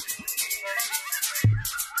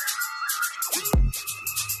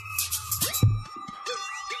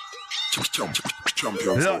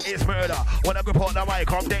 champion. Look, it's murder. When I grip on the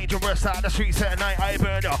mic, I'm dangerous out the streets at night. I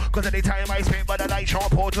burn ya. Cause anytime I spit by the light, Sean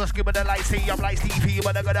Paul, just give me the light. See, I'm like Stevie,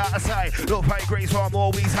 but I got out of sight. Look, high grades, so I'm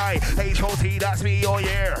always high. H.O.T, that's me, oh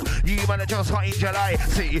yeah. You man, I just hot in July.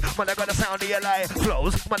 See, man, I got the sound of your life.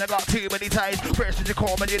 Flows, man, I got too many ties. Fresh to the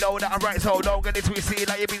core, man, you know that I'm right. So don't get it twisted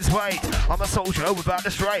like you've been spiked. I'm a soldier without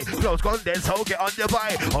the strike. Flows gone dead, so get on your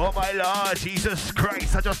bike. Oh my Lord, Jesus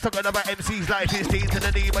Christ. I just talking about MC's life. It's deep to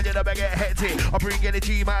the knee, but you never get hectic. I bring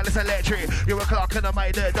energy, man, it's electric. You're a clock and I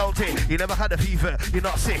might don't it. You never had a fever, you're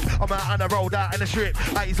not sick. I'm out on the road, out in the strip.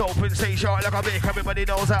 Eyes open, stay sharp like a Vic. Everybody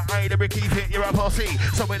knows that I ain't a Ricky fit. You're a pussy,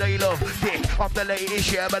 so we know you love dick. I'm the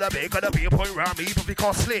latest, yeah, but I'm big. Gonna be a point round me, but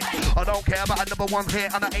because slick. I don't care about a number one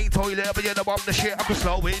hit, and I ain't toilet, but you know I'm the shit. I can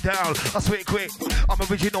slow it down, I spit quick. I'm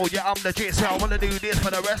original, yeah, I'm legit. So I wanna do this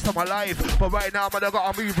for the rest of my life. But right now, man, I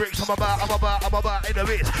gotta move bricks. I'm about in the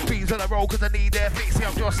bits. Beans on the road, cause I need their fix. See,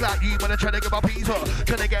 I'm just like you, man, I'm trying to get my peas up.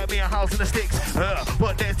 Trying to get me a house in the sticks.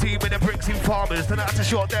 But there's too many bricks in farmers. Then I have to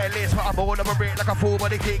short their list. But I'm all of a brick like a fool,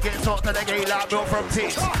 but the kid gets hot to the gate like milk from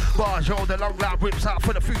tits. Bars, yo, the long lap rips out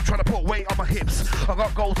for the food, trying to put weight on my hips. I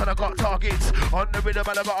got goals and I got targets. On the rhythm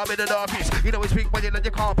and I got them in the darkest. You know it's big when you know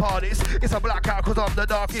you can't part this. It's a blackout cause I'm the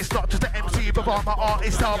darkest. Not just the MC, but I'm my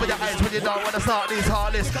artist. Start with your eyes when you don't want to start these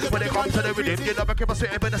heartless. When it comes to the rhythm, you never keep a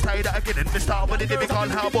sweating, but I say that again. And we start with the living on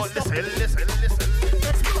how, but listen.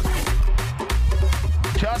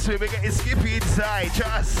 Trust me, we're getting skippy inside,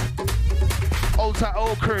 trust. Old to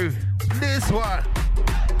old crew, this one.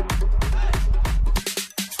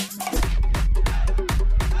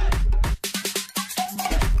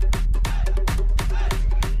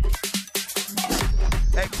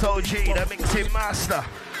 X-O.G, the mixing master.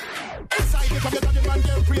 Inside it, come the man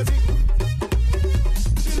get crazy.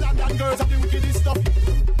 The London girls have the wickedest stuff.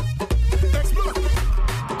 Explode.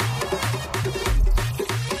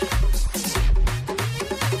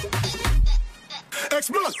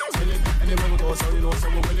 Explode. Anywhere we go, so you know, so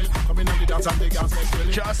we're willing. Coming on the dance and the gas, let's fill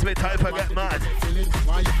it. Just me type of get mad.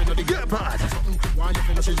 Why you feel the get mad? Why you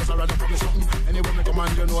feel the she just a random from something? Anywhere we come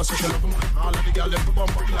and you know, so she love them. All of the girls, them to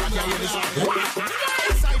bump up, like, yeah, this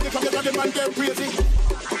inside it, come the man get crazy.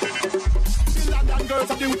 The London girls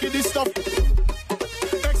have the wickedest stuff.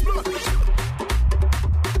 Explode.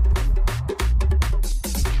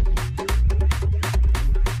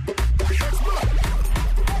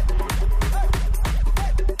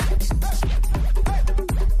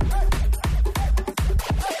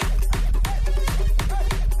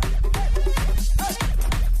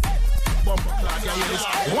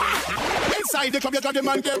 Inside the club, you got the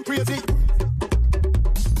man get crazy.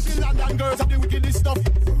 The London girls have the wickedest stuff.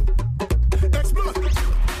 Explode.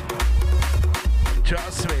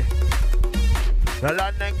 Trust me. The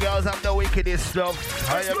London girls have the wickedest stuff.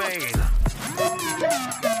 How you mean?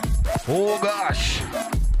 Oh gosh.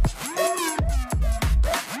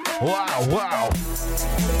 Wow.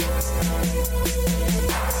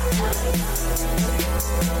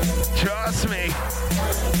 Trust me.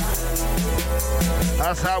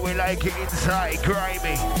 That's how we like it inside,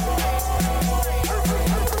 grimy.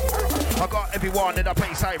 I got everyone in the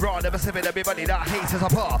place like raw, never sipping everybody that hates us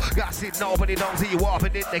apart. Gas it, nobody knows who you are,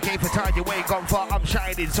 but in the game for time you ain't gone far. I'm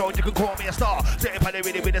shining, so you can call me a star. Sitting by the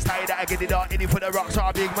rhythm with the style that I get it on. Any for the rocks, so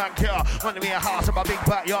a big man care. Running me a house in my big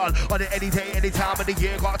backyard. On it any day, any time of the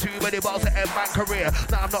year. Got too many balls to end my career.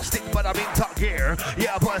 Now I'm not stick, but I'm in top gear.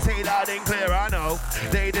 Yeah, but I say loud and clear, I know.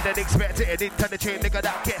 They didn't expect it, and into the chain, nigga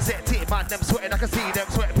that gets set it. Man, them sweating, I can see them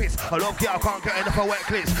sweat piss. I love y'all, can't get enough of wet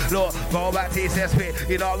clips. Look, go back to your spit.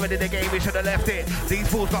 You're not ready the game, we should have left it. These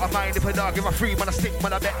fools got a mind if I not give a free. Man, I stick,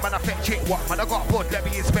 man, I bet, man, I fetch it. What, man, I got blood, let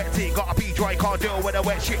me inspect it. Gotta be dry, can't deal with a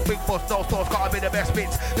wet shit. Big boss, no stores, gotta be the best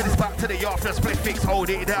bits. Then it's back to the yard for a split fix, hold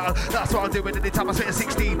it down. That's what I'm doing at the time I say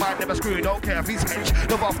 16, man, never screw, don't care if he's hench.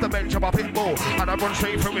 Love off the bench, I'm a pit bull, and I run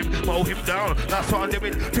straight through him, mow him down. That's what I'm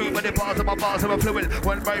doing. Too many bars of my bars are fluid.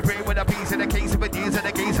 One my brain with a piece in the case of a news in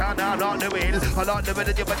the case, and I'm not doing. I'm not doing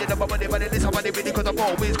it, but you know, but it is somebody with it, cause I'm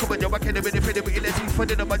always coming. You're working with it, fit it, let's see, for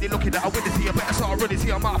nobody looking at a witness here. Better start running,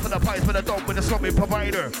 see, I'm out for the price, but I don't with a slumming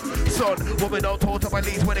provider. Son, woman don't talk to my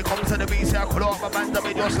leads when it comes to the beast. I call out my man, that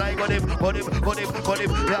we just like on him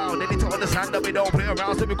down. They need to understand that we don't play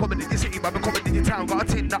around, so we coming in the city, man, we coming in the town. Got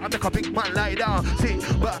a tin that I make a big man lie down.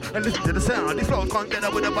 Sit back and listen to the sound. These flows can't get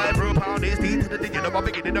up with a vibro pound. It's deep to the thing, you know, I'm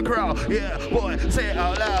big in the crowd. Yeah, boy, say it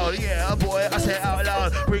out loud. Yeah, boy, I say it out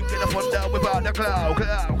loud. Bringing the fun down without the cloud.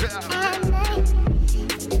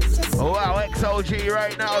 Wow, X-O.G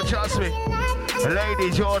right now, trust me.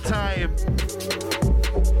 Ladies, your time.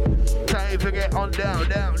 Time to get on down.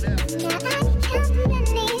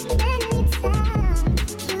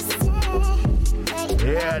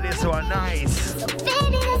 Yeah, this one nice.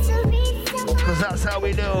 Cause that's how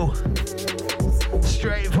we do.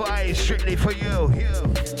 Straight vibes, strictly for you.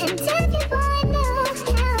 And tell people I know how I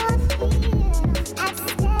feel. I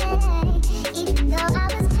stay, even though I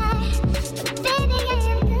was hurt. But baby, I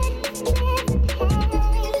am good with pain.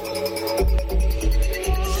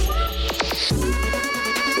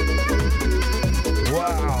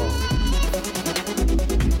 Wow.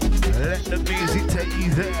 Let the music take you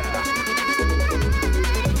there.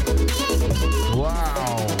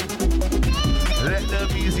 Wow. Let the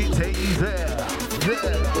music take you there.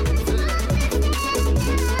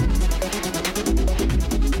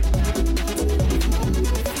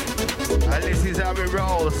 And this is how we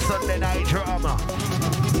roll. Sunday night drama.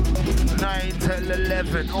 9 till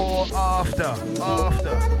 11 or after.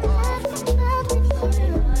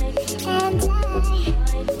 And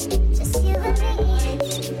just you and me.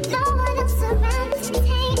 No one else around to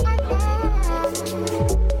take our love.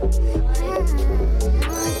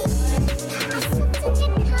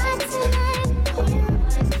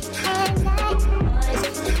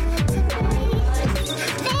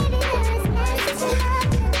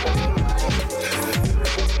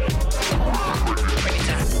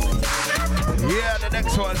 Yeah, the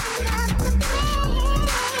next one.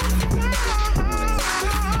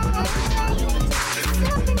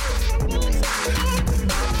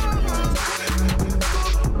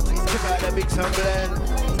 Check out the big sound blend.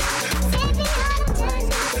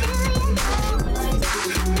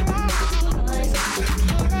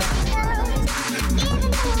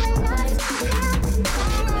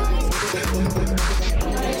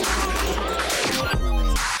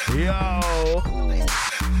 Yo,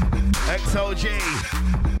 X-O.G.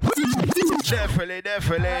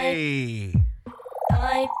 Definitely.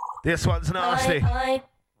 This one's nasty.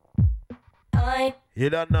 You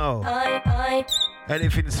don't know.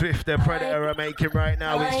 Anything Swift the Predator are making right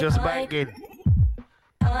now is just banging.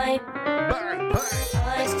 Bang, bang.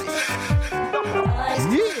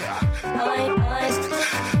 Yeah.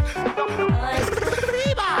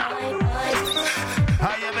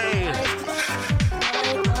 How you mean?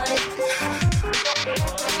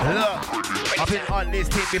 Look, I've been on this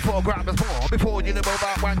team before grabbers born. Before you know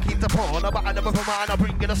about wanking to porn. About another man, I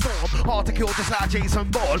bring in a storm. Hard to kill just like Jason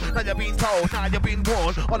Bourne. Now you've been told, now you've been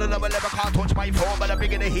warned. On a lower level can't touch my phone. But I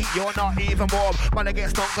bring in the heat, you're not even warm. Man, I get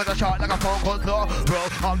stung cause I shot like a phone call. No, bro,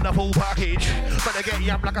 I'm the full package. But I get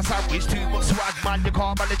yam like a sandwich. Too much swag, man, you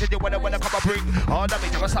can't manage it. You wanna come and bring all the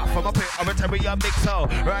meat. I'm a slap from a pit. I'm a terrier mixer.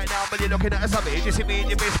 Right now, when you're looking at a savage, you see me in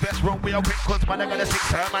your best run real quick. Cause man, I got a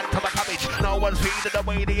 6-term man to my cabbage. No one's feeding the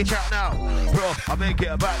way that you chat now. Bro, I make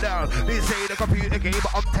it back down. This ain't a computer game,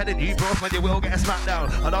 but I'm telling you, bro, man, you will get a smack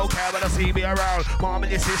down. I don't care when I see me around. Mom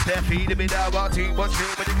and your sister feeding me down. Got too much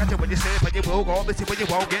sleep when you catch it when you sleep, and you will go missing when you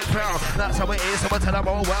won't get found. That's how it is, so I tell them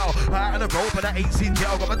all well. Out on the road, but I ain't seen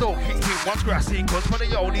jail. Got my dog kicked in once grassy, cause when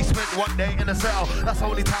they only spent one day in a cell. That's the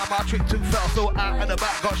only time I tripped and fell. So out and the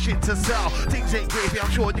back, got shit to sell. Things ain't gravy,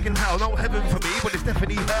 I'm sure you can tell. No heaven for me, but it's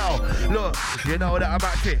definitely hell. Look, you know that I'm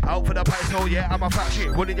at shit. Out for the price, so yeah, I'm a fat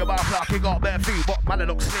shit. Running your mouth like you got bare food, but man, I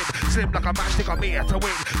look slim like a matchstick. I'm here to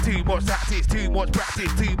win. Too much tactics, too much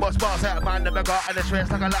practice, too much bars that man never got, and the stress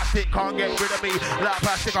like elastic. Can't get rid of me like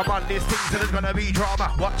plastic. I'm on this thing, so there's gonna be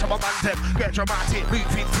drama. Watch how my man them get dramatic,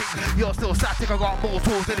 moving thing. You're still static, I got more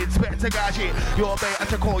tools than Inspector Gadget. You're better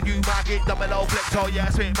to call you maggot, double O flex, oh yeah,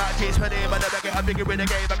 sweet magic. Spend him and never get a bigger in the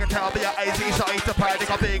game. I can tell me your AC starting to panic,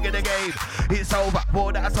 I'm big in the game. It's over,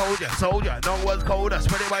 boy, that I told you, soldier. No one's colder,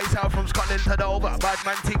 spreading myself from Scotland to Dover. Bad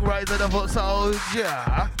man ting rise of the foot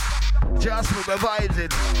soldier. Just with my vibes in.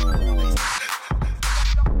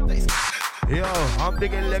 Yo, I'm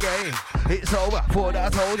digging the game. It's over, for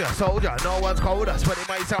that I told ya, soldier. No one's colder, spreading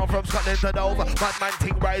myself from Scotland to Dover. Bad man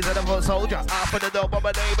ting rise of the foot soldier. After the dope, but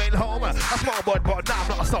my name ain't Homer. A small bud, but now I'm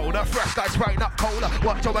not a stoner. Fresh guy, sprite, not cola.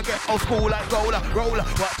 Watch how I get old school like roller.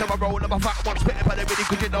 Watch how I roll up a fat one. Spit it by the mini,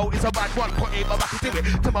 cause you know it's a bad one. Put in my back into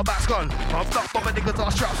it, till my back's gone. I'm not, but my niggas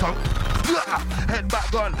are strapped on. Head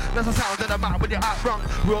back gone, that's the sound of the man when you're out wrong.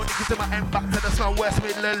 Real niggas to my end back to the snow West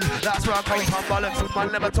Midlands. That's where I come from, bollocks.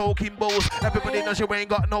 Man never talking bulls. Everybody knows you ain't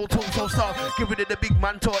got no tools, so start giving it the big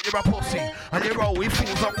man talk. You're a pussy, and you roll with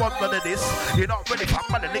fools on one none of this. You're not ready for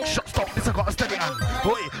man, the next shot stop this. I got a steady hand.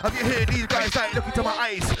 Boy, have you heard these guys like look into my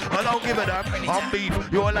eyes? I don't give a damn. I'm beef,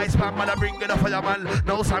 you're a light man, I bring it up for your man.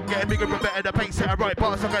 No, Sam getting bigger and better. The pace set a right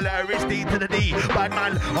pass, like a letter is D to the D. Bad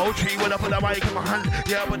man, old tree with up on the mic in my hand.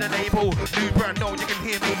 Yeah, with the label. new brand, no, you can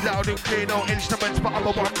hear me loud and clear, no instruments, but I'm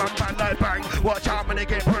a one-man band like bang. Watch out when they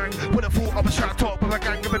get pranked. With a full of a strap top with a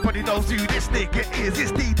gang, everybody knows who this nigga is.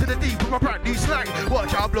 It's D to the D with my brand new slang.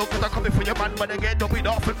 Watch out, blow, cause I'm coming for your man when they get dumping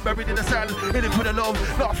off and buried in the sand. In it for the love,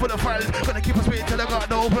 not for the fans. Gonna keep us waiting till I got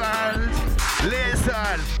no plans.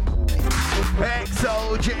 Listen,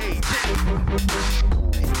 X-O.G.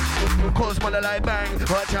 Cause man I like bang.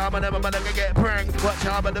 Watch out man gonna get pranked. Watch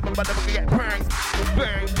out man gonna get pranked.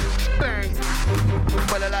 Bang, bang.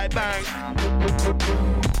 Man I like bang.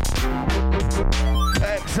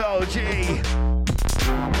 X-O.G.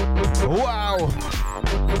 Wow.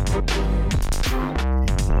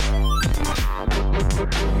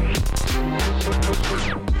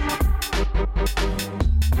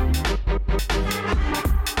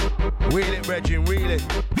 Wheel it, Reggie, wheel it.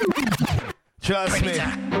 Trust me,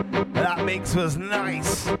 that mix was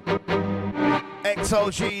nice.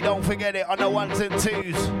 X-O.G, don't forget it on the ones and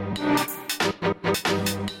twos.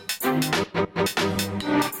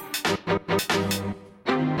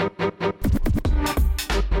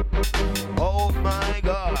 Oh my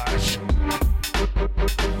gosh.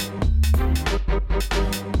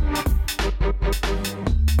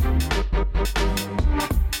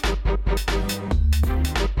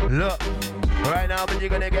 Look. Right now, but you're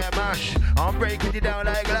gonna get mashed. I'm breaking you down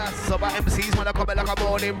like glass. So my MCs wanna come in like a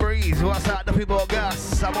morning breeze. What's that? The people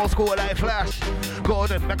gas. I'm old school like Flash.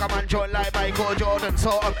 Gordon, make a man join like Michael Jordan.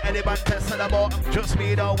 So I'm any man test on the bottom. Just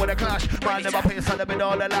me down with a clash. Man, never pace on the bit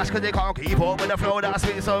on the lash. Cause they can't keep up with the flow that's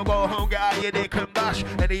me. So go home, get out your dick and bash.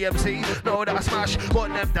 Any MC, know that I smash. Put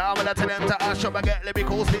them down when I tell them to ash. Up and get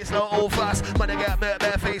lyrical, spit slow or fast. Man, they get met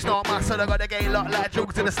bare face, not mass. So they got the game locked like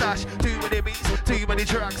drugs in the stash. Too many beats, too many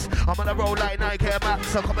tracks. I'm on a roll like Nike Max.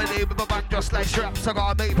 So come in with a bang just like straps. I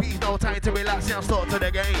gotta make peace, no time to relax. Yeah, I'm stuck to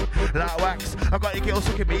the game like wax. I got your girls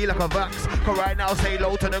looking me like a vax. Cause right now say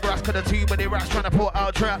low to the grass. Cause the too many rats trying to put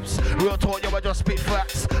out traps. Real talk, yo, I just spit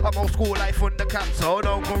facts. I'm old school life on the cap. So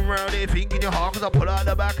don't come round here thinking you're hard. Cause I pull out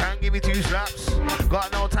the back and give you 2 slaps.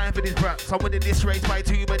 Got no time for these brats. I'm winning this race by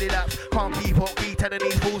too many laps. Can't keep up, keep telling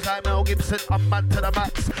these fools like Mel Gibson. I'm man to the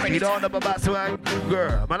max. You don't know about swag.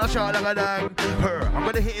 Girl, man, I shot like a dang. Her, I'm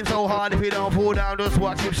gonna hit him so hard if he don't fall down. Just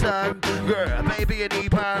watch him stand. Girl, baby, a knee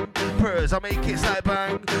pan. Purrs, I make it like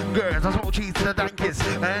bang. Girls, I smoke cheese to the dankies.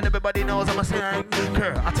 And everybody knows I'm a slang.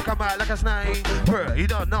 Girl, I take a out like a snake. Purr, you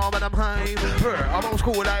don't know but I'm high. Purr, I'm old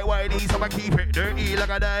school like YD, so I keep it dirty like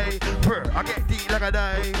a day. Purr, I get deep like a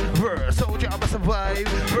day. Purr, soldier, I'ma survive.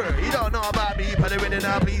 Purr, you don't know about me, but they're in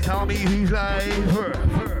now, please tell me who's live. Purr,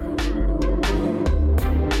 purr.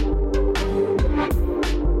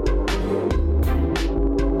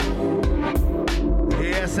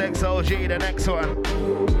 Yes, X-O.G, the next one.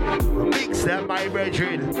 Mix that, my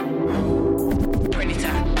brethren.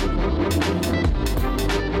 Predator.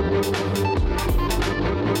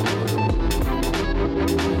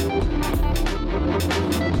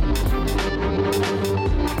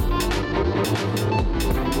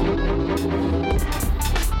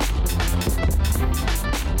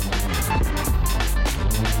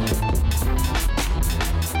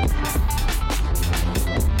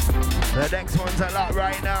 The next one's a lot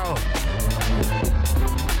right now.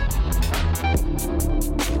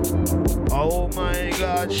 Oh my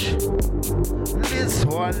gosh. This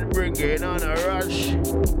one bringing on a rush.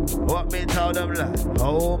 What me tell them like?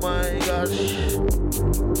 Oh my gosh.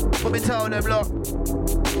 What me tell them look?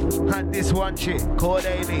 And this one chick called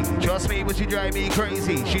Amy. Trust me, but she drive me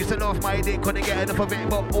crazy. She used to love my dick, couldn't get enough of it,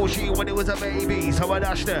 but all she wanted was a baby. So I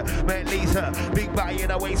dashed her, met Lisa. Big body in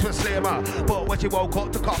her waist was slimmer. But when she woke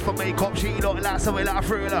up to cough for makeup, she looked like something like a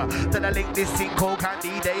thriller. Then I linked this thing called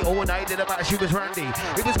Candy. Day all night, didn't matter, she was randy.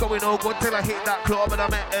 It was going all good till I hit that club and I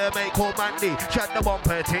met her mate called Mandy. She had the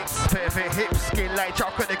bumper tits, perfect hips, skin like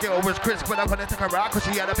chocolate. The girl was crisp, but I'm gonna take her out cause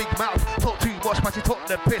she had a big mouth. Talk too much, but she took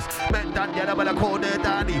the piss. Met Daniela, but I called her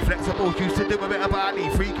Danny. Flexible, used to do a bit of body.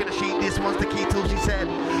 Freaking the sheet, this one's the key till she said,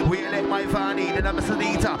 we let my Fanny. Then I'm a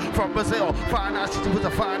Sanita from Brazil. Fine ass, she was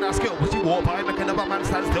a fine ass girl. But she walked by, make another man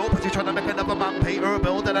stand still. But she trying to make another man pay her a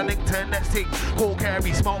bill. Then I linked her next thing. Call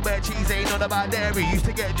Carrie, smoke bare cheese, ain't none about dairy. Used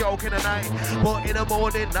to get a joke in the night, but in the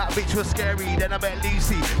morning, that bitch was scary. Then I met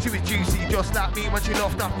Lucy, she was juicy, just like me when she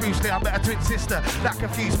loved off Bruce Lee. I met her twin sister, that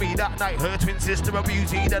confused me that night. Her twin sister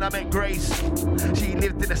abused me. Then I met Grace. She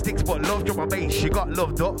lived in the sticks, but loved on my base. She got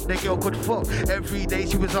loved up, the girl could fuck. Every day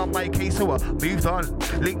she was on my case, so I moved on.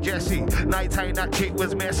 Link Jessie, nighttime that chick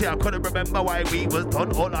was messy. I couldn't remember why we was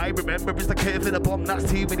done. All I remember is the curve in the bum. That's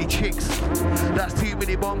too many chicks. That's too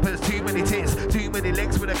many bumpers, too many tits, too many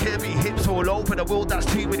legs with a curvy hips all over the world. That's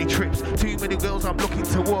too many trips, too many girls I'm looking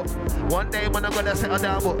to whoop. One day when I'm gonna settle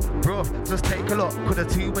down, but bro, just take a look, could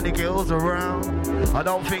have too many girls around. I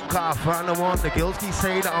don't think I found the one. The girls keep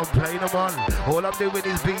saying that I'm playing them on. All I'm doing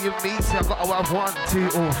is being me, so I've got to have 1, 2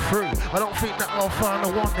 or 3. I don't think that I'll find the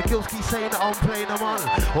one. The girls keep saying that I'm playing them on.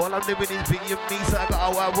 All I'm doing is being me, so I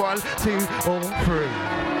got to have 1, 2 or 3.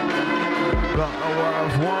 Got to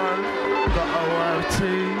have 1, got to have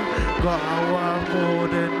 2, got to have more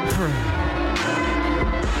than 3.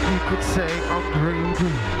 You could say I'm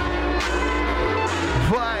greedy.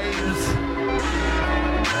 Vibes.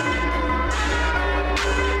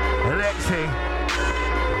 Alexi.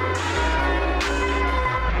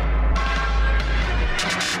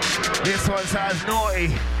 This one sounds naughty.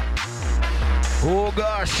 Oh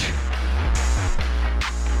gosh.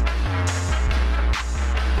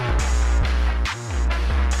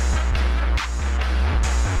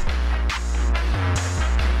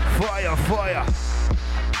 Fire, fire.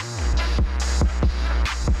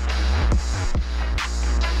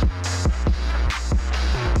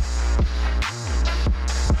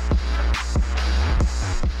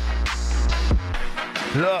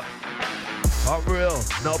 Look, I'm real,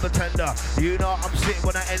 no pretender. You know I'm sick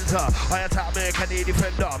when I enter. I attack me, can need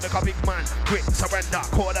defender. Make a big man, quick surrender.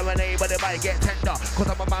 Call them a name, but they might get tender. Cause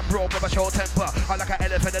I'm a man broke with a short temper. I like an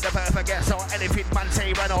elephant in the perfect guess. So anything man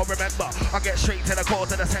say when I remember. I get straight to the core,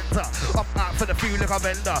 to the center. I'm out for the few like a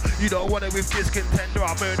vendor. You don't want it with this contender.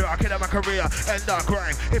 I murder, I kill my career. Ender,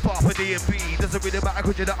 grind, hip hop with D&B. Doesn't really matter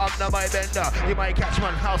cause you're the under my bender. You might catch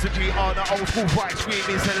man, House of G on the old school fight,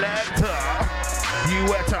 screaming selector. You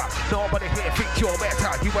wetter, nobody here thinks you're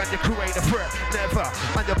better. You and your crew ain't a threat, never.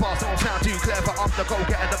 And your boss don't sound too clever. I'm the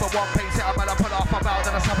go-getter, number 1 pace setter. Man, I pull off my mouth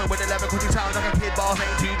and I suffer with 11 cause you sound like a kid. Boss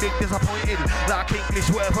ain't too big, disappointed like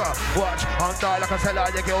English weather. Watch, I'm die like a seller.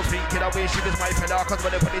 Your girl's thinking I wish she was my fella. Cause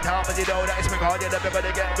when they put it down, and you know that it's been hard. You're never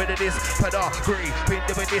gonna get rid of this pedigree. Been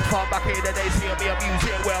doing this far back in the day. See me a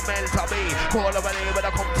music where I'm meant to be. Call them a name when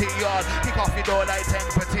I come to your yard. Kick off your door like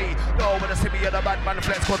temperature. No, when I see me in a bad man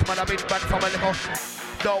flex. Cause man, I've been bad from a little.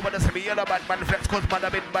 Don't wanna see me in a bad man flex, cause man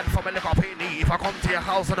I've been bad from a little penny. If I come to your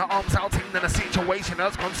house and the arms out ting, then the situation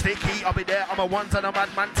has gone sticky. I'll be there, I'm a once and a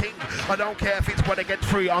madman ting. I don't care if it's when I get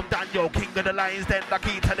free. I'm Daniel, king of the lions, then I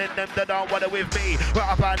keep telling them that don't wanna with me.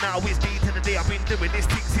 Right about now, it's D to the D. I've been doing this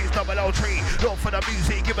thing since 003. Look for the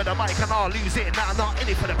music, give it the mic and I'll lose it. Now I'm not in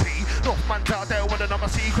it for the P. Enough man's out there wanna know my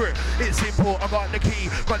secret. It's simple, I got the key.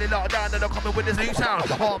 Got it locked down and I'm coming with this new sound.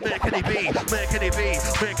 Oh, making it be, making it be,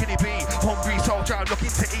 making it be. Hungry soldier, I'm looking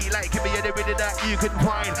to eat, like give me any rhythm that you can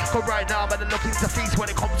find. Cause right now I'm looking to feast when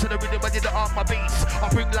it comes to the rhythm. I did it on my beats. I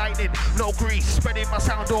bring lightning, no grease, spreading my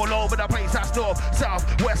sound all over the place. That's north, south,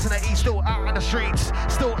 west and the east. Still out on the streets,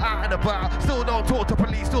 still out and about. Still don't talk to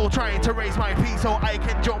police, still trying to raise my peace so I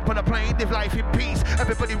can jump on a plane, live life in peace.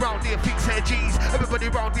 Everybody round here thinks they're G's. Everybody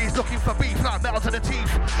round here is looking for beef, like metal to the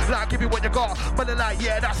teeth. Like give me what you got, but they're like,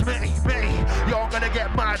 yeah, that's me. You're gonna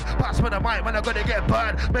get mad, pass me the mic, man, I'm gonna get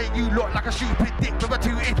bad. Make you look like a stupid dick with a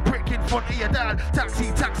 2-inch prick in front of your dad.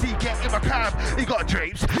 Taxi, get in my cab. He got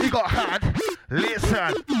drapes, he got hand.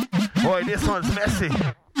 Listen, boy, this one's messy.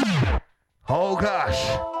 Oh gosh.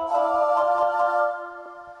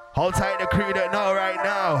 Hold tight the crew that know right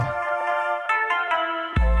now.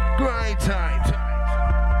 Grind time.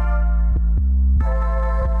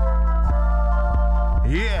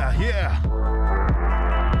 Yeah.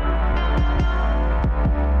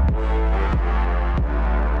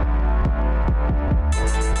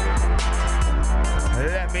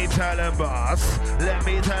 Let me tell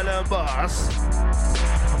him, boss.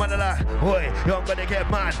 Man, like, oi, you're gonna get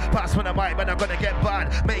mad. Pass me the mic, man, I'm gonna get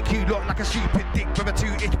bad. Make you look like a stupid dick with a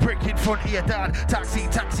 2-inch prick in front of your dad. Taxi,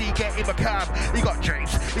 get in my cab. You got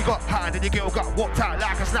drapes, you got hand, and your girl got walked out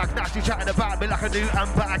like a snack. Now she chatting about me like a new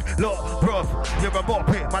handbag. Look, bruv, you're a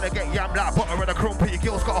muppet, man, I get yam like butter and a crumpet. Your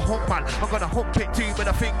girl's got a hump, man. I'm gonna hump it too with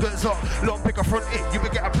the fingers up. Long pick a front it, you will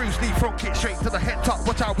get a Bruce Lee front kick straight to the head top.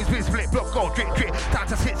 Watch out, his wrist split, block go, drip. Time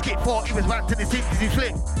to sit, skip 40, was back to the sink, he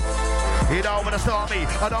flip. You don't wanna start me,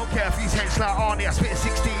 I don't care if he's heads like Arnie. I spit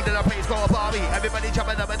 16 and the place got a Barbie. Everybody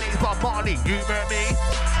jumping up my name's Bob Marley. You heard me?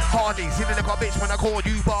 Hardy, silly like a bitch when I call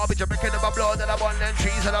you Barbie. You're making up my blood and I want them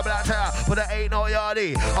trees and a black tire. But there ain't no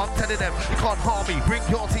yardie. I'm telling them, you can't harm me. Bring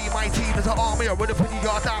your team, my team is an army. I would have put your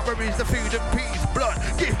yard down, where is the food and peas? Blood,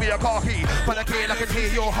 give me a car key. But again, I can hear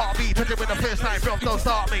your heartbeat. Touch it with the first time, bro, don't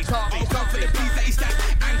start me. Come for the peas that you stack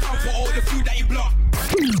and come for all the food that you block.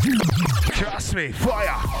 Trust me, fire.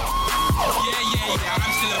 Yeah, I'm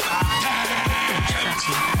still about.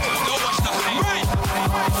 Don't watch nothing. Right.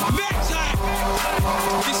 Next time.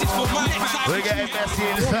 This is for my time. We're getting messy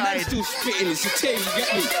inside. Still spitting, it's a team, you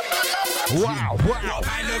get me? Wow. What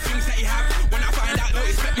kind of things that you have? When I find out, don't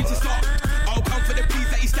expect me to stop. I'll come for the peas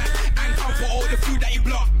that you stack and the food that you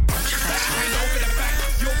block. Hand over the back,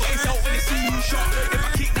 your boys out when they see you shot. If I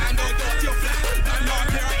kick down, don't go to your flat. Don't know,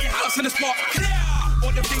 clear out your house on the spot. Clear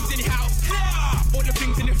all the things in the house. Clear all the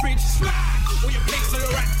things in the fridge. Smack all your plates on the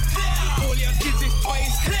rack. All your kids is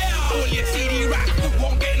toys. Clear all your CD rack.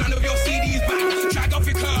 Won't get none of your CDs back. Drag off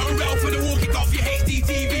your curtain rail for the wall. Kick off your HD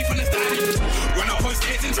TV from the stand. Run up on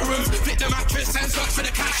stairs into rooms. Flip the mattress and search for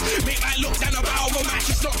the cash. Make my look down the barrel of a match.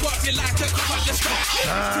 It's not working like to cover up the scratch.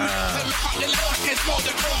 Turn me up the light. I can smell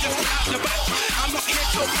the cold just out the back. I'm not here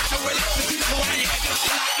to catch a relax. The people want to get just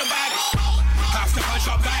out the bag. Have to punch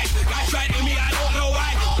up guys. Guys trying to me, I don't know why.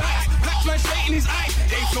 Black man straight in his eye.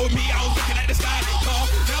 They flowed me, I was looking at the sky.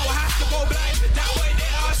 Now I have to go blind. That way they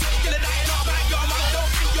are still dying up back. Your man don't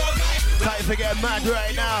think you're guy. Time to get mad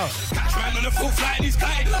right now. Catch man on the full flight in his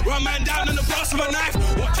kite. Run man down on the blast of a knife.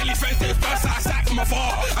 Watch till his friends take first out of sight from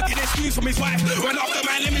afar. I get excuse from his wife. Run off the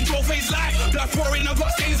man, let me draw for his life. Blood pouring, I've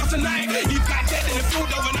got stains off tonight. Leave guy dead in the field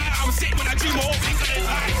overnight. I'm sick when I dream of all things of his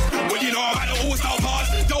life. Well, you know about the all-star cars.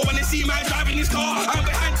 Don't wanna see man driving his car. I'm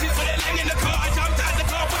behind tips with a leng in the car. I jumped out the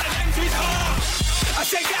car, put a leng to his car. I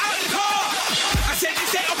said, get out of the car. I said,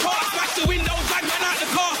 this ain't a park. Smash the windows, bang man out the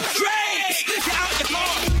car. Straight, get out the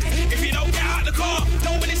car. If you don't get out the car,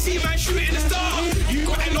 don't wanna see man shooting the star. You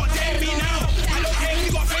gotta not dare me now. I don't care if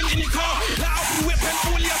you got friends in your car. Let out the whip and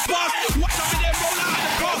all your sparks. Watch out for them roll out of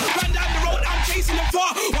the car. Run down the road, I'm chasing them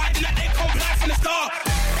far. Why didn't they comply from the start?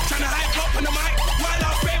 Trying to hype up on the mic. While I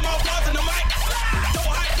spray my bars on the mic. Don't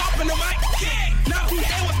hype up on the mic. Yeah. Now who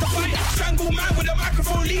here wants to fight? Strangle man with a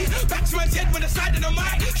microphone lead. Back to man's head with the side of the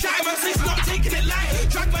mic. Shy man's face not taking it light.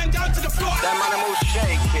 Drag man down to the floor. That man move,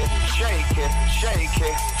 shake it, shake it, shake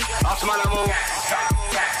it. Us man move.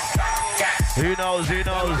 Who knows, who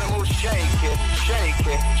knows? Move, shake it, shake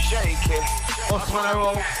it, shake it. Us man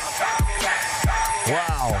roll.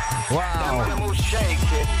 Wow, wow. That man move,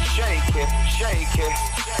 shake it, shake it, shake it.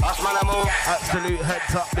 Us man move. Absolute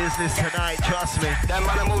heads up business tonight, trust me. That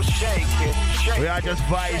man move, shake it, shake it. We are just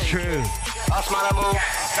vibes through. Us man move.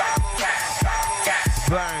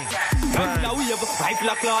 Bang, bang. Rifle a wave, rifle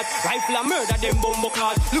a clot, rifle a murder, them bumbo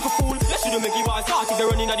clot. Look a fool, you shouldn't make it war start. If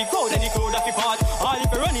you're running at the crowd, then the crowd have to part. All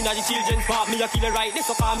if you're running at the children's park, me a kill it right,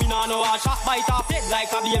 this so call me nah no hard shot. Bite off head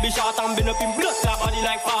like a baby shot and bend up in blood, like body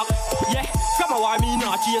like fuck. Yeah, from a war me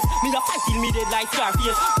not chase, me a fight till me dead like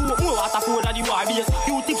Scarface. Who more water for the war base,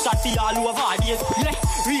 you tip shot see all over days. Yeah,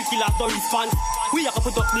 real killers don't respond. We have to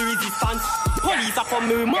put up the resistance. Police are come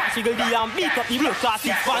me march, eagle the and beat up the blood class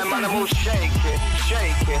is fast. That man move, shake it,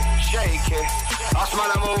 shake it, shake it. Us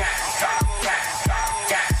man move.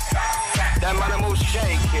 That man move,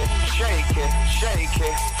 shake it, shake it, shake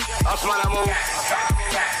it. Us man move.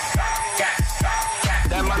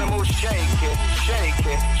 That man move, shake it, shake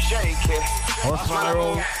it, shake it. Us man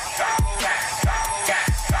move.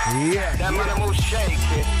 Yeah. That man move, shake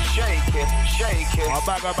it, shake it, shake it. I'm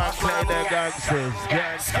back playing their gangsters.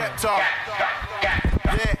 Skepta.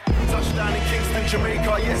 Yeah. Touchdown in Kingston,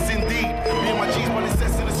 Jamaica, yes indeed. Me and my G's running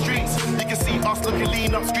sets in the streets. You can see us looking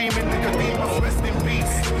lean up, screaming Nicodemus, rest in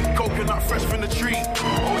peace. Coconut fresh from the tree.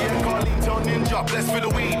 Oh yeah, Carlito Ninja, blessed for the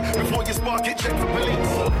weed. Before you spark it, check for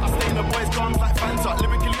police. I stay in the boys' guns like Fanta.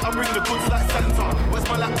 Lyrically, I bring the goods like Santa. Where's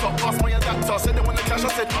my laptop? Pass my adapter. Said they want to clash, I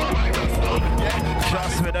said, yeah.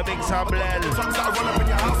 Just with a big time blend. Times that I run up in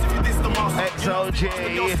your house if you diss the master. X-O.G.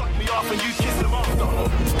 You'll suck me off and you kiss them after.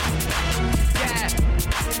 Yeah.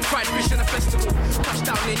 Fried fish in a festival.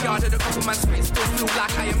 Touchdown in yard at a couple man's face. Still feel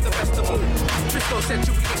like I am the best of all. Frisco said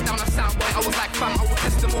you would lick down a sound boy. I was like, fam, I will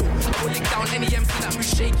test them all. I will lick down any MC that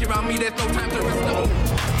moves shaky around me. There's no time to rest them all.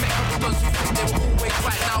 Make up the guns who think they were always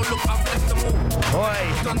right now. Look, I've blessed them all. Oi.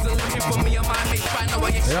 Guns are looking for me and my mates right now.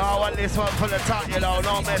 You know, I want this one for the top, you know,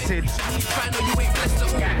 no message. Right now, you ain't blessed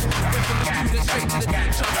them all. Went from the student straight to the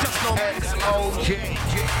teacher. Just no X-O.G.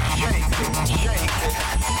 Shake it.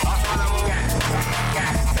 Us man move.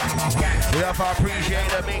 We have to appreciate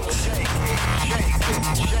the mix. Shake it,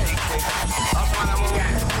 shake it. Us man move.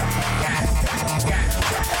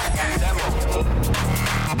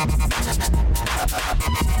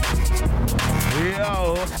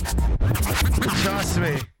 Yo, trust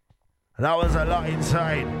me, that was a lot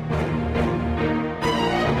inside.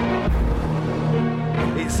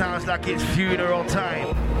 It sounds like it's funeral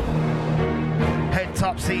time. Head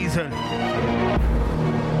top season.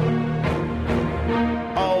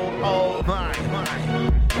 Oh my.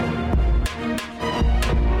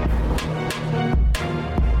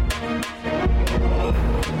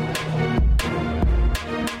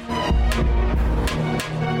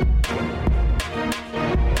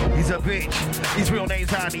 He's a bitch, he's real name's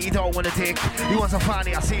Danny, he don't wanna dick. He wants a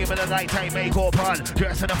fanny, I see him in the nighttime makeup on.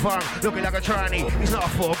 Dressed in a fun, looking like a tranny. He's not a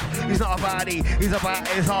fuck, he's not a baddie. He's about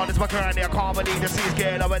as hard as my granny. I can't believe to see his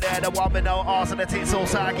girl over there. The one with no arse and the tits so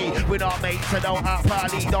saggy. We're not mates, so don't act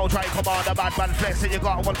pally. Don't try come on the bad man flex. And you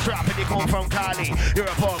got one strap and you come from Cali. You're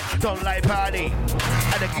a punk, don't like party.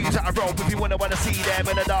 And the goose at a rope if you wanna see them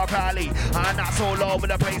in the dark alley. And that's all over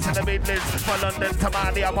the place in the Midlands. From London to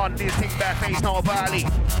Mali, I'm on this thing bare face, no valley.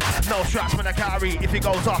 No straps when I carry. If he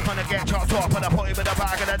goes off and I get chopped up and I put him in the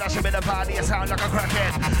bag and I dash him in the body, it sound like a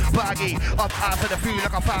crackhead. Baggy, up after the food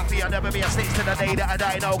like a fatty. I'll never be a snitch to the day that I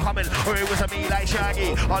die, no coming. Or it was a me like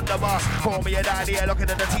Shaggy. On the bus, call me a daddy. Looking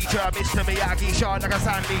at the teacher, Mr. Miyagi, short like a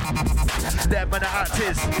Sandy. Them man the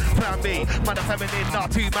actors, plan B. Man the feminine,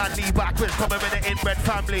 not too manly. Backwards, coming with an inbred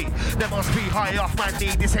family. They must be high off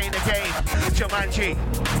manly, this ain't a game. Jumanji,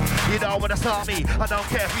 you don't wanna start me. I don't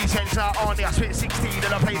care if you change that on me. I spit 16 and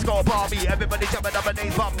the place go Barbie. Everybody jumping up my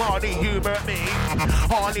names but Marley, you burnt me.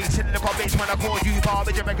 Harley, sitting look a bitch when I call you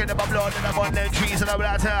Barbie. You're making up my blood and I'm on them trees and I'm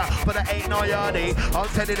like but I ain't no yardie. I'm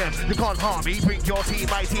telling them, you can't harm me. Bring your team,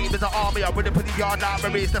 my team is an army. I'm ready to put the yard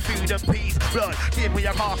libraries, the food and peace. Blood, give me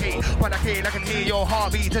a khaki. When I can hear your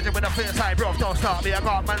heartbeat. Touch it with the first time, bro, don't start me. I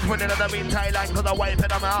got man's winning at them in Thailand cause I'm wiping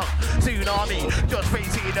them out. Tsunami, just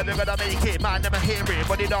face it, never gonna make it. Man, never hear it,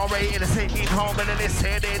 but they don't rate it. Sitting home and then it's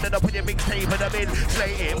sitting and I put your mixtape in the mid.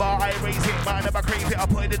 Slate it, but I raise it. Man, never crave it, I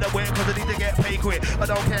put it in the work cause I need to get paid quick. I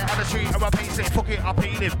don't care how the street or I pace it. Fuck it, I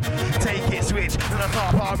paint him. Take it, switch, and I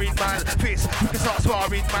start parring, man. Fist, you can start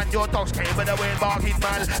sparring, man. Your dogs came but they weren't barking,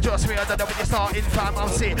 man. Just me, I don't know when you're starting, fam. I'm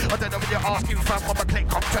sick, I don't know when you're asking, fam. On my click,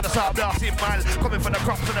 I'm trying to start blasting, man. Coming for the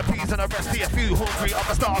crops and the peas and the rest. See a few hungry, I'm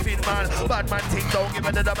a starving, man. Bad man thing, don't give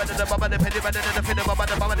a the bum and the bum and the penny, and the fin of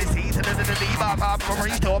the bum and the seat, and the knee back up from a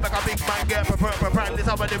restore. Make a big man get for brand. This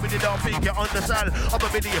I'm a really don't think you understand. I'm a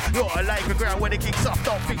video, you're like a ground when it kicks off.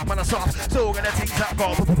 Don't think man, I'm soft. So gonna things that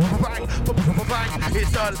go bang, bang.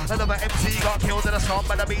 It's done. Another MC got killed in a slump,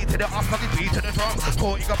 and I beat to the off, fucking beat to the drum.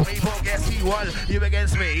 Thought you got play, but guess he won. You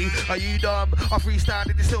against me? Are you dumb? I freestyle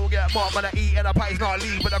and you still get more. Man, I eat and the pie's not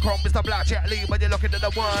leave, but the crumb is the black jet lead. When you're looking at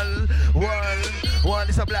the one.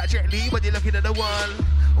 It's a black jet lead. When you're looking at the one.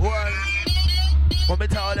 When me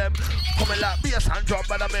tell them, coming like be a sand drop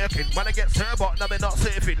and I'm making. When I get served, but now me not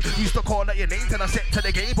surfing. Used to call out your name till I set to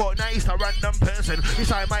the game, but now it's a random person.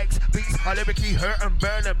 Inside Mike's beats, I lyrically hurt and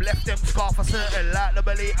burn them. Left them scar for certain, like the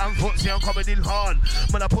belly and footsie, I'm coming in hard.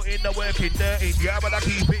 Man, I put in the work in dirty, yeah, but I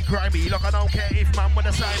keep it grimy. Look, I don't care if man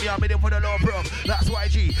wanna sign me, I'm in for the low bro. That's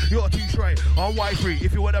YG, you're too straight. I'm Y3,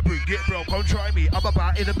 if you wanna bring it, bro, come try me. I'm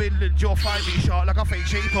about in the Midlands, you'll find me short like a fake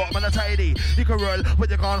shape up, man, a tidy. You can roll, but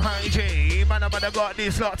you can't hygiene. Man, I got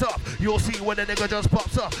this locked up. You'll see when the nigga just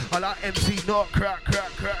pops up. I like MC not crack.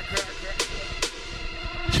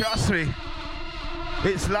 Trust me.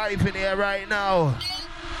 It's live in here right now.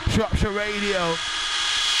 Shropshire Radio.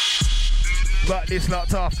 Got this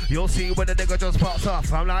locked off. You'll see when the nigga just pops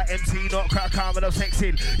off. I'm like MC not crack, I'm when I'm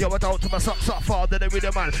sexing. Yo, I don't to my socks off harder than with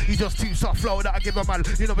a man. He's just too soft flow that I give a man.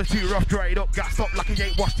 You know it's too rough, dried up, gassed up like he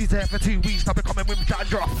ain't washed his hair for 2 weeks. Stop it coming with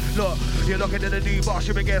dandruff. Look, you're looking at the new boss,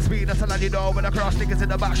 you against me. That's a land you know when I cross niggas in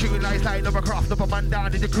the back shooting lights like Nova Croft. Up a man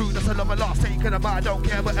down in the crew, that's another loss. Taking a man, I don't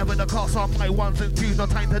care whatever the cost. On my ones and twos, no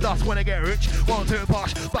time to dust. When I get rich, won't turn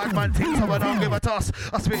posh. Bad man things, so I don't give a toss.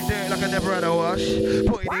 I spit dirt like I never had a wash.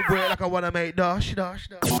 Put it in work like I wanna make dash.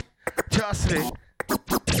 Trust me.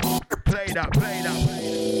 Play that.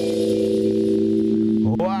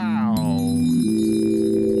 Wow.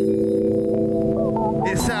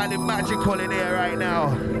 It's sounding magical in here right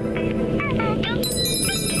now.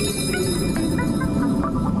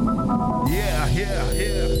 Yeah.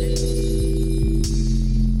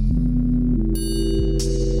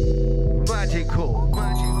 Magical.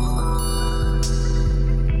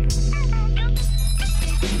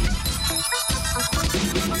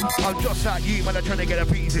 I'm just like you, man, I'm trying to get a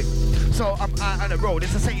breezy. So I'm out on the road,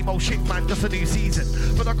 it's the same old shit, man, just a new season.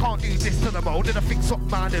 But I can't do this to the mode, and I fix up,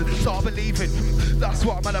 man, and start believing. That's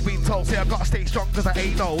what, man, I've been told. Say I gotta stay strong, cause I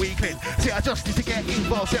ain't no weakling. Say I just need to get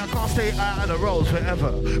involved, say I can't stay out on the roads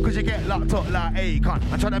forever. Cause you get locked up like Akon.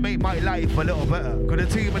 I'm trying to make my life a little better. Cause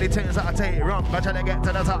there's too many things that I take wrong. I'm trying to get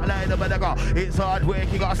to the top line, but I got, it's hard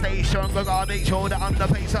work, you gotta stay strong. I gotta make sure that I'm the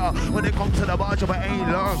pacer when it comes to the bar, but it ain't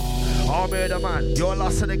long. Oh, murder man, you're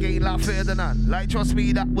lost in the game like further now. man. Like, trust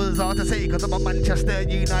me, that was hard to say, cause I'm a Manchester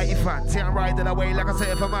United fan. See, I'm riding away like a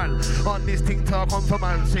surfer man. On this thing to come for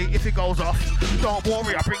man. See, if it goes off, don't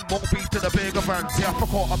worry, I bring more beef to the bigger van. See, I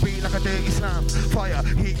forgot I beat like a dirty slam. Fire,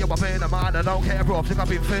 heat, you're a burner man. I don't care, bro, think I've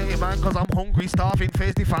been 30, man, cause I'm hungry, starving,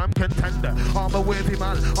 thirsty, fam, contender. I'm a worthy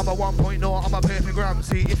man, I'm a 1.0, I'm a perfect gram.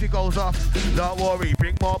 See, if it goes off, don't worry,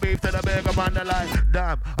 bring more beef to the bigger man. They're like,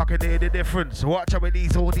 damn, I can hear the difference. Watch out with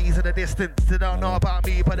these all these in the distance. They don't know about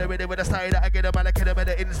me, but they're ready with a style that I get them and I kill them in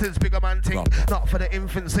the instance. Bigger man thing, not for the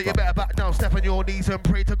infants. So you better back down, step on your knees and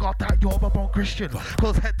pray to God that you're a born Christian.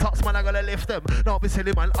 Cause head tops, man, I gotta lift them. Don't be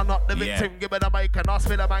silly, man, I'm not the victim. Give me the mic and ask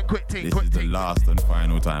me the man, quick thing, quick thing. This is the last and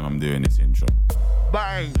final time I'm doing this intro.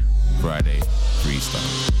 Bang! Friday,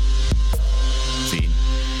 freestyle. See?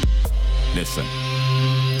 Listen.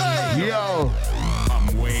 Hey. Yo!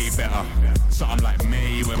 I'm way better. So I'm like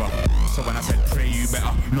Mayweather. So when I said pray, you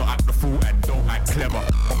better not act the fool and don't act clever.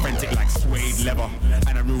 Authentic like suede leather.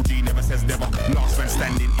 And a real G never says never. Last man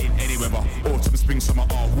standing in any weather. Autumn, spring, summer,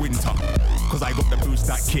 or winter. Cause I got the boost,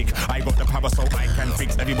 that kick. I got the power so I can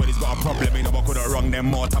fix. Everybody's got a problem, you know I could've wrong them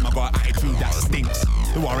more time. I got an attitude that stinks.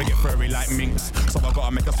 The worry get furry like minks. So I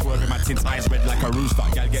gotta make a swerve in my tints. Eyes red like a rooster.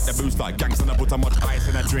 Gal get the booster. Gangs on the butter, much ice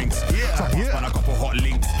in the drinks. Yeah. On a couple hot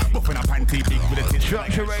links. Buffing a panty big with a tints.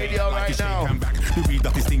 Structure radio right now. The weed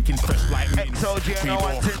that is thinking fresh like mint. XOG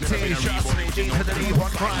M1X Trust me, deep to the deep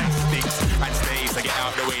on crime. Sticks and stays to get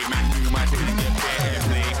out the way, man. Do my thing and get fair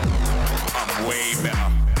play. I'm way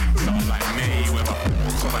better. So I'm like Mayweather.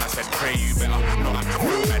 So when I said pray, you better not act the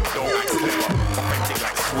fool and don't act clever. Authentic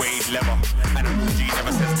like suede leather. And a real G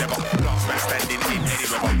never says never. Last man standing in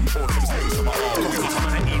any weather. Autumn, spring, summer, all these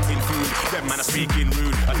man are eating food. Them man are speaking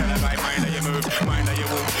rude. I tell a guy, mind how you move, mind how you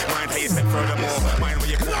walk, mind how you step furthermore, mind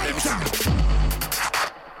where you put them shit.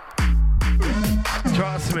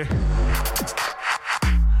 Trust me,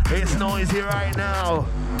 it's noisy right now.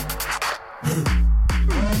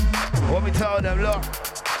 What we tell them, look.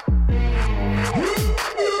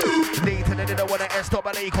 They don't wanna stop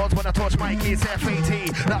my cause when I touch my kids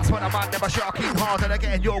FAT. That's when a man never shocking hard and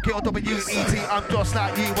again yo kill W-E-T. I'm just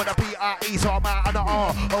like you when I P-I-E, so I'm out on the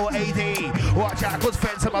R-O-A-D. Watch out cause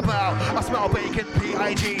fence I'm about. I smell bacon,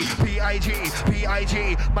 P-I-G, P-I-G, P-I-G.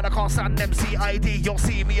 Man I can't stand them C-I-D. You'll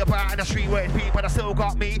see me about in the street where it's P, but I still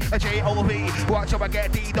got me a J-O-V. Watch how I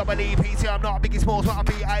get D-W-E-P. See I'm not Biggie Smalls but I'm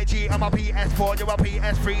P-I-G. I'm a PS4, you're a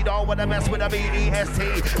PS3. Don't wanna mess with a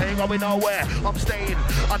B-E-S-T. Ain't going nowhere, I'm staying.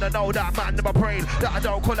 And I know that man never prayed that I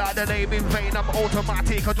don't call out the name in vain. I'm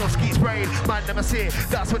automatic, I just keep spraying. Man never see it,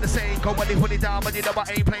 that's what they're saying. Go when they put it down, but you know I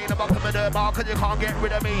ain't playing. I'm up in the mark and you can't get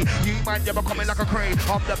rid of me. You man never coming like a crane.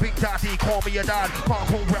 I'm the big daddy, call me your dad. Can't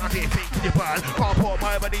call round here, think to the bad. Can't put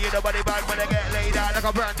my money in the money bag when I get laid out like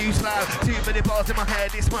a brand new slab. Too many bars in my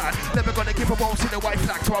head, it's mad. Never gonna give a won't see the white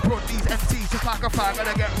flag. So I brought these MCs just like a fag and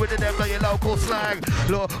I get rid of them like your local slang.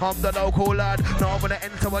 Look, I'm the local lad. Now when I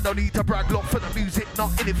enter, I don't need to brag. Look for the music,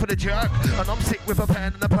 not in it for the jerk. And I'm sick with a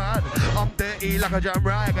pen and a pad. I'm dirty like a jam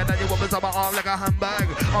rag. And then your woman's on my arm like a handbag.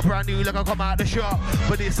 I'm brand new like I come out the shop.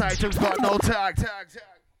 But this item's got no tag.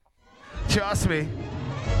 Trust me.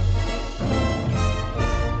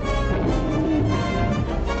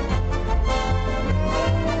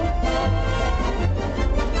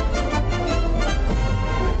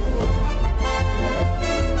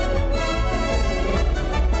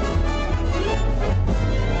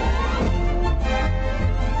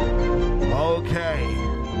 Okay.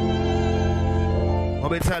 I've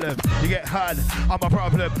been telling you get hard, I'm a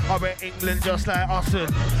problem. I'm in England just like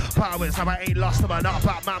Austin. Powers, I ain't lost them, I'm not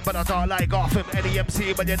Batman, but I don't like Gotham. Any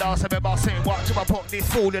MC, but you know, some of us saying, watch if I put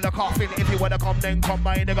this fool in a coffin. If you wanna come, then come,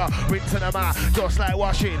 my nigga. Rinse in the mat, just like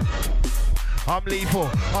washing. I'm lethal,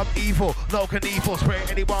 I'm evil, no Knievel. Spray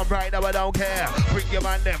anyone right now, I don't care. Bring your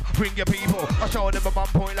man them, bring your people. I show them a man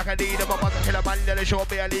point like I need them. I must kill a man, then they show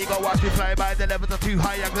me a legal. Watch me fly by, the levels are too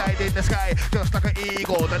high. I glide in the sky, just like an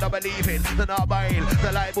eagle. They're not believing, they're not buying.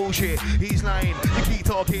 They're like bullshit, he's lying. You keep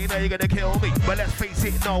talking, now you're gonna kill me. But let's face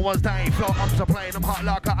it, no one's dying. Flow, I'm supplying, I'm hot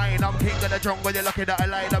like an iron. I'm king of the jungle, you're looking at a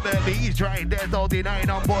line. I'm me, he's drying, there's no denying.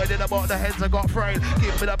 I'm boiling about the heads I got fried.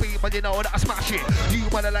 Give me the beat, but you know that I smash it. You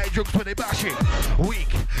wanna like drugs when they bash it.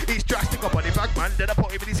 Weak, it's drastic up on the bag man, then I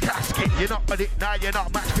put him in his casket. You're not with it, now you're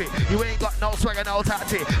not match fit. You ain't got no swagger, no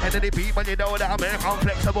tactic. And then the beat, but you know that I'm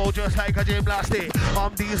flexible just like a gym plastic.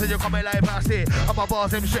 I'm diesel, you coming like plastic. I'm a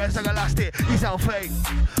bars, them stress like elastic. You sound fake,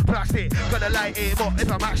 plastic, gonna light it, but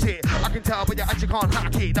if I match it, I can tell, but you actually can't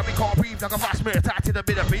hack it. That we can't breathe like a fast mirror, tactic a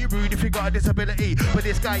bit of be rude if you got a disability. But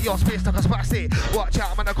this guy, you're spaced like a spastic. Watch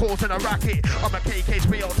out, man, I'm causing a racket. I'm a KK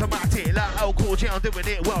spray automatic, like X-O.G, I'm doing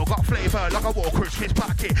it well. Got flavour like a Walker's Fizz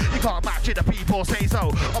packet. You can't match it, the people say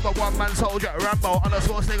so. I'm a one-man soldier, Rambo, on a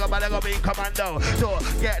source nigga, but I got me in commando. So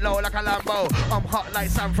get low like a Lambo, I'm hot like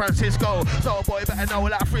San Francisco. So boy, better know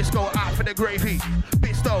like Frisco, out for the gravy.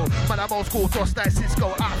 Bisto, man, I'm old school, just like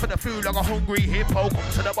Cisco. Out for the food like a hungry hippo.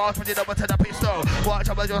 Come to the bar, put it over to the pistol. Watch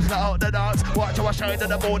how I just let out the dance. Watch how I shine on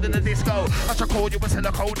the board in the disco. I should call you a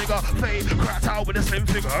silicone nigga. Fade, cracked out with a slim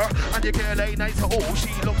figure. And you get late nights at all. She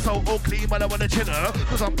looks so ugly, man, I wanna chill her.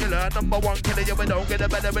 Cause I'm killer, number one killer. You don't get a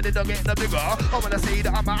better, but it don't get no bigger. I wanna say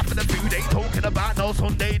that I'm out for the food. Ain't talking about no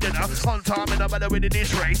Sunday dinner. On time and I'm better winning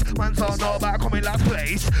this race. Man, so know about coming last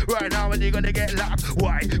place. Right now, and you're gonna get lapped.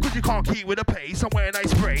 Why? Cause you can't keep with the pace. I'm wearing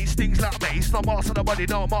nice sprays. Things like mace. No marks on the body,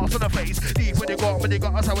 no marks on the face. Deep when you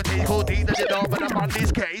got us, I would take all deep that you know, but I'm on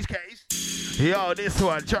this case. Yo, this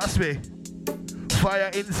one, trust me.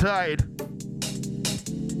 Fire inside.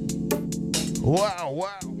 Wow.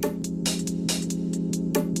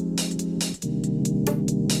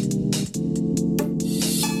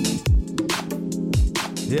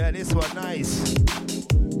 Yeah, this one nice.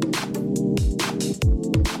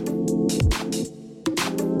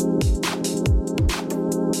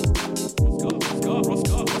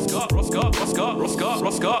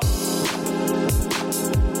 Rosca.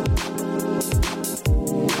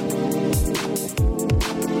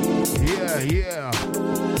 Yeah.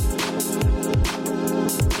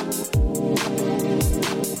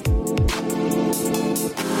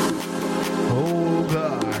 Oh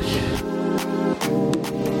gosh.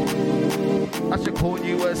 I should call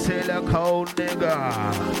you a silicone nigga.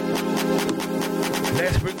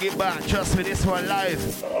 Let's bring it back, trust me, this one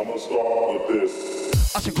live. I'ma start with this.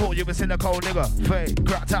 I should call you a silicone nigga. Fake,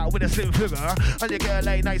 cracked out with a slim figure. And you get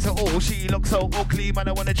late nights at all. She looks so ugly, man,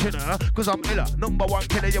 I wanna chin her. Cause I'm iller, number one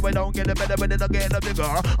killer. You don't get a better, but it don't get no bigger.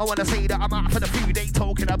 I wanna say that I'm out for the food. Ain't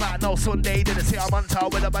talking about no Sunday. Didn't see I'm on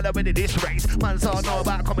top with a better winning this race. Man, so I know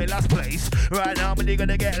about coming last place. Right now, but you're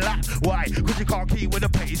gonna get lapped. Why? Cause you can't keep with the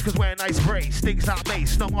pace. Cause we're a nice brace. Things like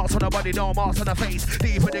mace. No marks on the body, no marks on the face.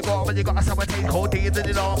 Deep when you go, when you got a sabotage. Cold deeds in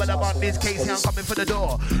the door. But I'm on this case, I'm coming for the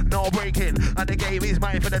door. No breaking. And the game is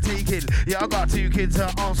mine for the taking. Yeah, I got 2 kids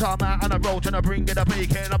on some out on a road trying to bring in the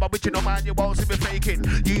bacon. I'm a bitch, no man, you won't see me faking.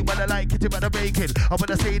 You better like it, you better bake it. I'm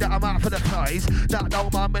gonna say that I'm out for the fries. That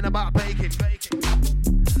don't mind when I'm out baking.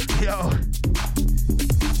 Yo,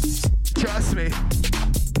 trust me.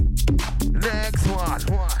 Next one.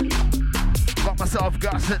 Got myself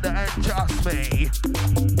gas at the end, trust me.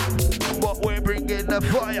 But we're bringing the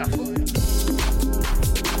fire.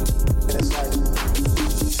 It's like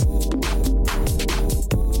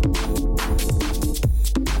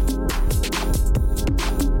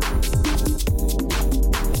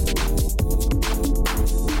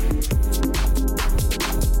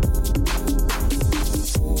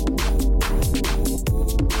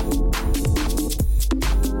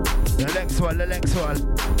the next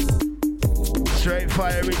one. Straight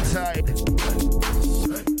fire inside.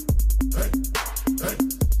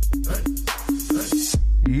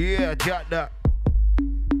 Yeah, jack that.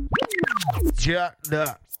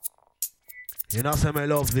 You know, some I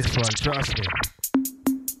love this one, trust me.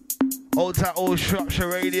 Old Shropshire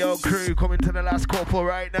Radio crew coming to the last couple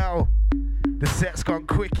right now. The set's gone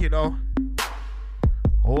quick, you know.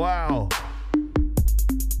 Wow.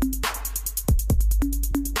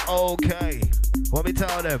 Okay, what me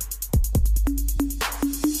tell them?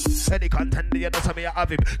 Any contender, you know, some me have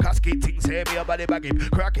him. Casket things, say me a body bag him.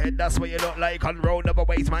 Crackhead, that's what you look like on road. Never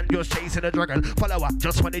waste man, just chasing a dragon. Follower,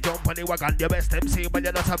 just when they jump on the wagon. Your best MC, but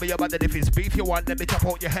you not have your body. If it's beef you want, let me chop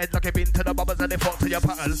out your head like you've been to the bubbles and they fought to your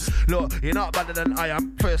pattern. Look, you're not better than I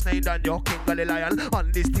am. First name Daniel, King of the Lion. On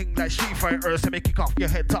this thing like Street Fighter, so me kick off your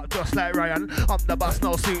head top just like Ryan. I'm the boss,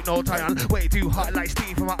 no suit, no tie on. Way too hot like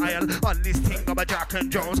Steve from my iron. On this thing, I'm a Jack and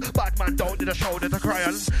Jones. Bad man don't need a shoulder to cry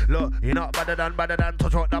on. Look, you're not better than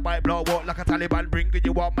touch out the bike, blow walk like a Taliban. Bring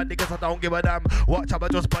you up, man, niggas, I don't give a damn. Watch out, I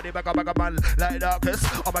just body bag a man like that, cause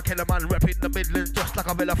I'm a killer man, repping the Midlands just like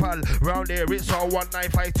a Villa fan. Round here it's all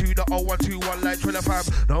 1952, the 0121 like Triller fam.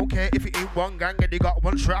 Don't care if it ain't one gang and they got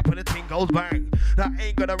one strap and the thing goes bang. That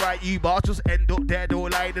ain't gonna write you bars, just end up dead or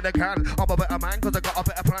lying in a can. I'm a better man cause I got a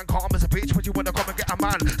better plan. Calm as a bitch, but you wanna come and get a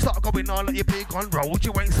man. Start going on like you big on road.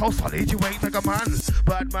 You ain't so solid, you ain't like a man.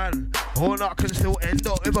 Bad man, or not can still end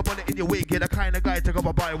up with a bullet in your wig. You're the kind of guy to go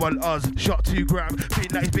buy one us. Shot 2 grams, feel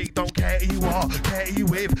like it's big, don't care who you are, care who you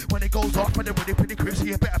with. When it goes off and they're really pretty crisp,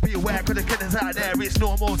 you better be aware cause the killers out there, it's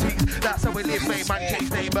normal things. That's how we live, mate, man,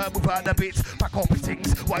 change name, move out the bits, back up with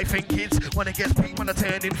things, wife and kids. When it gets peak, when I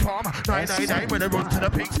turn in farm, 999, when gonna run to the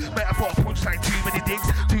pigs. Metaphor punch like too many digs,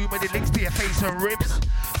 too many links to your face and ribs.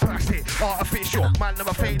 Plastic, artificial, man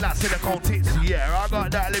never fake like silicone tits. Yeah, I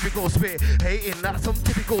got that lyrical spit. Hating that's some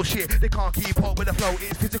typical shit. They can't keep up with the flow,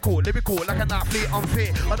 it's physical, lyrical, like an athlete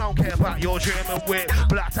unfit. I don't care about your German wit.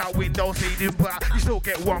 Blacked out windows leading back. You still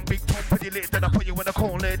get one big pump in your lip, then I put you in the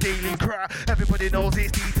corner, daily crack. Everybody knows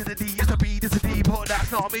it's D to the D, used to be to the D, but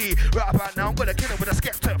that's not me. Right about now, I'm gonna kill it with a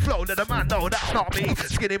skeptic flow. Let the man know that's not me.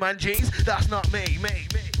 Skinny man jeans, that's not me.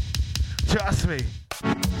 Trust me.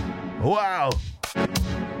 Wow.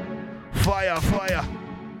 Fire.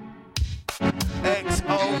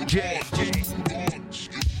 XOG.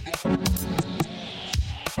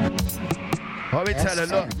 What we tell her,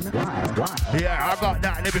 look. Yeah, I got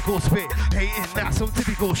that lyrical spit. Hating that's some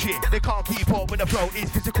typical shit. They can't keep up with the flow, it's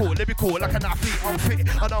physical, lyrical, like an athlete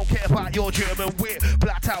unfit. I don't care about your German wit.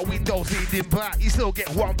 Blacked out windows leading back. You still get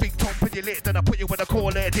one big thump in your lip, then I put you in the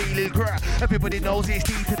corner, dealing crap. Everybody knows it's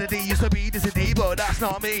D to the D, used to be this a D, but that's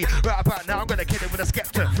not me. Right about now, I'm gonna kill it with a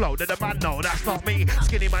skeptic flow. Let the man know that's not me.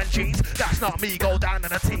 Skinny man jeans, that's not me. Go down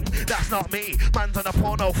on a ting, that's not me. Man's on a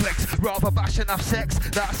porno flex, rather bash and have sex,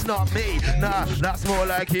 that's not me. Nah, that's more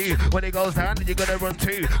like you. When it goes down, then you're gonna run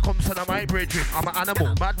too. Comes to the mind bridging. I'm an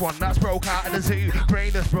animal, mad one that's broke out of the zoo.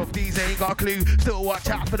 Brainless, bro, these ain't got a clue. Still watch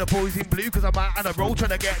out for the boys in blue, cause I'm out on the road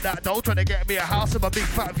trying to get that dough, trying to get me a house with a big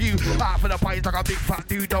fat view. Out for the pies like a big fat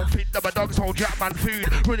dude. Don't think that my dogs hold jack man food.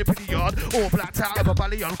 Running pretty yard, all blacked out of a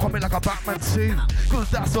ballion, coming like a Batman suit. Cause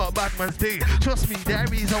that's what bad mans do. Trust me, there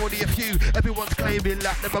is only a few. Everyone's claiming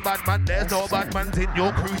like they're a bad man. There's no bad mans in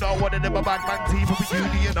your crew. No one of them a bad man. Even for you,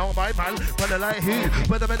 do you know my man? But like who?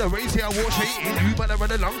 But I'm in a race here, I walk straight in. You better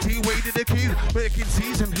run along till you waited the queue. Making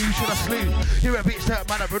season, who should I slew? You're a bitch that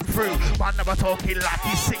man I run through. Man never talking like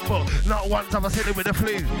he's sick, but not once have I seen him with the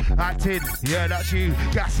flu. Acting, yeah, that's you.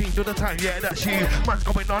 Gassing to the time, yeah, that's you. Man's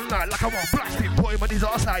going on like I want blasting. Put him on his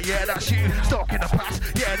arse like, yeah, that's you. Stuck in the past,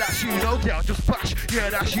 yeah, that's you. No girl, just bash, yeah,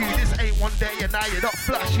 that's you. This ain't one day and now you're not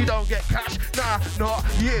flash. You don't get cash, nah, not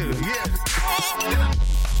you, yeah.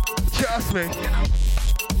 Trust me.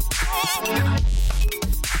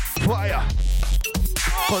 Fire.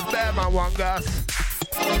 Cause bear man want gas.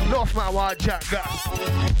 North man want jack gas.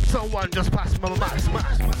 Someone just passed my max.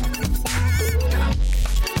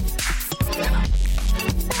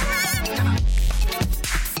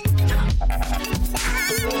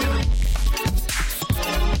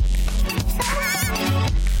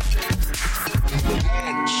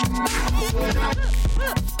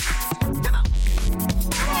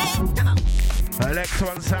 Alexa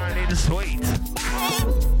one sounding sweet.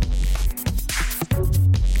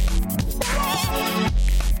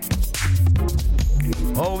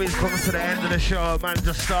 Always comes to the end of the show, man,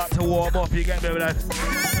 just start to warm up, you get me with that?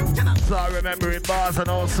 Start remembering bars and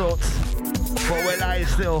all sorts. But we're live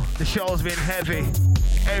still, the show's been heavy,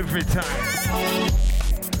 every time.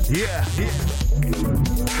 Yeah.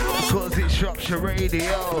 Cause it's Shropshire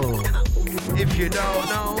Radio. If you don't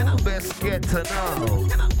know, best get to know.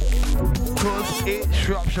 Cause it's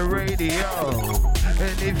Shropshire Radio.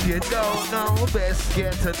 And if you don't know, best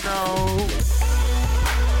get to know.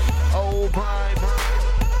 Oh my.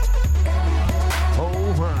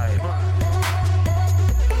 Oh my.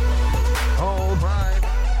 Oh my.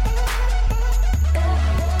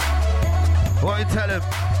 What you tell him?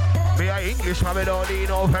 Me a English man, me don't need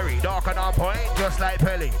no ferry. Dark and on point, just like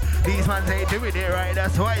Pelly. These mans ain't doing it right,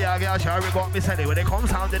 that's why I get sure got me selling. When it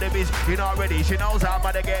comes down to the bitch, you're not ready. She knows how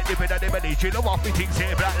man to get dipping at the belly. She love off me things,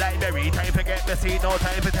 say black like berry. Time for get messy, no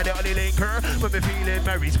time for tell it on the linker. When me feeling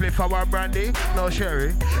merry, split for one brandy, no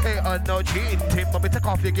sherry. Ain't on no cheating tip, but me take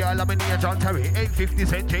off your girl, I'm in here John Terry. Ain't 50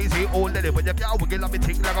 cent Jay-Z, old lily. When you can't wiggle, let me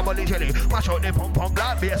think like a bully jelly. Mash out the pom-pom,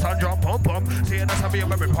 black bass and drum pom-pom. Saying that's how me a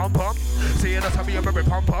very pom-pom. Saying that's how me a very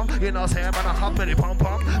pom-pom. You know, say man, I have many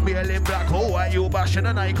pom-pom. Me a limb black hole, why you bashing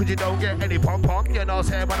a night? Cause you don't get any pom-pom. You know,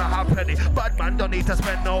 say man, I have plenty. Bad man don't need to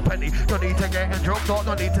spend no penny. Don't need to get a drunk,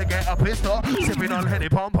 don't need to get a pistol. Sipping on Henny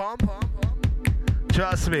pom-pom.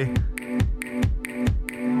 Trust me.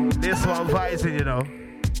 This one vibes, you know.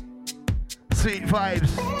 Sweet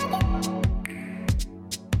vibes.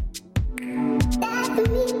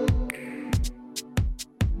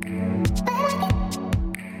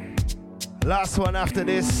 Last one after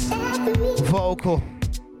this, vocal.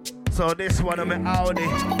 So this one I'm Audi.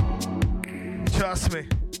 Trust me.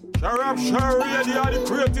 Shropshire Radio, the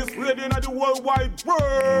greatest radio in the world wide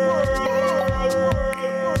world.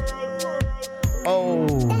 Oh,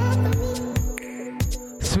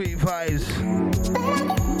 sweet vibes.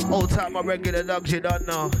 Old time my regular dogs, you don't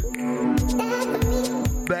know.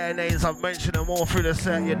 Bare names, I've mentioned them all through the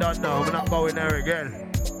set, you don't know. I'm not going there again.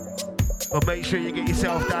 But make sure you get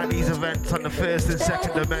yourself down these events on the 1st and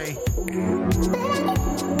 2nd of May.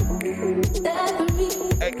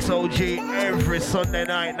 XOG every Sunday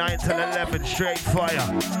night, 9 till 11, straight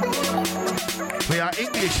fire. We are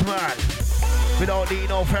English, man. We don't need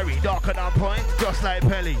no ferry, darker than point, just like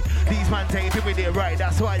Pelly. These man take it with it right,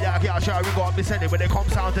 that's why y'all get sure we got me sending. When it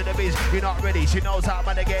comes down to the biz, you're not ready. She knows how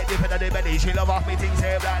man to get different than the belly. She love off me things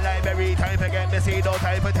say black like berry. Time for get messy, no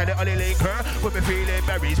time for tell it only link her. When me feeling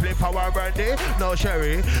berry, split power brandy, no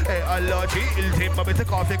sherry. Hey, allergy, ill tip, but me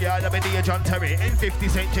take off the girl, let me need John Terry. In 50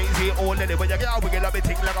 cent Jay-Z, all in it, when you get out, we get a bit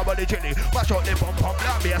thing like a body chili. Mash out the pump pump,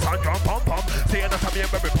 like me a sun drum pump pump. Say you know some of your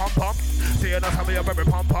berry pump pump. Say you know some of your berry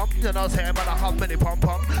pump pump. You know say man I have many pump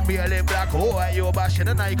pump. Me a live black hole, why you bashing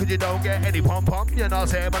the night, cause you don't get any pump pump. You know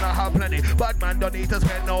say man I have plenty. Bad man don't need to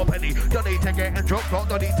spend no penny. Don't need to get a drop,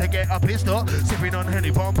 don't need to get a pistol. Sipping on Henny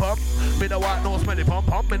pump pump. Me don't want no smelly pump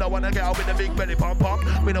pump. Me don't wanna get out with a big belly pump pump.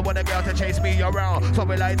 Me don't wanna get out to chase me around. So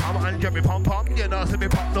we like Tom and Jerry pump pump. You know see me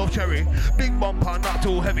pump no cherry. Big bumper, not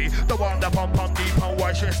too heavy. The one that pump pump deep and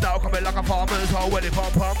wash your style coming like a farmer's hoe when it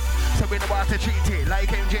pump pump. So we don't want to treat it like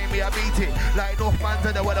MJ me I beat it. Like enough man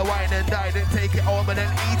to the wanna wine and die, then take it home and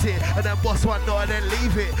then eat it. And then boss one no and then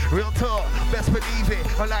leave it. Real talk, best believe it.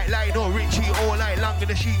 I like Lionel Richie all night long in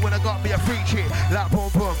the sheet when I got me a free chick. Like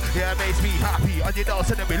pum pum, yeah it makes me happy. On your dance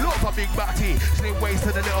and then we look for big batty. Slim waist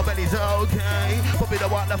to the little belly's okay. But we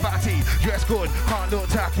don't want the fatty. Dress good, can't look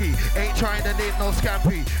tacky. Ain't trying to knit no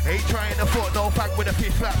scampy. Ain't trying to foot no fag with a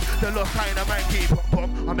fifth flap. The look kinda manky. Pum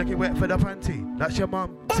pum, I make it wet for the panty. That's your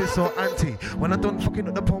mum, sis or auntie. When I done fucking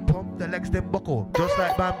up the pum pum, the legs them buckle. Just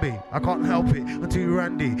like Bambi, I can't help it. I'm too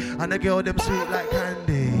randy. And the girl them sweet like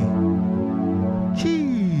candy.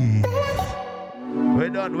 Jeez. We're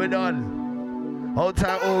done. Hold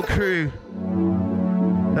tight all crew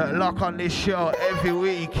that lock on this show every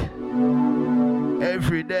week,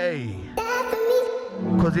 every day.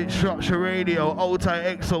 Cause it's Structure Radio, Hold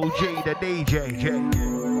tight XOG, the DJ.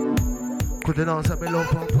 Could you not say me love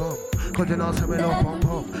pom pom? Could you not say me love pom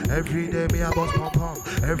pom? Every day me a bust pom pom.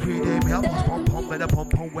 Every day me a bust pom pom. Me the pom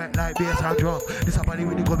pom wet like bass and drum. This a body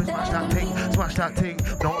really good, me smash that thing.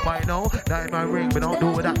 Don't buy no diamond ring, but don't do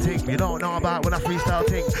with that thing. You don't know about when I freestyle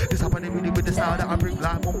thing. This a body really with the style that I bring.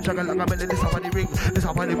 Like mum juggle like a melody, this a body ring. This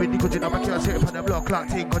a body really good, you know I can't sit for the block like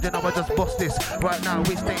thing. Cause you know I just bust this. Right now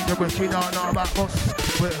it's dangerous, you don't know about us.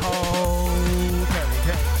 With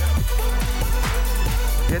okay.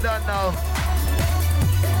 You don't know.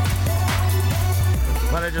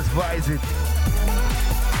 Man, I just vibes it.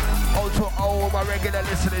 Also, all my regular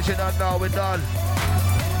listeners, you don't know, we're done.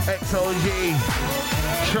 XOG,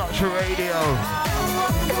 Structure Radio,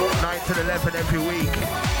 9 to 11 every week.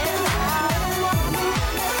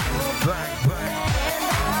 Bang, bang.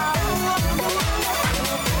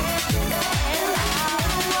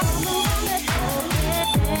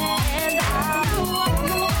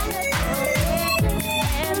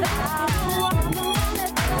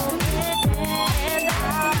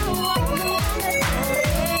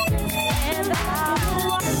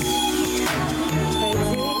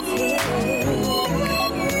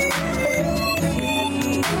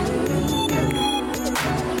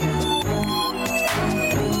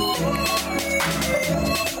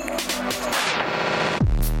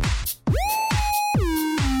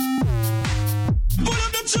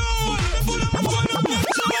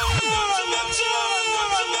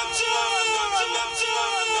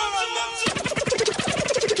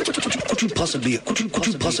 Could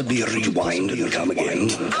you possibly rewind and come again?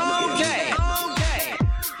 Okay.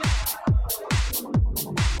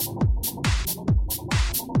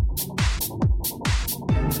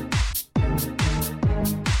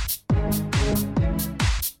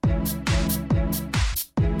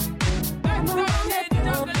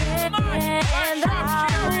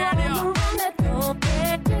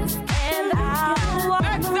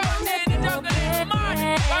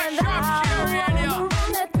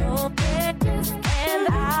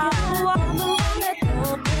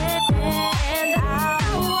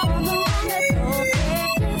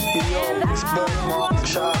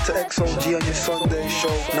 XOG on your Sunday show,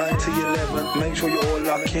 9 to 11. Make sure you all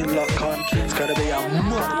lock in, lock on. It's gotta be a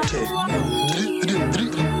multi.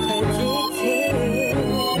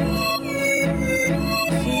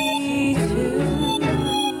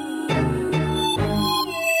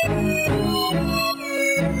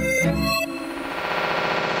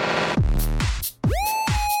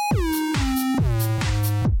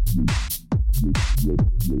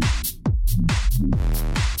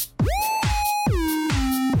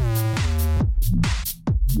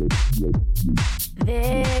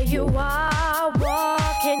 There you are,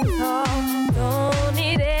 walking tall. Don't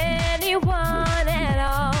need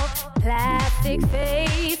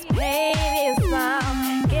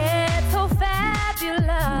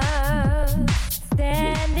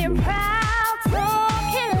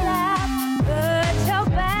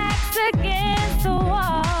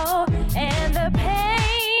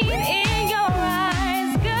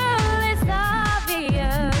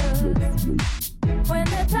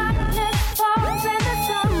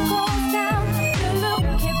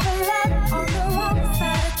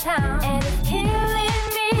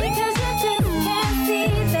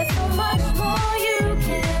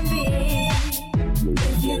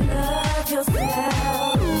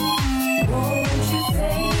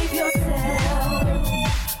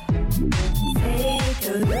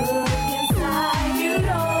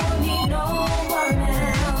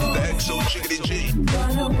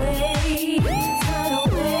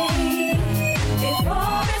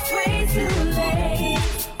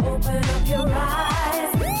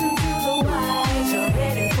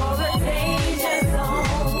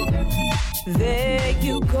There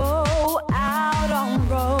you go, out on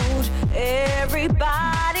road.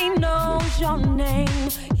 Everybody knows your name.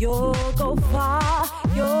 You'll go far,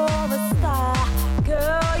 you're a star.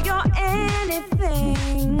 Girl, you're anything.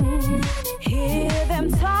 Hear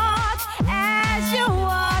them talk as you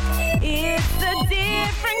walk. It's a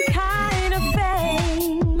different kind of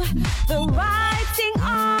fame. The writing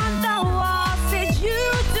on the wall says you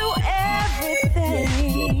do everything.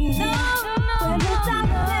 When the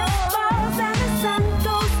darkness falls and the sun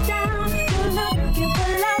goes down, you're looking for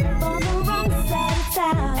love on the wrong side of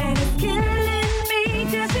town. And it's killing me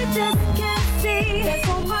 'cause you just can't see there's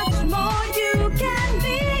so much more you can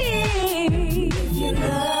be. If you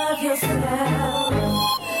love yourself,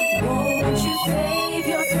 won't you save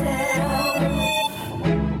yourself?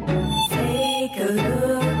 Take a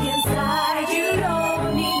look inside, you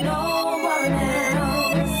don't need no one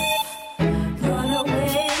else. Run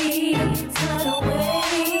away, turn away,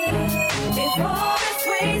 before it's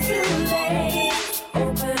way too late.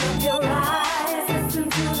 Open up your eyes, listen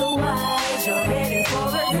to the wise, you're headed for a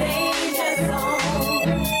danger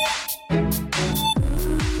zone.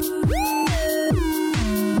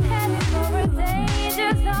 Headed for a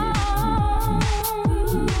danger zone.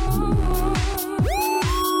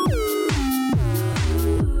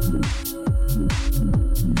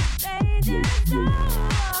 Danger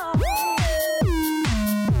zone.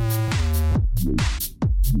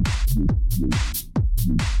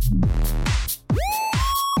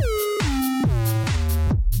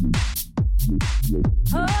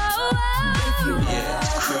 Yeah,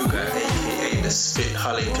 it's Kruger, aka the Spit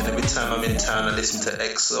Holic, and every time I'm in town I listen to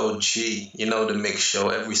XOG, you know the mix show,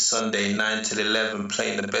 every Sunday 9 till 11,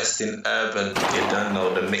 playing the best in urban. You don't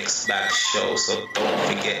know the Mix Bag Show, so don't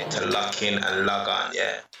forget to lock in and log on,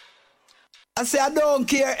 yeah. I say I don't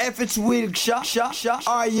care if it's Wiltshire,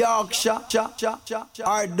 or Yorkshire,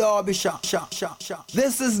 or Derbyshire.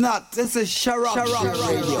 This is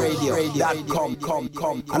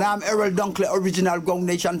ShRockRadio.com. And I'm Errol Dunkley, original Gong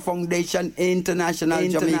Nation Foundation, international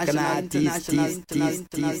Jamaican artist.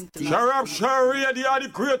 ShRock Radio, the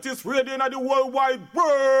greatest radio in the world wide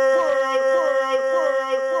world.